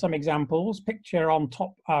 So here are some examples. Picture on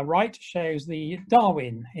top right shows the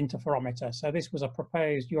Darwin interferometer. So this was a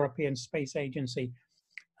proposed European Space Agency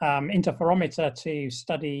interferometer to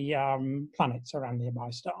study planets around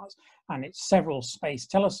nearby stars. And it's several space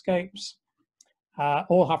telescopes.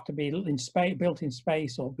 All have to be built in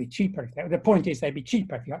space or be cheaper. The point is they'd be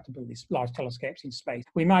cheaper if you had to build these large telescopes in space.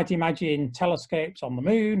 We might imagine telescopes on the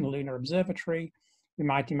moon, the lunar observatory. We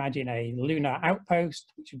might imagine a lunar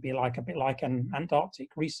outpost, which would be a bit like an Antarctic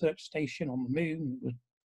research station on the moon. It would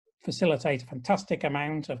facilitate a fantastic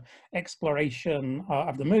amount of exploration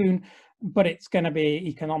of the moon, but it's going to be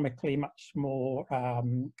economically much more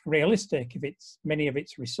realistic if many of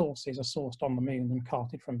its resources are sourced on the moon and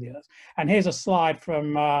carted from the Earth. And here's a slide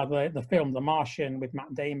from the film The Martian with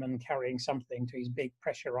Matt Damon carrying something to his big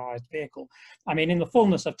pressurized vehicle. I mean, in the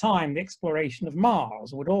fullness of time, the exploration of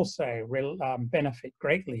Mars would also benefit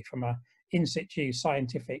greatly from a in situ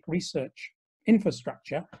scientific research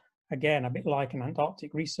infrastructure. Again, a bit like an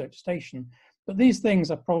Antarctic research station. But these things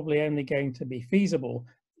are probably only going to be feasible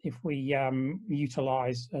if we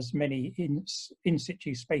utilize as many in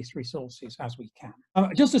situ space resources as we can.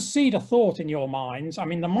 Just to seed a thought in your minds, I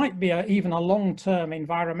mean, there might be even a long-term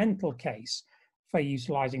environmental case for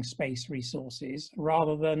utilizing space resources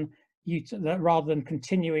rather than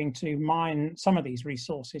continuing to mine some of these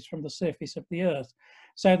resources from the surface of the Earth.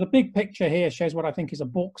 So the big picture here shows what I think is a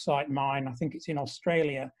bauxite mine. I think it's in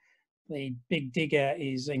Australia. The big digger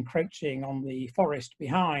is encroaching on the forest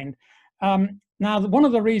behind. Now, one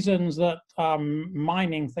of the reasons that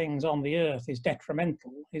mining things on the Earth is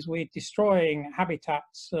detrimental is we're destroying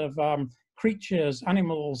habitats of creatures,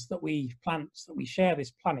 animals plants that we share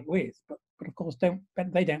this planet with, but of course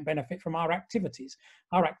they don't benefit from our activities.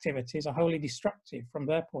 Our activities are wholly destructive from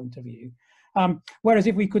their point of view. Whereas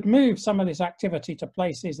if we could move some of this activity to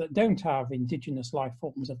places that don't have indigenous life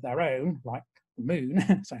forms of their own, like the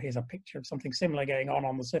moon, so here's a picture of something similar going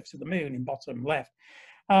on the surface of the moon in bottom left,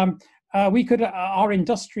 our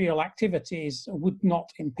industrial activities would not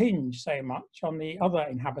impinge so much on the other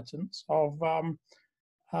inhabitants of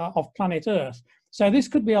planet Earth. So this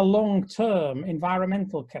could be a long-term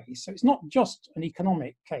environmental case. So it's not just an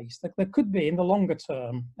economic case. There could be, in the longer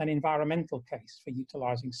term, an environmental case for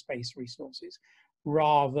utilizing space resources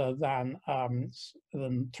rather than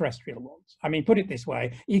terrestrial ones. I mean, put it this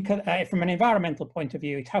way, from an environmental point of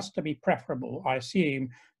view, it has to be preferable, I assume,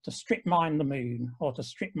 to strip mine the moon or to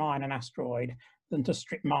strip mine an asteroid than to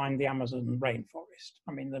strip mine the Amazon rainforest.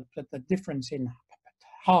 I mean, the difference in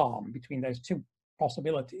harm between those two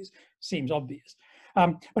possibilities seems obvious.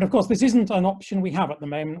 But of course, this isn't an option we have at the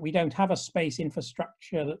moment. We don't have a space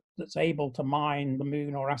infrastructure that's able to mine the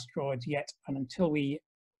moon or asteroids yet, and until we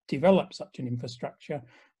develop such an infrastructure,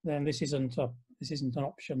 then this isn't an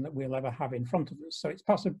option that we'll ever have in front of us. So it's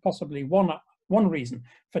possibly one reason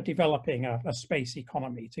for developing a space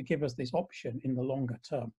economy, to give us this option in the longer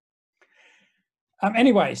term.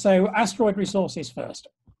 Anyway, so asteroid resources first.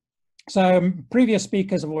 So previous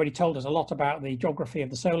speakers have already told us a lot about the geography of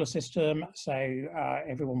the solar system. So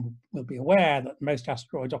everyone will be aware that most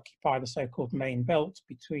asteroids occupy the so-called main belt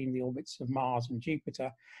between the orbits of Mars and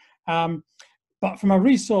Jupiter. But from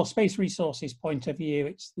a space resources point of view,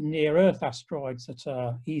 it's the near-Earth asteroids that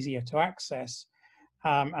are easier to access.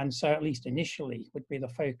 And so at least initially would be the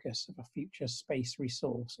focus of a future space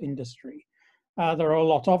resource industry. There are a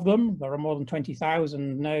lot of them. There are more than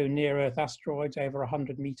 20,000 known near-Earth asteroids over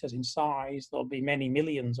 100 meters in size. There'll be many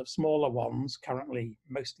millions of smaller ones, currently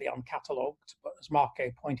mostly uncatalogued, but as Marco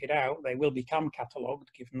pointed out, they will become catalogued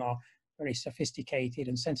given our very sophisticated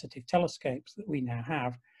and sensitive telescopes that we now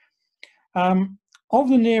have. Of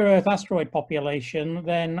the near-Earth asteroid population,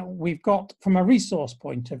 then we've got, from a resource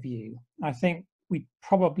point of view, I think we'd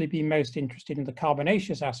probably be most interested in the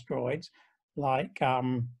carbonaceous asteroids like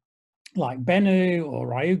Bennu or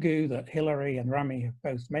Ryugu that Hilary and Rami have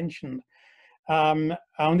both mentioned. And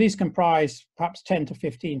these comprise perhaps 10 to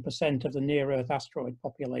 15% of the near-Earth asteroid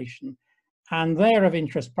population. And they're of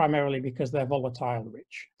interest primarily because they're volatile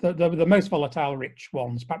rich. The most volatile rich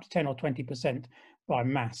ones, perhaps 10 or 20% by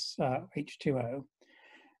mass, H2O.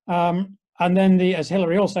 And then, as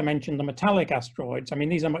Hilary also mentioned, the metallic asteroids. I mean,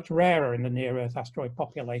 these are much rarer in the near-Earth asteroid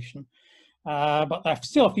population. But they're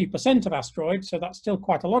still a few percent of asteroids, so that's still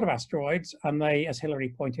quite a lot of asteroids. And they, as Hilary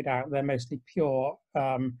pointed out, they're mostly pure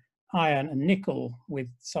iron and nickel with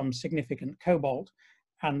some significant cobalt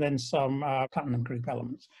and then some platinum group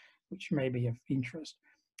elements, which may be of interest.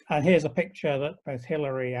 And here's a picture that both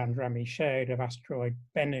Hilary and Rami showed of asteroid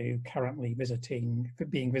Bennu currently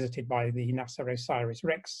being visited by the NASA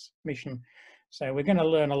OSIRIS-REx mission. So we're going to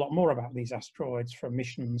learn a lot more about these asteroids from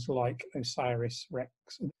missions like OSIRIS-REx.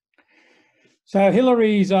 So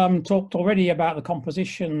Hilary's talked already about the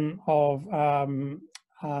composition of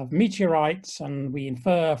meteorites, and we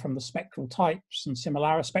infer from the spectral types and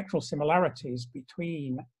spectral similarities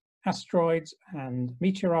between asteroids and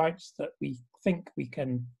meteorites that we think we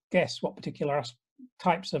can guess what particular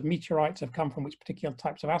types of meteorites have come from which particular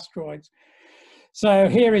types of asteroids. So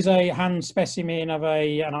here is a hand specimen of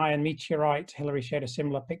an iron meteorite. Hilary showed a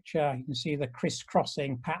similar picture. You can see the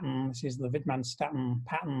crisscrossing pattern. This is the Widmanstätten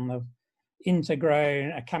pattern of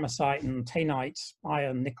intergrown akamacite and taenite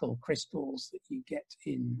iron nickel crystals that you get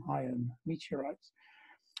in iron meteorites.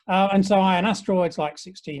 And so iron asteroids like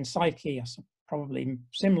 16 Psyche are probably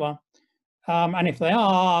similar. And if they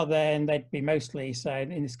are, then they'd be mostly, so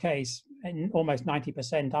in this case, almost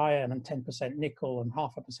 90% iron and 10% nickel and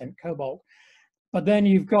 0.5% cobalt. But then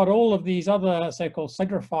you've got all of these other so-called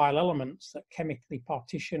siderophile elements that chemically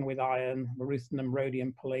partition with iron, ruthenium,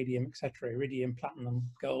 rhodium, palladium, etc., iridium, platinum,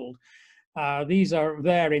 gold. These are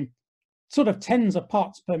there in sort of tens of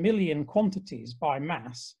parts per million quantities by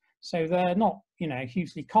mass. So they're not,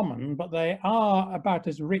 hugely common, but they are about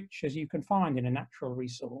as rich as you can find in a natural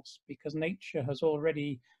resource because nature has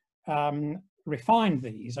already refined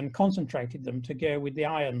these and concentrated them to go with the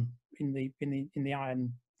iron in the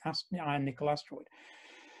iron nickel asteroid.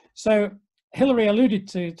 So Hilary alluded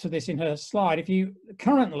to this in her slide. If you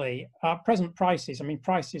currently present prices, I mean,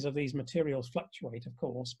 prices of these materials fluctuate, of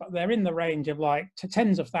course, but they're in the range of like to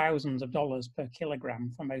tens of thousands of dollars per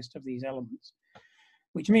kilogram for most of these elements,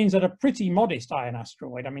 which means that a pretty modest iron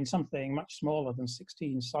asteroid, I mean, something much smaller than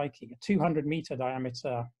 16 Psyche, a 200-meter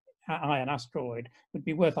diameter iron asteroid would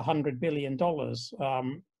be worth $100 billion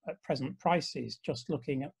at present prices, just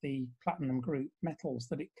looking at the platinum group metals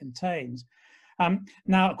that it contains.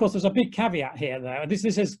 Now, of course, there's a big caveat here, though. This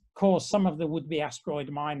has caused some of the would-be asteroid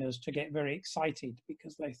miners to get very excited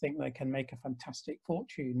because they think they can make a fantastic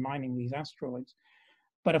fortune mining these asteroids.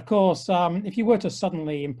 But of course, if you were to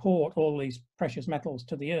suddenly import all these precious metals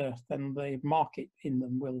to the Earth, then the market in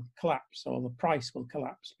them will collapse or the price will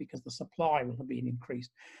collapse because the supply will have been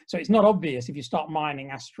increased. So it's not obvious if you start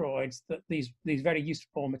mining asteroids that these very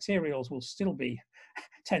useful materials will still be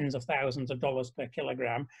tens of thousands of dollars per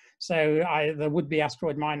kilogram. So the would-be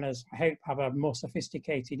asteroid miners, I hope, have a more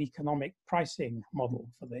sophisticated economic pricing model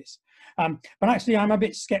for this. But actually, I'm a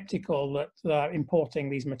bit skeptical that importing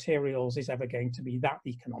these materials is ever going to be that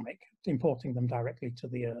economic, importing them directly to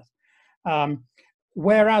the Earth.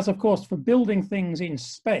 Whereas, of course, for building things in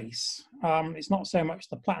space, it's not so much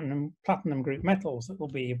the platinum group metals that will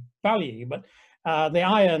be of value, but the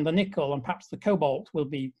iron, the nickel, and perhaps the cobalt will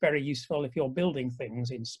be very useful if you're building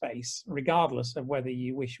things in space, regardless of whether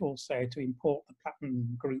you wish also to import the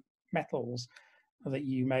platinum group metals that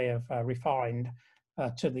you may have refined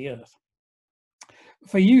to the Earth.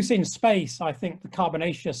 For use in space, I think the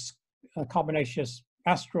carbonaceous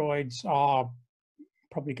asteroids are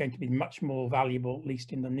probably going to be much more valuable, at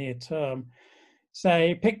least in the near term.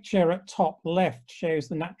 So picture at top left shows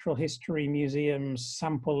the Natural History Museum's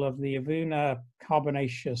sample of the Avuna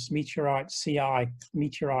carbonaceous meteorite, CI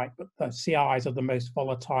meteorite, but the CIs are the most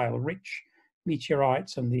volatile, rich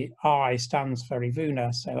meteorites, and the I stands for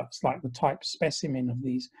Avuna, so that's like the type specimen of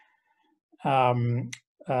these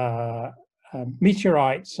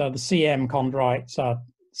meteorites. The CM chondrites are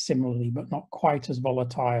similarly, but not quite as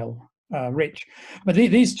volatile, rich. But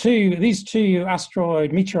these two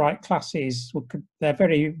asteroid meteorite classes, they're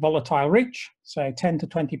very volatile rich, so 10 to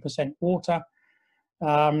 20% water,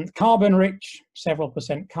 carbon rich, several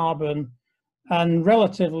percent carbon, and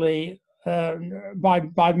relatively, by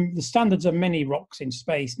the standards of many rocks in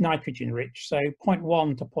space, nitrogen rich, so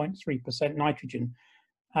 0.1 to 0.3% nitrogen.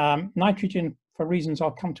 Nitrogen, for reasons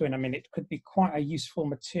I'll come to in a minute, could be quite a useful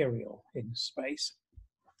material in space,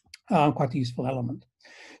 quite a useful element.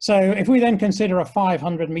 So if we then consider a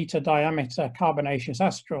 500-meter diameter carbonaceous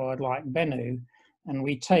asteroid like Bennu, and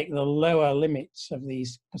we take the lower limits of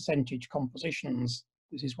these percentage compositions,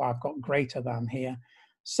 this is why I've got greater than here,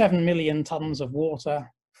 7 million tons of water,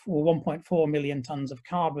 or 1.4 million tons of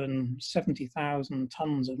carbon, 70,000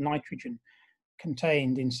 tons of nitrogen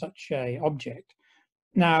contained in such a object.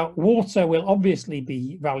 Now, water will obviously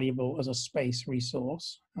be valuable as a space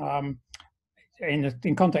resource.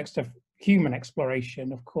 In context of human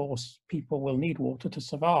exploration, of course, people will need water to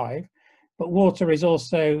survive, but water is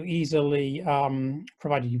also easily,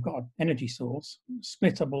 provided you've got an energy source,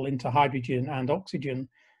 splittable into hydrogen and oxygen.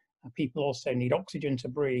 People also need oxygen to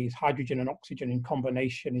breathe. Hydrogen and oxygen in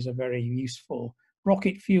combination is a very useful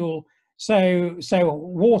rocket fuel. So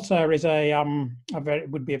water is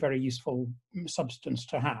would be a very useful substance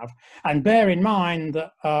to have. And bear in mind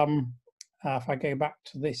that if I go back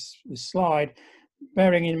to this slide,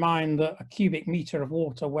 bearing in mind that a cubic meter of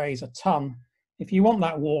water weighs a ton, if you want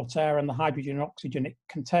that water and the hydrogen and oxygen it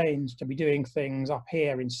contains to be doing things up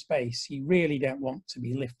here in space, you really don't want to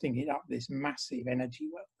be lifting it up this massive energy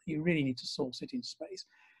well. You really need to source it in space.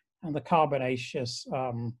 And the carbonaceous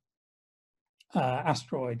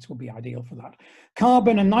asteroids will be ideal for that.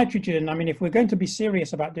 Carbon and nitrogen, I mean, if we're going to be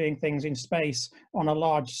serious about doing things in space on a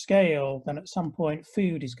large scale, then at some point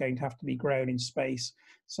food is going to have to be grown in space.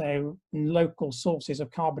 So local sources of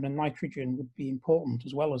carbon and nitrogen would be important,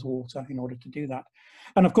 as well as water, in order to do that.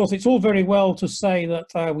 And of course, it's all very well to say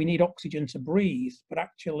that we need oxygen to breathe, but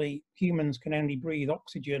actually humans can only breathe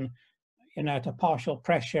oxygen, at a partial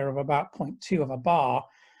pressure of about 0.2 of a bar.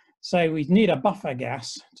 So we need a buffer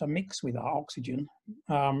gas to mix with our oxygen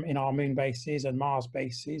in our moon bases and Mars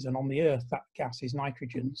bases, and on the Earth that gas is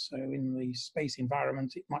nitrogen. So in the space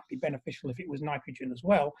environment it might be beneficial if it was nitrogen as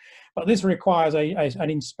well, but this requires an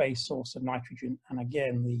in-space source of nitrogen, and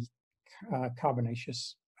again the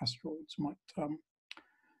carbonaceous asteroids might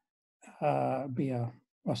be a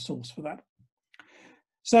source for that.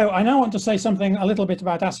 So I now want to say something a little bit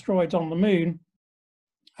about asteroids on the moon.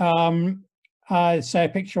 So a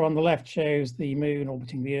picture on the left shows the moon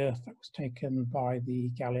orbiting the Earth. That was taken by the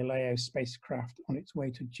Galileo spacecraft on its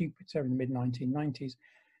way to Jupiter in the mid-1990s.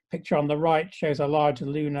 Picture on the right shows a large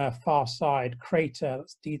lunar far side crater,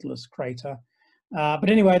 that's Daedalus crater.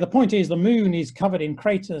 But anyway, the point is the moon is covered in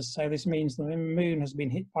craters, so this means the moon has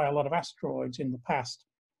been hit by a lot of asteroids in the past.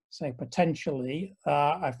 So potentially,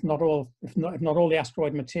 if not all the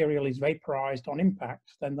asteroid material is vaporized on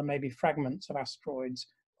impact, then there may be fragments of asteroids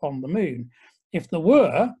on the moon. If there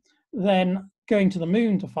were, then going to the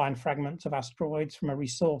moon to find fragments of asteroids from a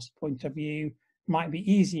resource point of view might be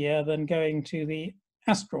easier than going to the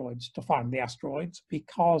asteroids to find the asteroids,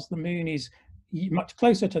 because the moon is much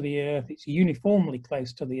closer to the Earth. It's uniformly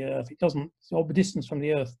close to the Earth. The distance from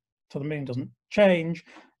the Earth to the moon doesn't change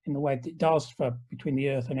in the way that it does between the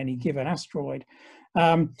Earth and any given asteroid.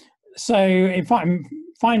 So in fact,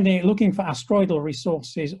 looking for asteroidal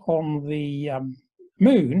resources on the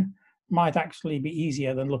moon might actually be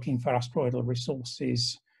easier than looking for asteroidal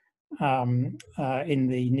resources in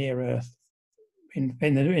the near Earth, in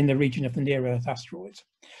the region of the near Earth asteroids.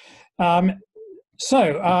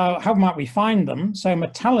 So how might we find them? So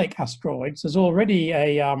metallic asteroids, there's already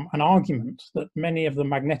an argument that many of the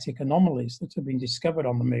magnetic anomalies that have been discovered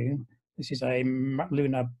on the moon, this is a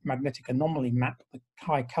lunar magnetic anomaly map, the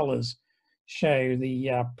high colors show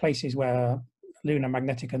the places where lunar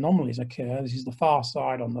magnetic anomalies occur. This is the far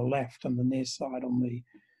side on the left and the near side on the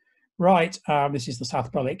right. This is the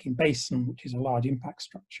South Polar Basin, which is a large impact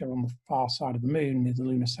structure on the far side of the moon near the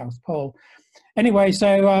lunar South Pole. Anyway,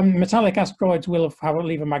 so metallic asteroids will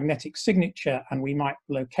leave a magnetic signature, and we might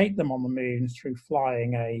locate them on the moon through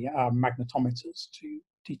flying magnetometers to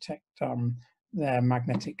detect their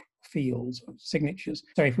magnetic fields signatures.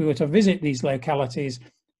 So if we were to visit these localities,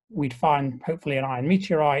 we'd find hopefully an iron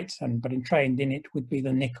meteorite, but entrained in it would be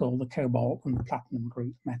the nickel, the cobalt, and the platinum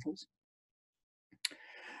group metals.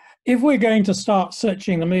 If we're going to start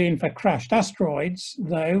searching the moon for crashed asteroids,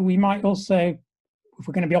 though, we might also, if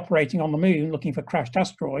we're going to be operating on the moon looking for crashed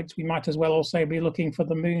asteroids, we might as well also be looking for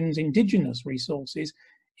the moon's indigenous resources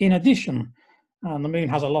in addition. And the moon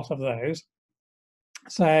has a lot of those.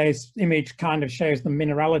 So this image kind of shows the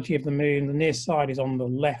mineralogy of the moon. The near side is on the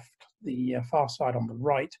left, the far side on the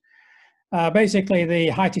right. Basically, the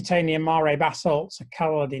high titanium mare basalts are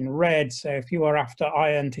colored in red. So if you were after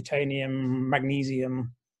iron, titanium,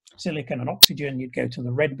 magnesium, silicon, and oxygen, you'd go to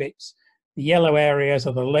the red bits. The yellow areas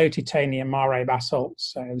are the low titanium mare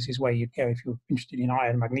basalts. So this is where you'd go if you're interested in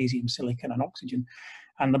iron, magnesium, silicon, and oxygen.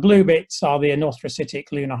 And the blue bits are the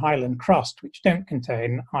anorthositic lunar highland crust, which don't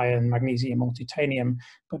contain iron, magnesium, or titanium,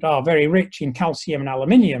 but are very rich in calcium and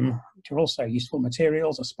aluminium, which are also useful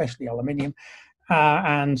materials, especially aluminium,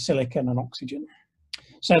 and silicon and oxygen.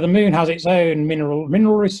 So the moon has its own mineral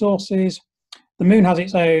resources. The moon has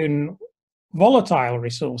its own volatile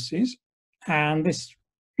resources, and this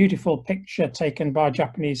beautiful picture taken by a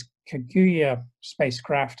Japanese Kaguya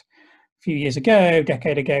spacecraft a few years ago, a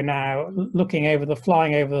decade ago now, looking over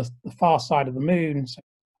flying over the far side of the moon.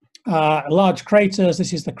 Large craters.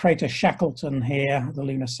 This is the crater Shackleton here, the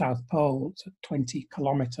lunar south pole. It's a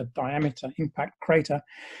 20-kilometer diameter impact crater.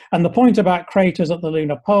 And the point about craters at the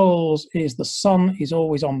lunar poles is the sun is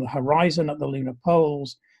always on the horizon at the lunar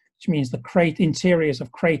poles, which means the interiors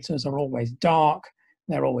of craters are always dark.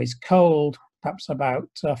 They're always cold, perhaps about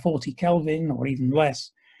 40 Kelvin or even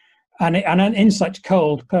less. And in such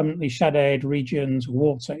cold, permanently shadowed regions,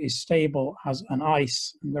 water is stable as an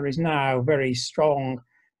ice. And there is now very strong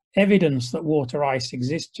evidence that water ice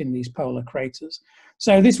exists in these polar craters.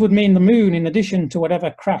 So this would mean the moon, in addition to whatever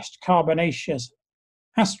crashed carbonaceous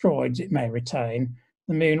asteroids it may retain,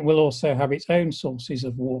 the moon will also have its own sources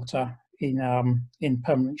of water in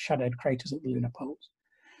permanent shadowed craters at the lunar poles.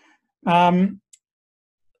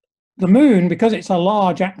 The moon, because it's a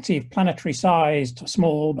large, active, planetary-sized,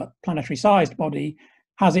 small but planetary-sized body,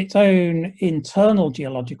 has its own internal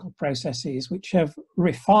geological processes which have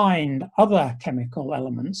refined other chemical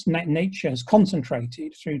elements. Nature has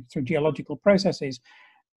concentrated through geological processes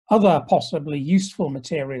other possibly useful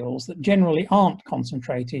materials that generally aren't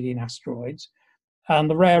concentrated in asteroids. And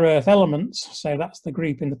the rare earth elements, so that's the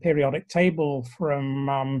group in the periodic table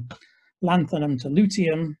from lanthanum to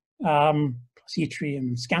luteum,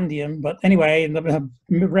 yttrium, scandium, but anyway, in the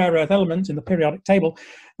rare earth elements in the periodic table,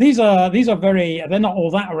 these are they're not all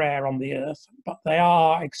that rare on the Earth, but they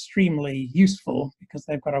are extremely useful because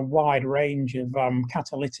they've got a wide range of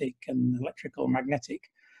catalytic and electrical, magnetic,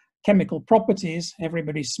 chemical properties.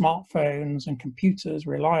 Everybody's smartphones and computers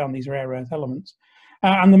rely on these rare earth elements.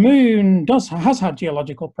 And the moon has had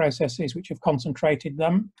geological processes which have concentrated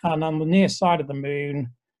them, and on the near side of the moon,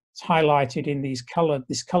 it's highlighted in this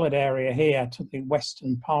coloured area here to the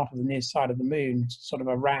western part of the near side of the moon, sort of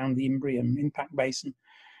around the Imbrium impact basin,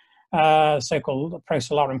 so-called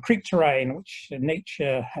prosolarum creek terrain, which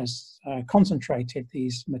nature has concentrated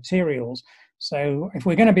these materials. So if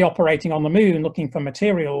we're going to be operating on the moon looking for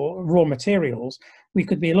raw materials, we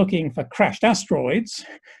could be looking for crashed asteroids,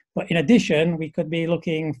 but in addition, we could be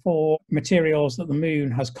looking for materials that the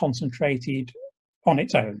moon has concentrated on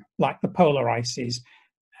its own, like the polar ices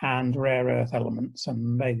and rare earth elements,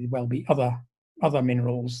 and maybe well be other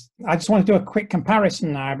minerals. I just want to do a quick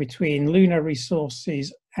comparison now between lunar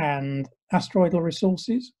resources and asteroidal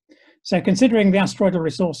resources. So considering the asteroidal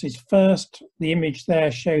resources first, the image there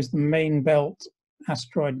shows the main belt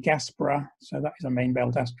asteroid Gaspra. So that is a main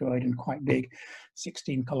belt asteroid and quite big,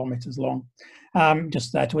 16 kilometers long,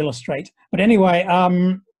 just there to illustrate. But anyway,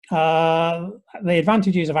 the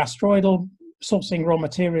advantages of sourcing raw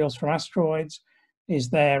materials from asteroids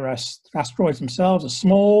is asteroids themselves are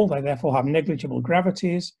small, they therefore have negligible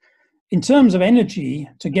gravities. In terms of energy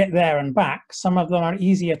to get there and back, some of them are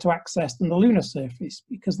easier to access than the lunar surface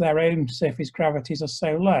because their own surface gravities are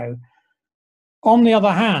so low. On the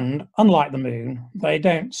other hand, unlike the moon, they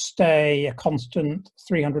don't stay a constant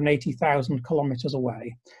 380,000 kilometers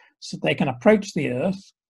away. So they can approach the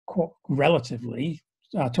Earth relatively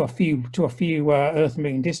to a few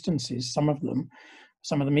Earth-Moon distances, some of them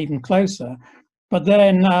even closer. But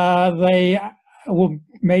then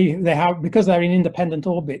because they're in independent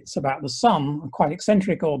orbits about the sun, quite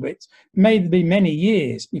eccentric orbits, may be many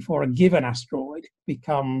years before a given asteroid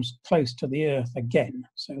becomes close to the Earth again.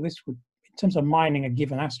 So this would, in terms of mining a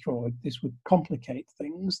given asteroid, this would complicate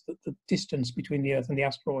things, that the distance between the Earth and the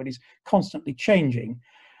asteroid is constantly changing.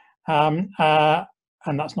 And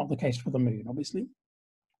that's not the case for the moon, obviously.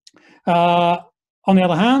 On the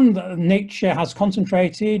other hand, nature has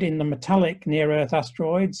concentrated in the metallic near-Earth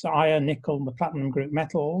asteroids, iron, nickel, the platinum group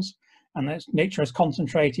metals, and nature has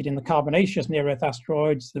concentrated in the carbonaceous near-Earth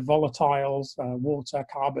asteroids, the volatiles, water,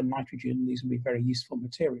 carbon, nitrogen. These will be very useful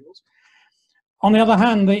materials. On the other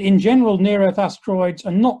hand, in general, near-Earth asteroids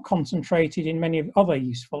are not concentrated in many other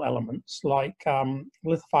useful elements, like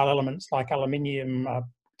lithophile elements like aluminium,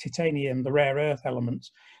 titanium, the rare earth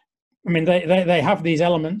elements. I mean, they have these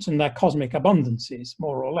elements in their cosmic abundances,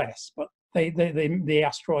 more or less, but the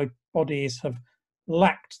asteroid bodies have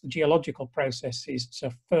lacked the geological processes to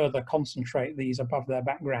further concentrate these above their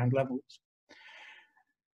background levels.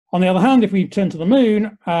 On the other hand, if we turn to the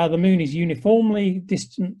moon is uniformly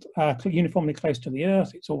distant, uniformly close to the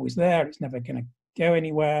Earth. It's always there. It's never going to go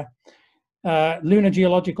anywhere. Lunar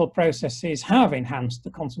geological processes have enhanced the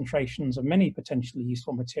concentrations of many potentially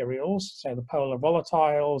useful materials, say the polar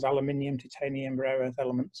volatiles, aluminium, titanium, rare earth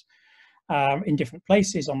elements, in different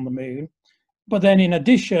places on the moon. But then in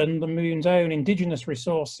addition, the moon's own indigenous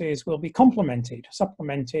resources will be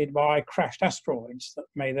supplemented by crashed asteroids that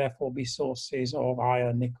may therefore be sources of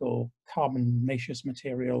iron, nickel, carbonaceous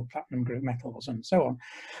material, platinum group metals, and so on.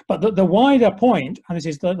 But the wider point, and this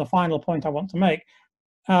is the final point I want to make,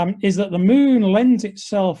 is that the moon lends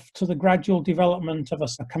itself to the gradual development of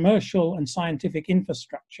a commercial and scientific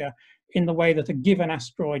infrastructure in the way that a given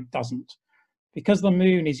asteroid doesn't. Because the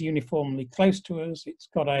moon is uniformly close to us, it's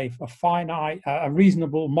got a finite, a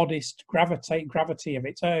reasonable, modest gravity of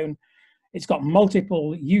its own. It's got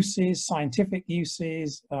multiple uses, scientific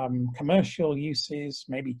uses, commercial uses,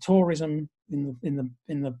 maybe tourism in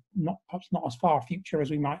the perhaps not as far future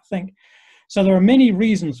as we might think. So there are many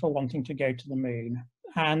reasons for wanting to go to the moon,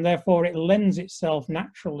 and therefore it lends itself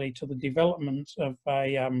naturally to the development of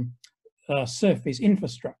a surface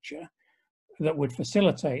infrastructure that would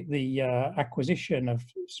facilitate the acquisition of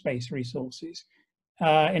space resources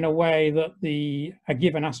in a way that a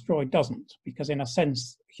given asteroid doesn't, because in a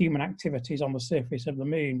sense, human activities on the surface of the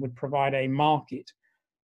moon would provide a market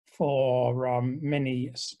for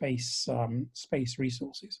many space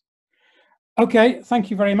resources. Okay,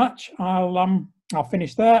 thank you very much. I'll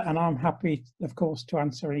finish there, and I'm happy, of course, to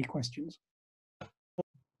answer any questions.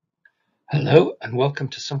 Hello, and welcome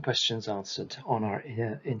to Some Questions Answered on our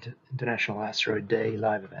International Asteroid Day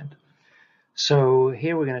live event. So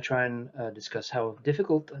here we're going to try and discuss how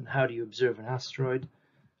difficult and how do you observe an asteroid.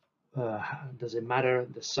 Does it matter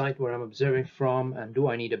the site where I'm observing from, and do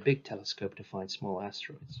I need a big telescope to find small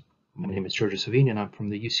asteroids? My name is Giorgio Savini, and I'm from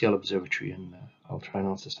the UCL Observatory, and I'll try and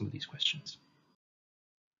answer some of these questions.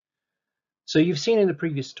 So you've seen in the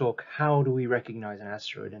previous talk how do we recognize an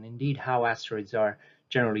asteroid, and indeed how asteroids are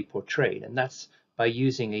generally portrayed, and that's by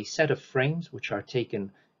using a set of frames which are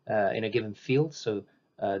taken in a given field. So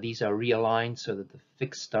these are realigned so that the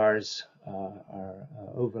fixed stars are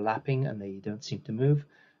overlapping and they don't seem to move,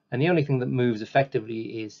 and the only thing that moves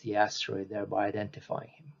effectively is the asteroid, thereby identifying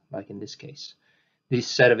him, like in this case. This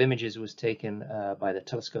set of images was taken by the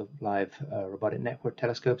Telescope Live robotic network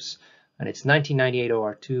telescopes, and it's 1998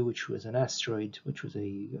 OR2, which was an asteroid, which was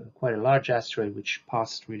quite a large asteroid, which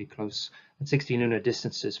passed really close at 60 lunar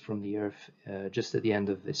distances from the Earth just at the end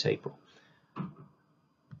of this April.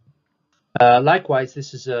 Likewise,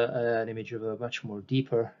 this is an image of a much more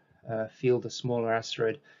deeper field, a smaller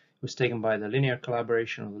asteroid. It was taken by the Linear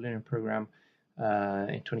Collaboration, or the Linear Program,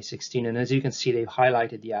 in 2016. And as you can see, they've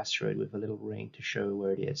highlighted the asteroid with a little ring to show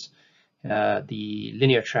where it is. The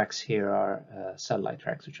linear tracks here are satellite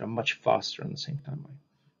tracks, which are much faster on the same timeline.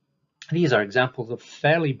 These are examples of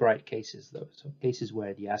fairly bright cases, though, so cases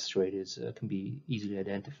where the asteroid can be easily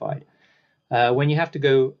identified. When you have to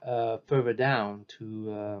go further down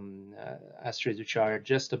to asteroids which are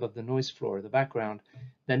just above the noise floor of the background,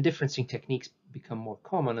 then differencing techniques become more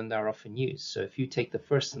common and are often used. So if you take the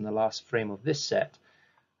first and the last frame of this set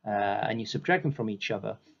and you subtract them from each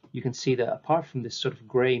other, you can see that apart from this sort of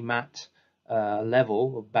gray matte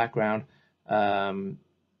level of background,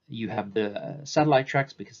 you have the satellite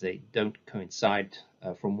tracks because they don't coincide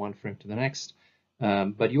from one frame to the next.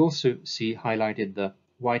 But you also see highlighted the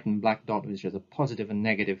white and black dot, which is a positive and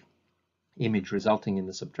negative image resulting in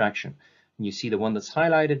the subtraction. And you see the one that's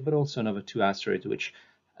highlighted, but also another two asteroids which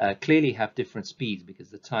clearly have different speeds because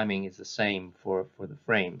the timing is the same for the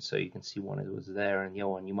frame. So you can see one was there and the other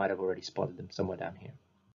one, you might have already spotted them somewhere down here.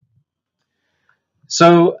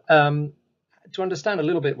 So to understand a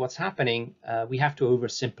little bit what's happening, we have to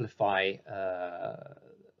oversimplify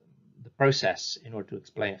the process in order to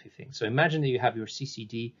explain a few things. So imagine that you have your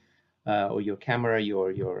CCD or your camera,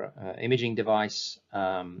 your imaging device,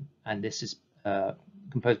 and this is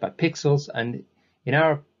composed by pixels. And in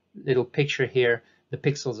our little picture here, the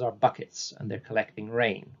pixels are buckets and they're collecting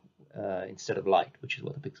rain instead of light, which is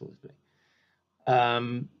what the pixel is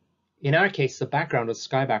doing. In our case, the background or the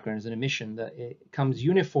sky background is an emission that it comes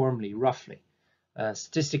uniformly, roughly.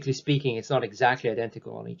 Statistically speaking, it's not exactly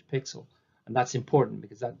identical on each pixel, and that's important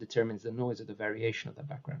because that determines the noise or the variation of the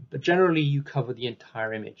background. But generally, you cover the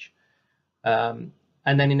entire image. And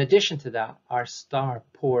then in addition to that, our star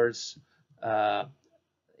pours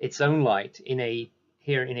its own light in a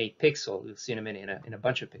pixel. You'll see in a minute in a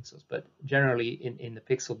bunch of pixels, but generally in the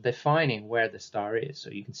pixel defining where the star is. So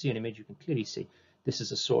you can see an image, you can clearly see this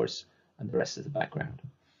is a source and the rest is the background.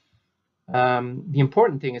 The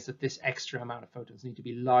important thing is that this extra amount of photons need to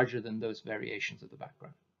be larger than those variations of the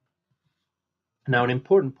background. Now, an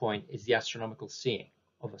important point is the astronomical seeing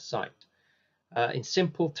of a site. In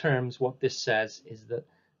simple terms, what this says is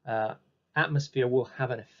that atmosphere will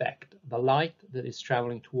have an effect. The light that is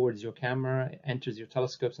traveling towards your camera, enters your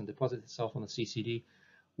telescopes and deposits itself on the CCD,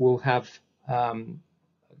 will have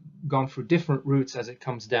gone through different routes as it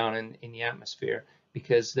comes down in the atmosphere,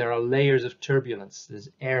 because there are layers of turbulence. There's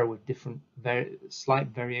air with different slight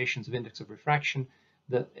variations of index of refraction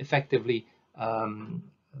that effectively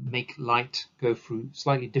make light go through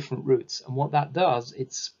slightly different routes. And what that does,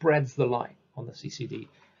 it spreads the light on the CCD.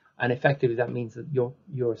 And effectively that means that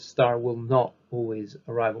your star will not always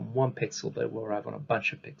arrive on one pixel, but it will arrive on a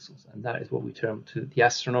bunch of pixels. And that is what we term to the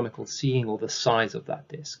astronomical seeing, or the size of that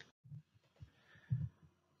disk.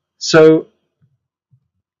 So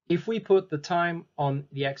if we put the time on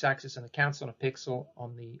the x-axis and the counts on a pixel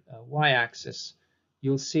on the y-axis,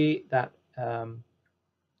 you'll see that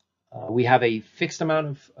we have a fixed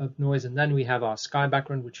amount of noise, and then we have our sky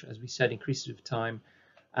background, which, as we said, increases with time,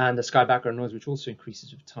 and the sky background noise, which also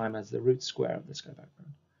increases with time as the root square of the sky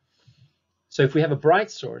background. So if we have a bright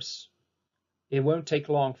source, it won't take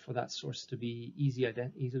long for that source to be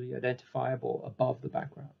easily identifiable above the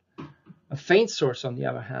background. A faint source, on the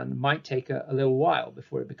other hand, might take a little while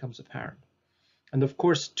before it becomes apparent. And of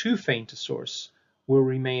course, too faint a source will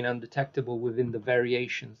remain undetectable within the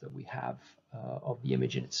variations that we have of the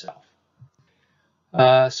image in itself.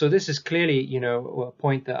 So this is clearly, a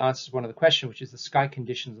point that answers one of the questions, which is the sky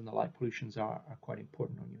conditions and the light pollutions are quite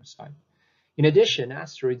important on your site. In addition,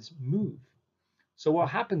 asteroids move. So what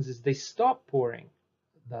happens is they stop pouring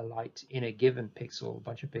the light in a given pixel, a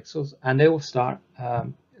bunch of pixels, and they will start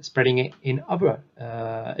spreading it in other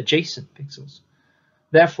adjacent pixels,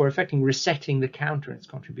 therefore affecting resetting the counter in its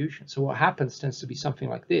contribution. So what happens tends to be something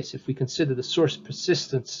like this. If we consider the source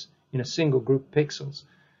persistence in a single group of pixels,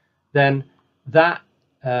 then that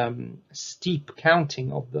steep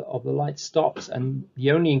counting of the light stops, and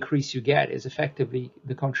the only increase you get is effectively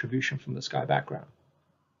the contribution from the sky background.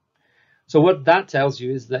 So what that tells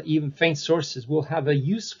you is that even faint sources will have a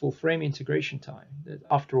useful frame integration time, that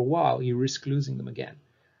after a while you risk losing them again.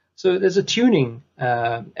 So there's a tuning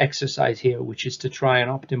exercise here, which is to try and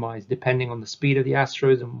optimize depending on the speed of the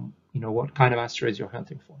asteroids and what kind of asteroids you're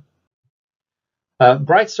hunting for.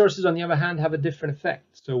 Bright sources, on the other hand, have a different effect.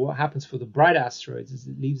 So what happens for the bright asteroids is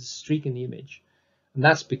it leaves a streak in the image. And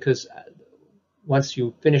that's because once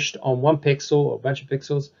you've finished on one pixel or a bunch of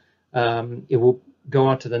pixels, it will go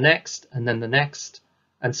on to the next and then the next.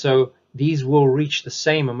 And so these will reach the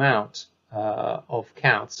same amount of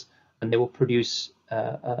counts, and they will produce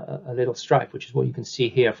a little stripe, which is what you can see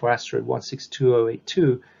here for asteroid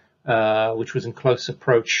 162082, which was in close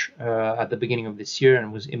approach at the beginning of this year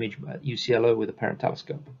and was imaged at UCLO with a parent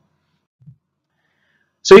telescope.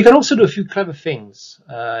 So you can also do a few clever things.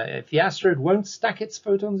 If the asteroid won't stack its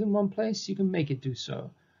photons in one place, you can make it do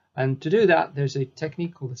so. And to do that, there's a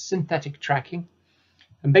technique called synthetic tracking.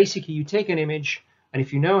 And basically, you take an image, and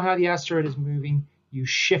if you know how the asteroid is moving, you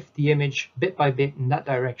shift the image bit by bit in that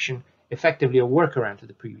direction, effectively a workaround to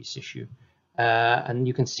the previous issue. And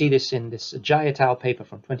you can see this in this Jai et al. Paper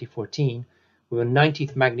from 2014, where a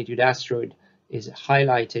 90th magnitude asteroid is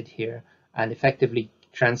highlighted here and effectively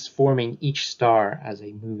transforming each star as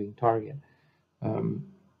a moving target.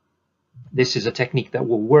 This is a technique that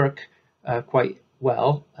will work quite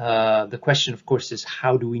well. The question, of course, is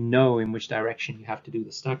how do we know in which direction you have to do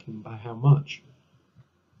the stacking and by how much?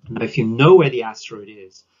 Now, if you know where the asteroid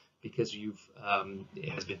is, because it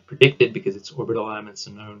has been predicted, because its orbital elements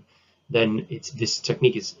are known, then this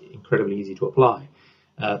technique is incredibly easy to apply.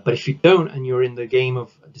 But if you don't, and you're in the game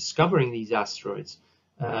of discovering these asteroids,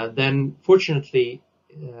 then fortunately,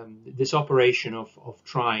 this operation of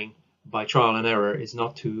trying by trial and error is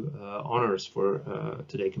not too onerous for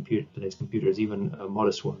today's computers, even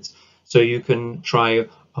modest ones. So you can try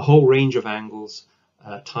a whole range of angles,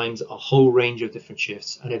 times a whole range of different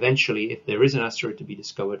shifts, and eventually, if there is an asteroid to be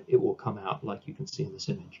discovered, it will come out like you can see in this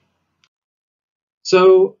image.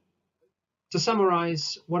 So to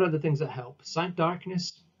summarize, what are the things that help? Sight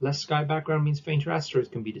darkness, less sky background means fainter asteroids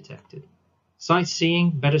can be detected. Sight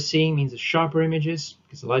seeing, better seeing means sharper images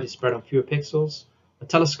because the light is spread on fewer pixels. A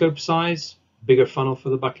telescope size, bigger funnel for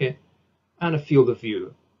the bucket, and a field of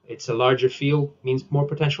view. It's a larger field, means more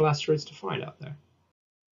potential asteroids to find out there.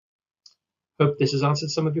 Hope this has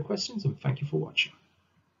answered some of your questions, and thank you for watching.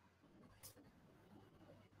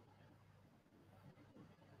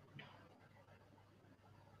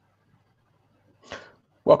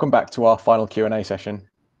 Welcome back to our final Q&A session.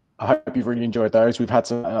 I hope you've really enjoyed those. We've had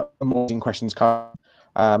some amazing questions come.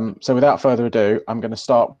 So without further ado, I'm going to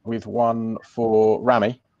start with one for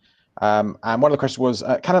Rami. And one of the questions was,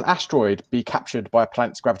 can an asteroid be captured by a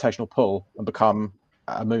planet's gravitational pull and become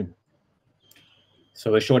a moon?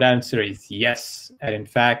 So the short answer is yes. And in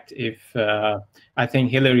fact, if I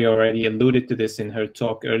think Hillary already alluded to this in her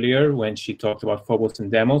talk earlier when she talked about Phobos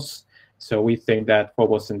and Deimos. So we think that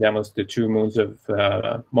Phobos and Deimos, the two moons of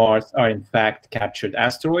Mars, are in fact captured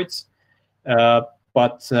asteroids.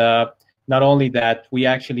 But not only that, we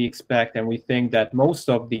actually expect and we think that most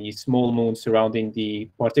of the small moons surrounding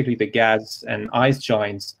particularly the gas and ice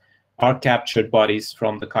giants, are captured bodies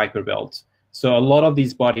from the Kuiper belt. So a lot of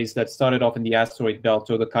these bodies that started off in the asteroid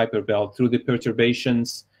belt or the Kuiper belt through the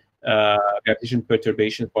perturbations, gravitational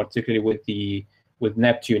perturbations, particularly with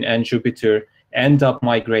Neptune and Jupiter, end up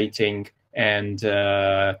migrating and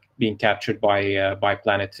being captured by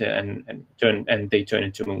planets and they turn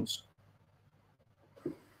into moons.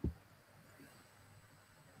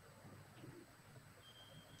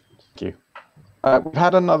 Thank you. We've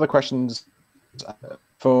had another questions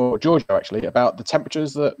for Giorgio actually about the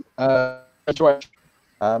temperatures that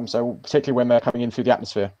so particularly when they're coming in through the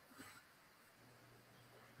atmosphere.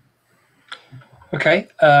 Okay,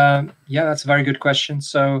 yeah, that's a very good question.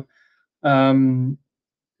 So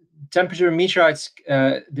temperature of meteorites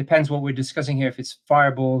depends what we're discussing here, if it's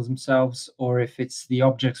fireballs themselves or if it's the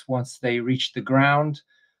objects once they reach the ground.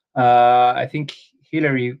 I think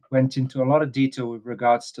Hillary went into a lot of detail with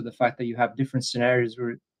regards to the fact that you have different scenarios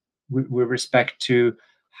with respect to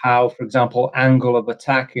how, for example, angle of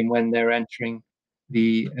attack and when they're entering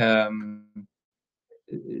the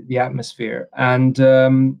atmosphere.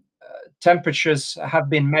 And temperatures have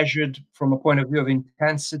been measured from a point of view of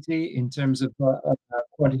intensity in terms of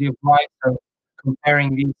quantity of light, so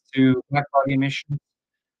comparing these to black body emissions.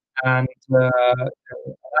 And an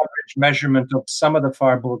average measurement of some of the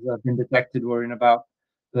fireballs that have been detected were in about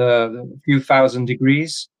the few thousand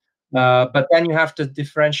degrees. But then you have to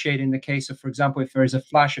differentiate in the case of, for example, if there is a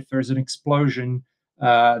flash, if there is an explosion,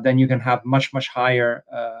 then you can have much higher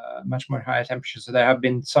temperatures. So there have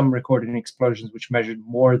been some recorded explosions which measured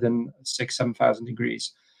more than 6,000-7,000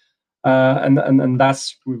 degrees. And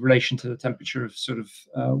that's with relation to the temperature of sort of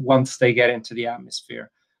once they get into the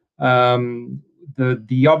atmosphere.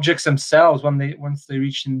 The objects themselves, once they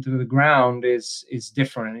reach into the ground, is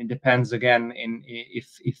different. It depends again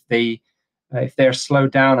if they're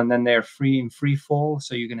slowed down and then they're in free fall.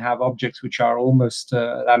 So you can have objects which are almost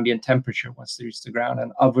at ambient temperature once they reach the ground,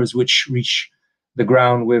 and others which reach the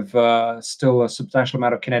ground with still a substantial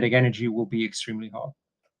amount of kinetic energy will be extremely hot.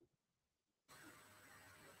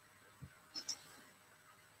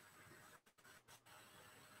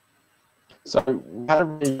 So we had a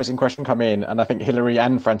really interesting question come in, and I think Hillary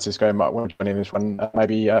and Francisco might want to join in this one,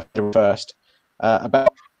 maybe first,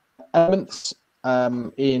 about elements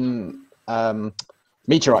in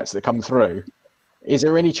meteorites that come through. Is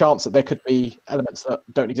there any chance that there could be elements that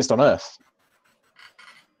don't exist on Earth?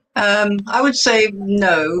 I would say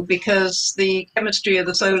no, because the chemistry of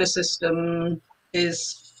the solar system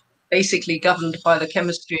is basically governed by the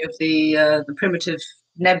chemistry of the primitive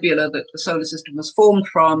nebula that the solar system was formed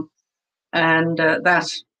from. And that,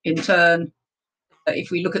 in turn,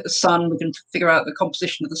 if we look at the sun, we can figure out the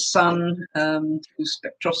composition of the sun through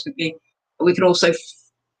spectroscopy. But we can also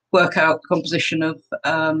work out the composition of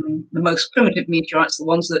the most primitive meteorites, the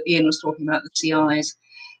ones that Ian was talking about, the CIs.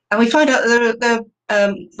 And we find out that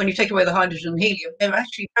when you take away the hydrogen and helium, they're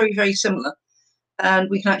actually very, very similar. And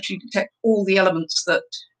we can actually detect all the elements that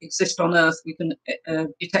exist on Earth. We can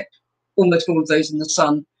detect almost all of those in the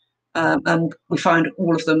sun. And we find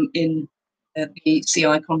all of them in the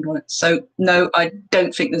CI conduits. So no, I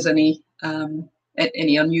don't think there's any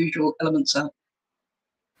unusual elements out.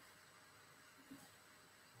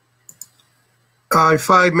 If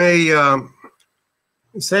I may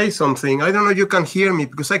say something, I don't know if you can hear me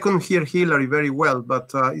because I couldn't hear Hillary very well,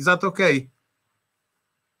 but is that okay?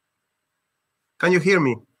 Can you hear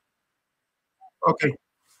me? Okay.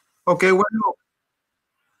 Okay, well,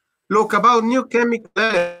 look about new chemical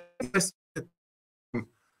elements,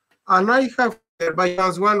 and I have by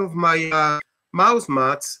chance one of my mouse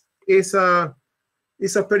mats is a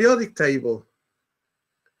periodic table.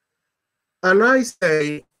 And I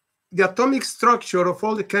say the atomic structure of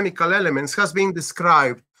all the chemical elements has been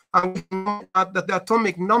described, and we know that the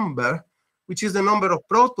atomic number, which is the number of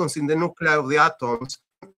protons in the nuclei of the atoms,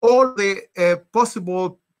 all the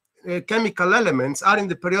possible chemical elements are in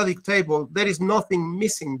the periodic table. There is nothing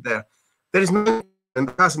missing there. There is nothing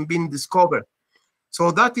that hasn't been discovered. So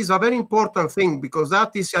that is a very important thing, because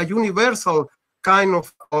that is a universal kind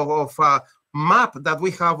of map that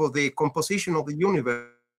we have of the composition of the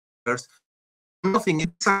universe. Nothing,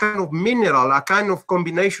 it's a kind of mineral, a kind of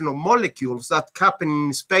combination of molecules that happen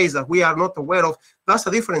in space that we are not aware of. That's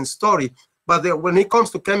a different story. But when it comes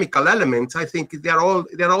to chemical elements, I think they have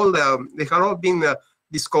all been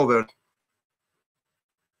discovered.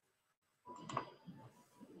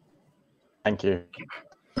 Thank you.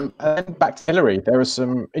 And back to Hilary, there are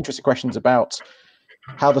some interesting questions about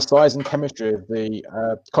how the size and chemistry of the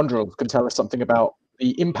chondrules can tell us something about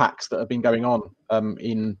the impacts that have been going on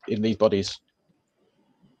in these bodies.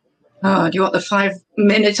 Oh, do you want the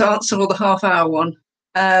 5-minute answer or the half-hour one?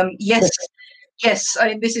 Yes, yes. I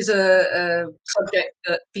mean, this is a subject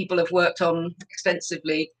that people have worked on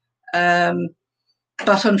extensively,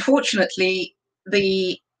 but unfortunately,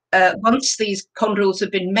 once these chondrules have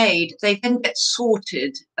been made, they then get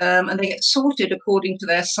sorted, and they get sorted according to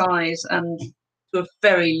their size and to a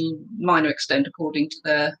very minor extent according to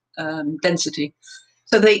their density.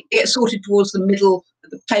 So they get sorted towards the middle,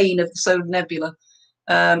 the plane of the solar nebula.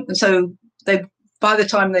 And so by the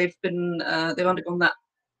time they've undergone that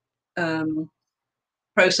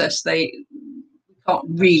process, they can't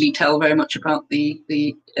really tell very much about the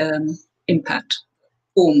impact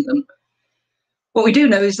on them. What we do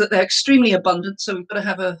know is that they're extremely abundant, so we've got to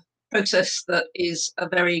have a process that is a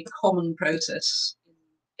very common process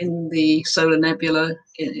in the solar nebula,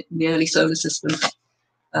 in the early solar system.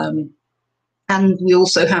 And we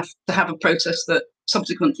also have to have a process that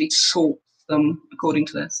subsequently sorts them according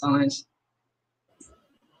to their size.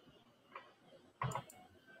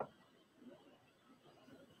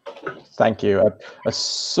 Thank you. A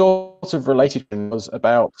sort of related one was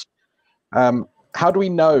about how do we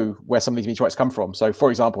know where some of these meteorites come from? So, for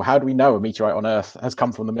example, how do we know a meteorite on Earth has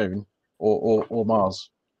come from the Moon or Mars?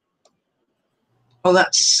 Oh,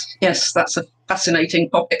 that's a fascinating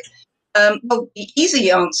topic. Well, the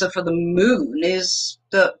easy answer for the Moon is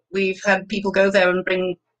that we've had people go there and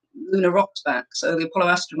bring lunar rocks back. So the Apollo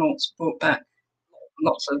astronauts brought back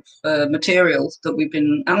lots of materials that we've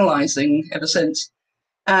been analysing ever since,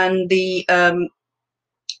 and therefore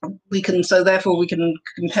we can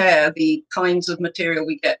compare the kinds of material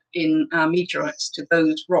we get in our meteorites to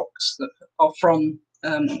those rocks that are from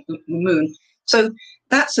the Moon. So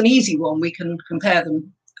that's an easy one. We can compare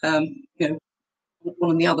them, one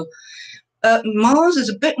and the other. Mars is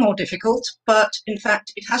a bit more difficult, but in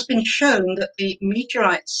fact it has been shown that the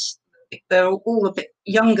meteorites, they're all a bit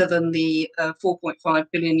younger than the 4.5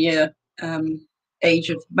 billion year age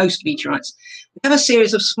of most meteorites. We have a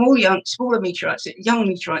series of smaller meteorites, young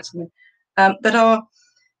meteorites, that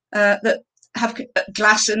have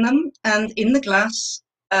glass in them, and in the glass,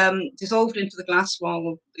 dissolved into the glass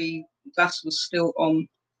while the glass was still on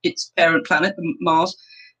its parent planet, Mars,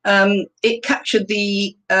 it captured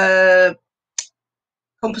the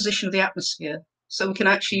composition of the atmosphere. So we can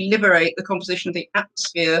actually liberate the composition of the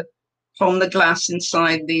atmosphere from the glass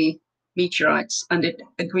inside the meteorites, and it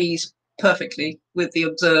agrees perfectly with the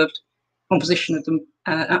observed composition of the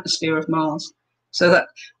atmosphere of Mars. So that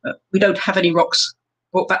we don't have any rocks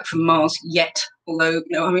brought back from Mars yet, although,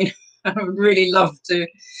 I would really love to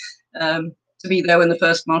be there when the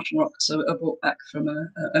first Martian rocks are brought back from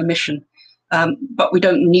a mission. But we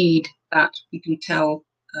don't need that. We can tell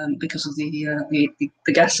because of the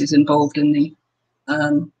gases involved in the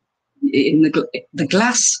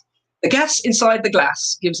glass. The gas inside the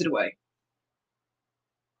glass gives it away.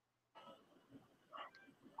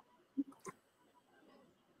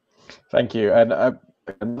 Thank you. And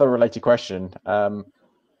another related question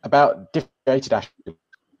about differentiated asteroids.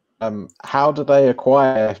 How do they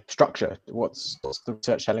acquire structure? What's the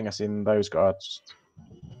research telling us in those regards?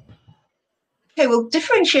 Okay, well,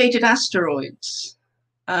 differentiated asteroids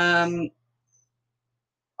are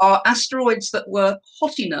asteroids that were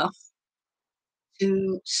hot enough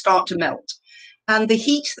to start to melt, and the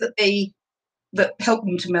heat that help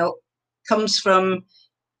them to melt comes from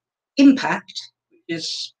impact, which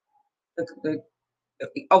is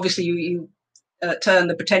obviously you turn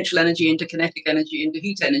the potential energy into kinetic energy into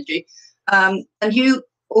heat energy, and you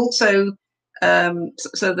also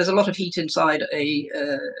so there's a lot of heat inside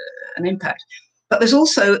an impact, but there's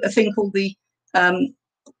also a thing called the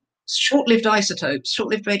short-lived isotopes,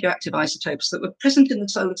 short-lived radioactive isotopes that were present in the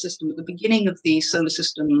solar system at the beginning of the solar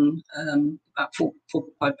system about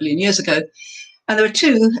 4.5 billion years ago. And there are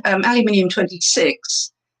two,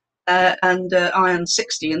 aluminium-26 and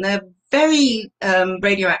iron-60, and they're very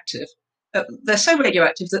radioactive. They're so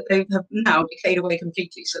radioactive that they have now decayed away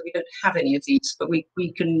completely, so we don't have any of these, but we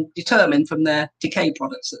can determine from their decay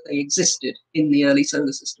products that they existed in the early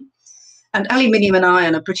solar system. And aluminium and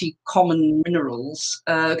iron are pretty common minerals,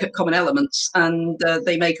 common elements, and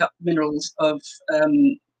they make up minerals of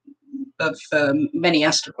many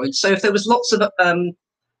asteroids. So if there was lots of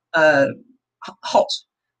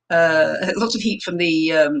lots of heat from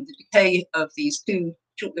the decay of these two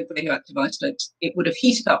short-lived radioactive isotopes, it would have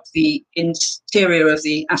heated up the interior of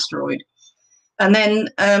the asteroid. And then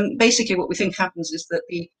basically what we think happens is that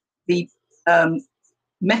the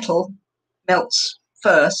metal melts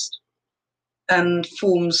first and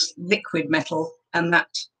forms liquid metal, and that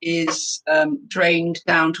is drained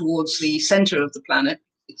down towards the center of the planet.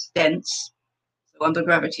 It's dense, so under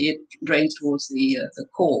gravity it drains towards the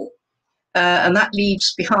core. And that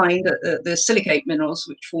leaves behind the silicate minerals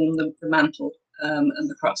which form the mantle and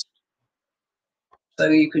the crust. So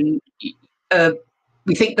you can,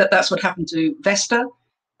 we think that that's what happened to Vesta,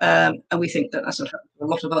 and we think that that's what happened to a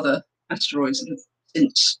lot of other asteroids that have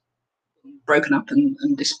since broken up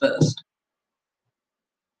and dispersed.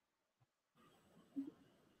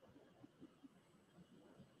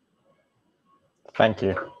 Thank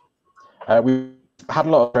you. We've had a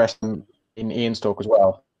lot of interest in Ian's talk as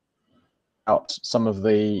well about some of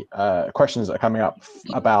the questions that are coming up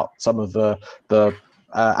about some of the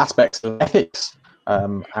aspects of ethics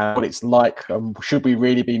and what it's like. Should we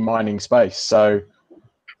really be mining space? So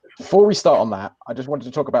before we start on that, I just wanted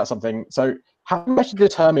to talk about something. So how do you actually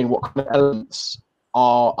determine what kind of elements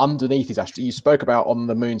are underneath these asteroids? You spoke about on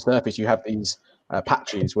the moon's surface, you have these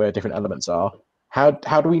patches where different elements are. How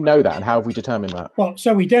do we know that, and how have we determined that? Well,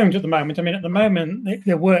 so we don't at the moment. I mean, at the moment,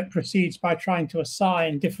 the work proceeds by trying to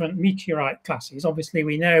assign different meteorite classes. Obviously,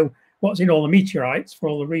 we know what's in all the meteorites for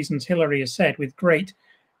all the reasons Hilary has said with great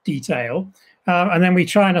detail. And then we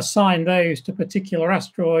try and assign those to particular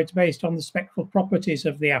asteroids based on the spectral properties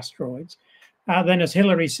of the asteroids. Then, as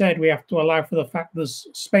Hilary said, we have to allow for the fact that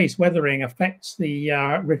space weathering affects the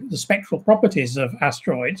spectral properties of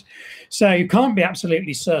asteroids. So you can't be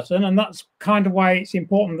absolutely certain, and that's kind of why it's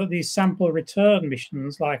important that these sample return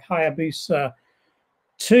missions like Hayabusa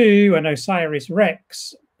 2 and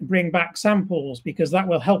OSIRIS-REx bring back samples, because that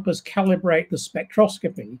will help us calibrate the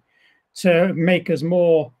spectroscopy to make us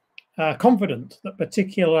more confident that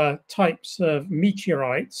particular types of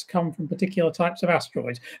meteorites come from particular types of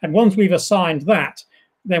asteroids. And once we've assigned that,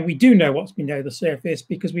 then we do know what's below the surface,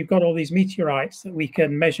 because we've got all these meteorites that we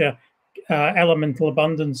can measure elemental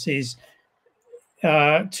abundances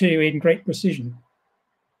to in great precision.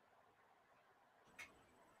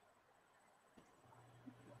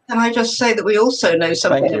 Can I just say that we also know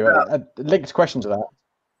something Thank you. about... A linked question to that.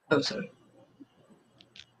 Oh, sorry.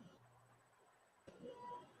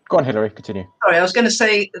 Go on, Hilary, continue. Sorry, I was going to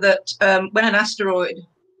say that when an asteroid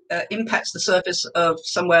impacts the surface of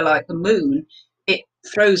somewhere like the moon, it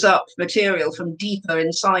throws up material from deeper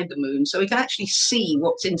inside the moon. So we can actually see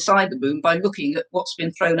what's inside the moon by looking at what's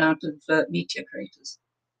been thrown out of meteor craters.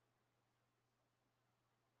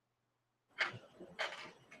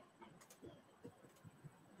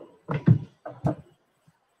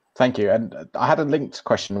 Thank you. And I had a linked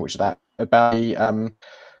question, which is that about the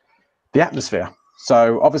atmosphere.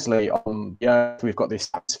 So obviously on the Earth, we've got this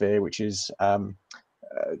atmosphere, which is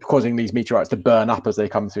causing these meteorites to burn up as they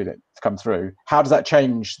come through. How does that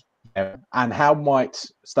change? And how might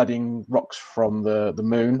studying rocks from the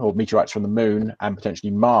moon, or meteorites from the moon and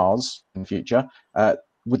potentially Mars in the future,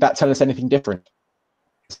 would that tell us anything different?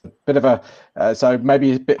 It's a bit of a, so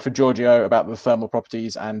maybe a bit for Giorgio about the thermal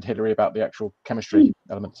properties and Hilary about the actual chemistry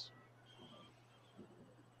elements.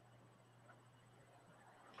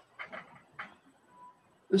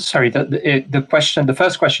 Sorry, the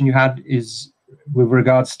first question you had is with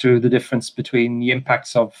regards to the difference between the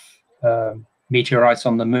impacts of meteorites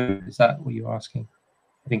on the moon. Is that what you're asking?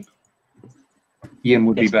 I think Ian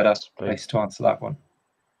would be better placed to answer that one.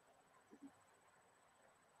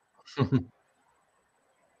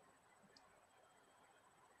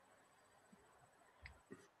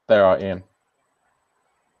 There are, Ian.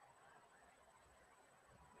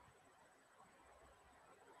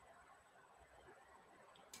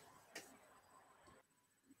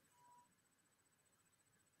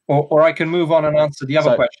 Or I can move on and answer the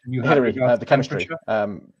other question you had. Hilary, the chemistry. So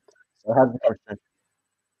how does the chemistry?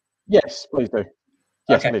 Yes, please do.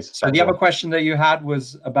 Yes, okay. please. So the other question that you had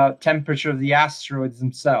was about temperature of the asteroids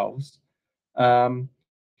themselves.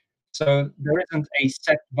 So there isn't a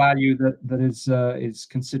set value that is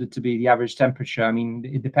considered to be the average temperature. I mean,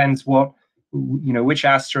 it depends which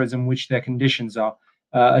asteroids and which their conditions are.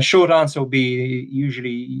 A short answer will be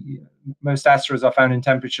usually most asteroids are found in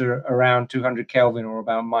temperature around 200 Kelvin or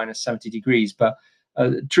about -70 degrees. But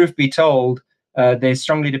truth be told, they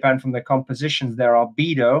strongly depend from their compositions, their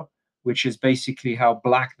albedo, which is basically how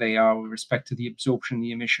black they are with respect to the absorption and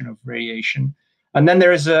the emission of radiation. And then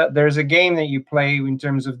there's a game that you play in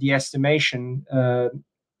terms of the estimation,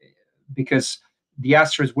 because the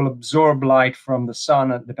asteroids will absorb light from the sun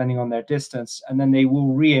depending on their distance, and then they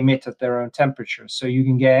will re-emit at their own temperature. So you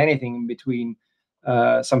can get anything in between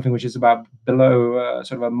something which is about below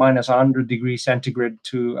sort of a -100 degrees centigrade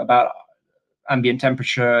to about ambient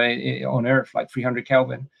temperature on Earth, like 300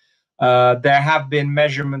 Kelvin. There have been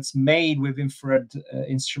measurements made with infrared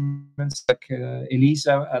instruments, like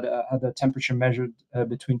ELISA had a temperature measured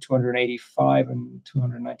between 285 and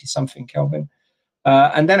 290 something Kelvin.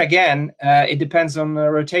 And then again, it depends on the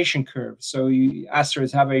rotation curve. So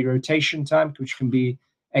asteroids have a rotation time, which can be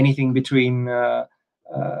anything between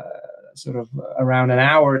sort of around an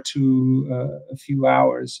hour to a few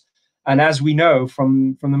hours. And as we know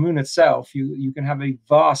from the moon itself, you can have a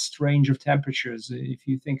vast range of temperatures. If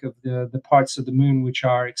you think of the parts of the moon which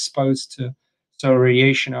are exposed to solar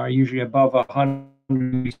radiation are usually above 100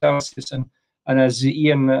 degrees Celsius. And as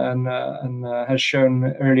Ian has shown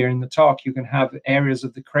earlier in the talk, you can have areas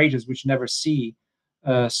of the craters which never see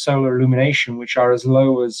solar illumination, which are as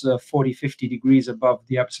low as 40, 50 degrees above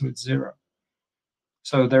the absolute zero.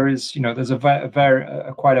 So there is, there's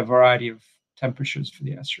quite a variety of temperatures for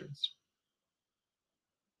the asteroids.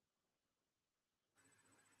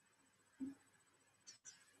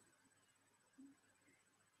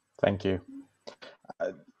 Thank you.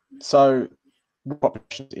 So the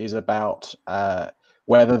question is about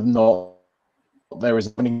whether or not there is a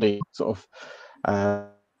governing sort of.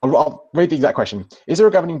 I'll read the exact question. Is there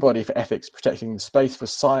a governing body for ethics protecting the space for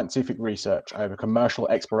scientific research over commercial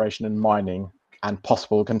exploration and mining and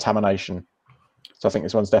possible contamination? So I think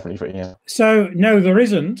this one's definitely for Ian. So no, there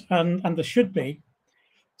isn't, and there should be.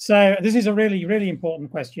 So this is a really, really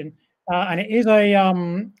important question, and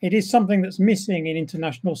it is something that's missing in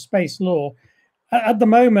international space law. At the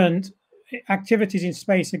moment, activities in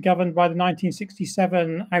space are governed by the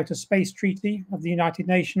 1967 Outer Space Treaty of the United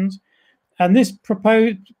Nations, and this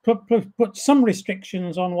put some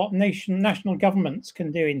restrictions on what national governments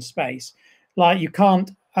can do in space. Like you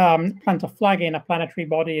can't plant a flag in a planetary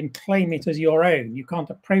body and claim it as your own. You can't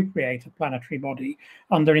appropriate a planetary body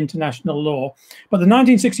under international law. But the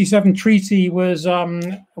 1967 treaty was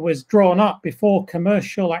drawn up before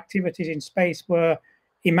commercial activities in space were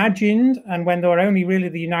imagined, and when there were only really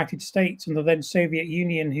the United States and the then Soviet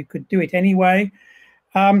Union who could do it anyway.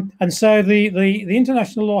 And so the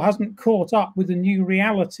international law hasn't caught up with the new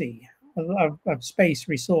reality of space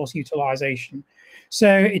resource utilization. So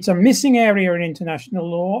it's a missing area in international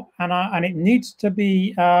law, and it needs to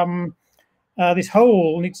be this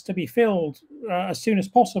hole needs to be filled as soon as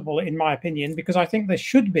possible, in my opinion, because I think there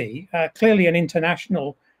should be clearly an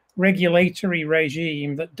international regulatory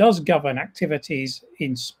regime that does govern activities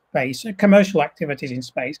in space, commercial activities in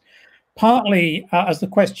space, partly, as the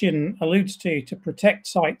question alludes to protect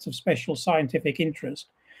sites of special scientific interest,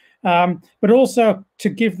 but also to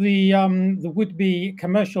give the would-be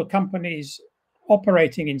commercial companies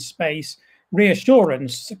operating in space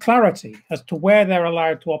reassurance, clarity as to where they're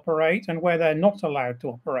allowed to operate and where they're not allowed to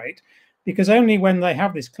operate, because only when they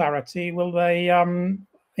have this clarity will they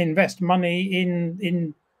invest money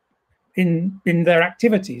in their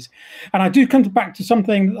activities. And I do come back to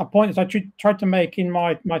a point that I tried to make in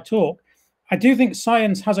my talk. I do think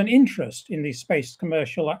science has an interest in these space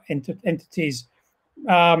commercial entities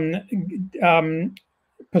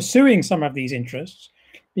pursuing some of these interests,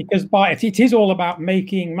 because it is all about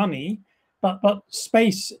making money, but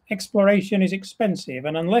space exploration is expensive,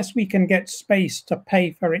 and unless we can get space to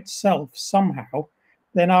pay for itself somehow,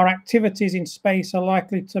 then our activities in space are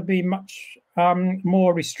likely to be much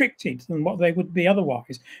more restricted than what they would be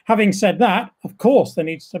otherwise. Having said that, of course, there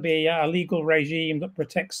needs to be a legal regime that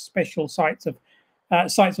protects special sites of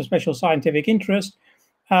special scientific interest,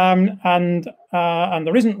 and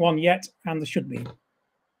there isn't one yet, and there should be.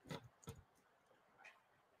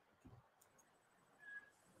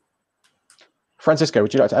 Francisco,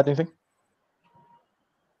 would you like to add anything?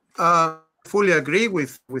 Fully agree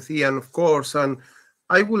with Ian, of course, and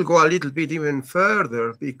I will go a little bit even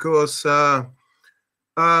further, because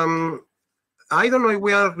I don't know if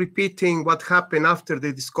we are repeating what happened after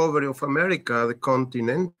the discovery of America, the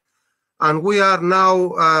continent, and we are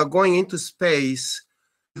now going into space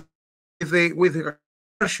with a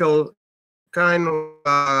commercial kind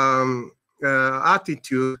of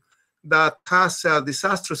attitude that has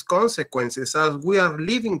disastrous consequences, as we are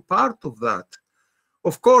living part of that.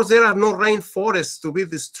 Of course, there are no rainforests to be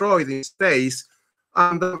destroyed in space,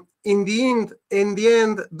 and in the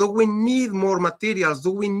end, do we need more materials?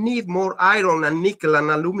 Do we need more iron and nickel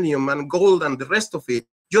and aluminum and gold and the rest of it?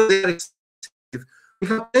 We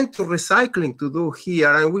have plenty of recycling to do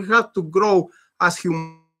here, and we have to grow as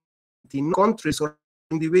humanity, in countries or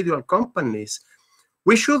individual companies.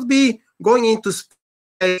 We should be going into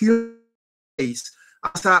space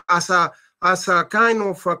as a kind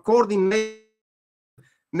of coordinate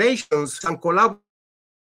nations and collaborate.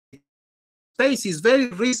 Space is very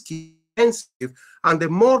risky, expensive, and the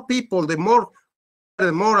more people, the more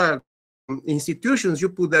institutions you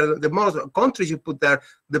put there, the more countries you put there,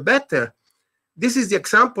 the better. This is the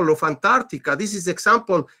example of Antarctica. This is the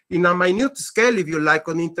example in a minute scale, if you like,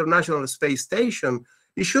 on the International Space Station.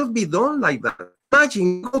 It should be done like that.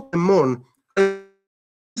 Imagine go to the moon. This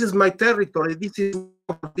is my territory. This is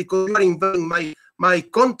because you are invading my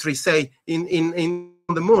country, say, in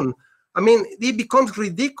the moon. I mean, it becomes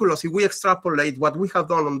ridiculous if we extrapolate what we have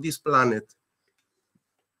done on this planet.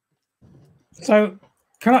 So,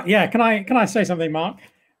 can I say something, Mark?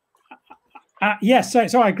 Yes.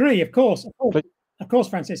 So I agree. Of course,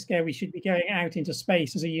 Francisco. We should be going out into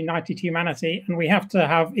space as a united humanity, and we have to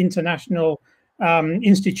have international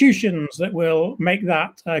institutions that will make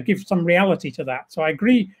that give some reality to that. So I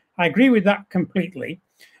agree with that completely.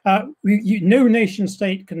 No nation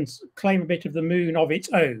state can claim a bit of the moon of its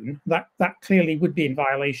own. That clearly would be in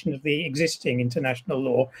violation of the existing international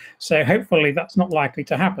law. So hopefully that's not likely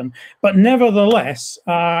to happen. But nevertheless,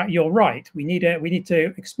 you're right. We need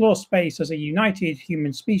to explore space as a united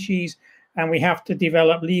human species, and we have to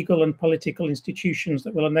develop legal and political institutions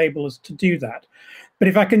that will enable us to do that. But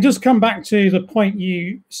if I can just come back to the point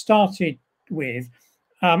you started with,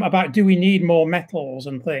 about do we need more metals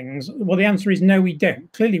and things? Well, the answer is no, we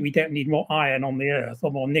don't. Clearly, we don't need more iron on the Earth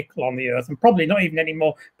or more nickel on the Earth, and probably not even any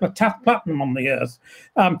more platinum on the Earth.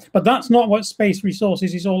 But that's not what space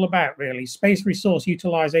resources is all about, really. Space resource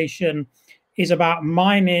utilization is about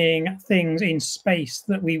mining things in space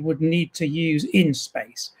that we would need to use in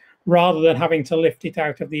space, rather than having to lift it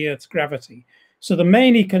out of the Earth's gravity. So the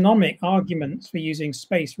main economic arguments for using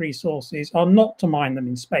space resources are not to mine them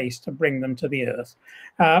in space to bring them to the Earth,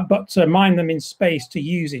 but to mine them in space to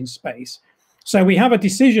use in space. So we have a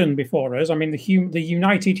decision before us. I mean, the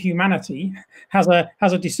united humanity has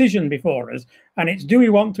a decision before us, and it's, do we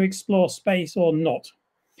want to explore space or not?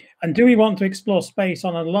 And do we want to explore space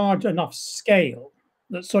on a large enough scale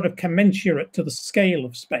that's sort of commensurate to the scale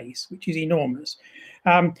of space, which is enormous,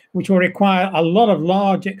 which will require a lot of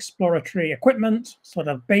large exploratory equipment, sort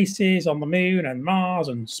of bases on the moon and Mars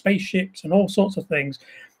and spaceships and all sorts of things.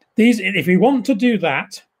 If we want to do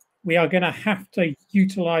that, we are going to have to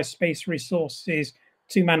utilize space resources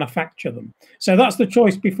to manufacture them. So that's the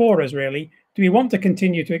choice before us, really. Do we want to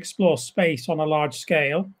continue to explore space on a large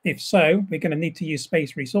scale? If so, we're going to need to use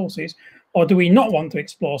space resources. Or do we not want to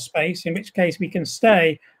explore space, in which case we can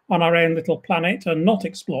stay on our own little planet and not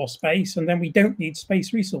explore space, and then we don't need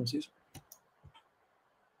space resources.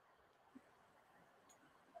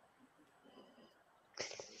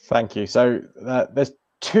 Thank you. So there's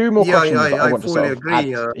two more questions that I want to sort of add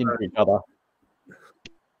into each other.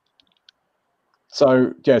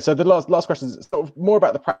 So yeah, so the last question is sort of more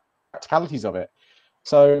about the practicalities of it.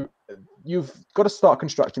 So you've got to start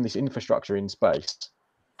constructing this infrastructure in space.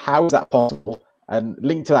 How is that possible? And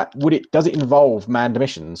linked to that, does it involve manned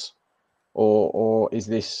missions, or is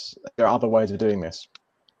there are other ways of doing this?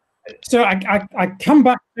 So I come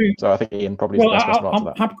back to. So I think Ian probably is the best person to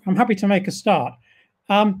answer that. I'm happy to make a start.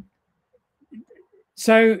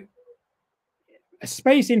 So a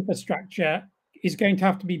space infrastructure is going to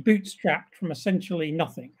have to be bootstrapped from essentially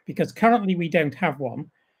nothing, because currently we don't have one.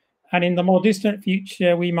 And in the more distant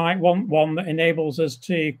future, we might want one that enables us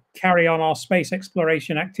to carry on our space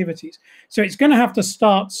exploration activities. So it's going to have to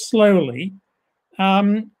start slowly.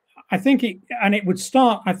 I think it would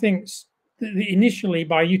start, I think, initially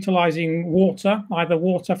by utilizing water, either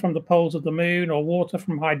water from the poles of the moon or water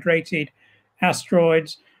from hydrated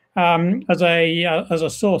asteroids, as a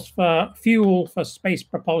source for fuel for space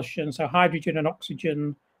propulsion, so hydrogen and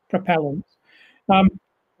oxygen propellants.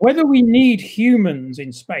 Whether we need humans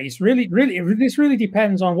in space, this really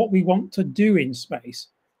depends on what we want to do in space.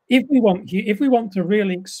 If we want to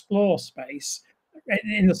really explore space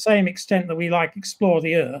in the same extent that we explore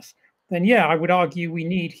the Earth, then yeah, I would argue we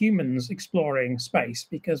need humans exploring space,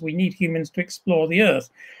 because we need humans to explore the Earth.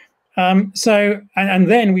 And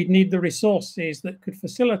then we'd need the resources that could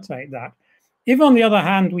facilitate that. If, on the other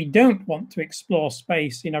hand, we don't want to explore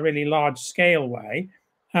space in a really large scale way,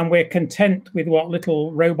 and we're content with what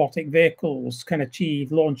little robotic vehicles can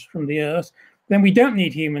achieve launched from the Earth, then we don't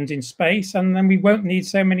need humans in space, and then we won't need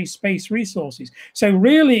so many space resources. So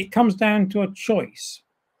really, it comes down to a choice.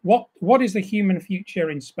 What is the human future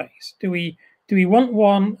in space? Do we want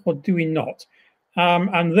one, or do we not?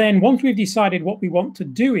 And then once we've decided what we want to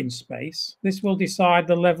do in space, this will decide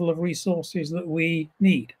the level of resources that we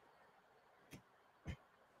need.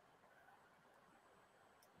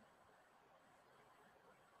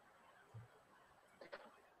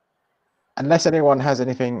 Unless anyone has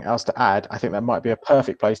anything else to add, I think that might be a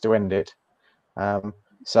perfect place to end it.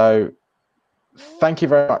 So thank you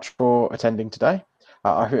very much for attending today.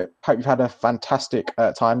 I hope you've had a fantastic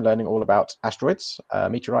time learning all about asteroids,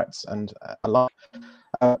 meteorites, and alike.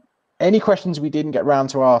 Any questions we didn't get around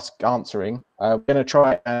to answering, we're going to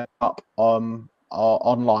try and up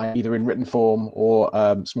online, either in written form or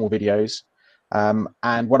small videos. And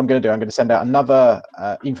what I'm going to do, I'm going to send out another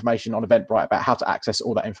information on Eventbrite about how to access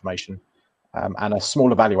all that information, and a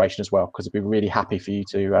small evaluation as well, because I'd be really happy for you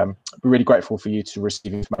to, be really grateful for you to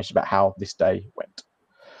receive information about how this day went.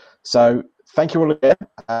 So thank you all again.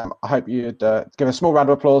 I hope you'd give a small round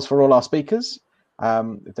of applause for all our speakers.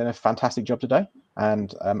 They've done a fantastic job today,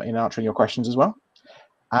 and in answering your questions as well.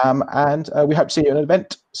 And we hope to see you at an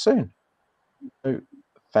event soon. So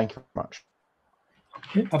thank you very much.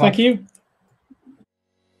 Bye-bye. Thank you.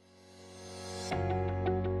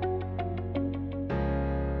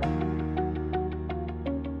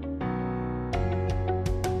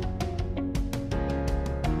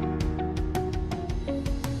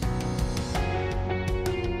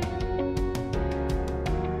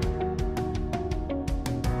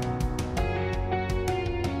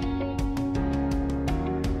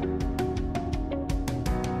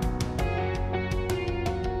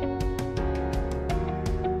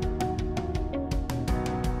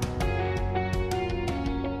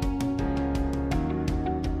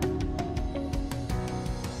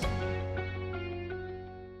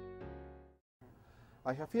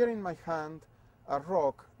 I have here in my hand a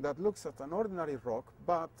rock that looks at an ordinary rock,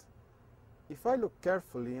 but if I look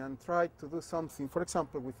carefully and try to do something, for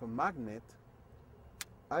example, with a magnet,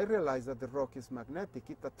 I realize that the rock is magnetic.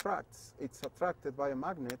 It attracts. It's attracted by a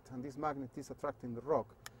magnet, and this magnet is attracting the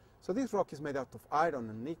rock. So this rock is made out of iron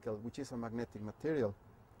and nickel, which is a magnetic material.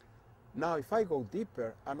 Now, if I go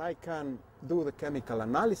deeper and I can do the chemical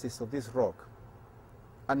analysis of this rock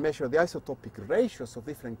and measure the isotopic ratios of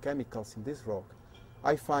different chemicals in this rock,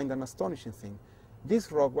 I find an astonishing thing.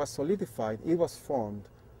 This rock was solidified, it was formed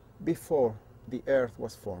before the Earth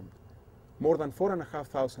was formed, more than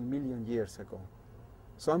 4,500 million years ago.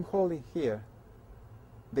 So I'm holding here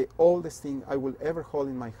the oldest thing I will ever hold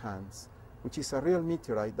in my hands, which is a real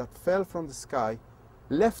meteorite that fell from the sky,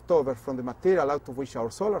 left over from the material out of which our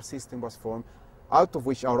solar system was formed, out of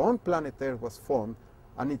which our own planet Earth was formed,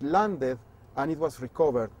 and it landed and it was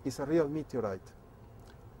recovered. It's a real meteorite.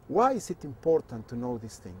 Why is it important to know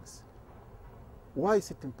these things? Why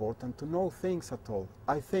is it important to know things at all?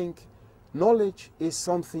 I think knowledge is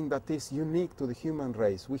something that is unique to the human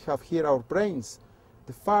race. We have here our brains,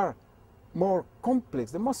 the far more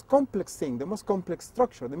complex, the most complex thing, the most complex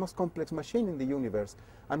structure, the most complex machine in the universe.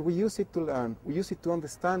 And we use it to learn, we use it to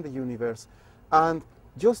understand the universe, and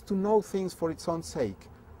just to know things for its own sake.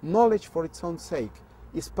 Knowledge for its own sake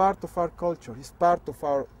is part of our culture, is part of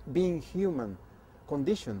our being human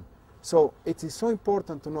condition. So it is so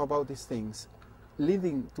important to know about these things,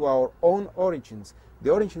 leading to our own origins,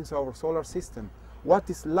 the origins of our solar system, what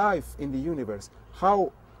is life in the universe,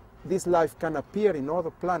 how this life can appear in other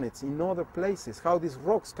planets, in other places, how these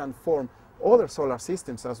rocks can form other solar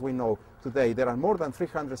systems. As we know today, there are more than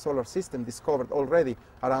 300 solar systems discovered already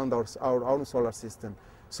around our own solar system.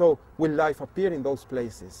 So will life appear in those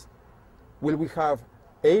places? Will we have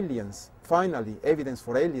aliens, finally, evidence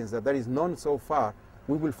for aliens that there is none so far?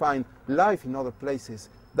 We will find life in other places.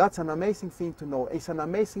 That's an amazing thing to know. It's an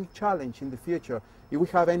amazing challenge in the future. If we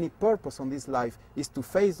have any purpose on this life, is to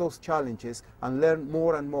face those challenges and learn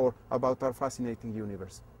more and more about our fascinating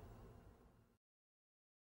universe.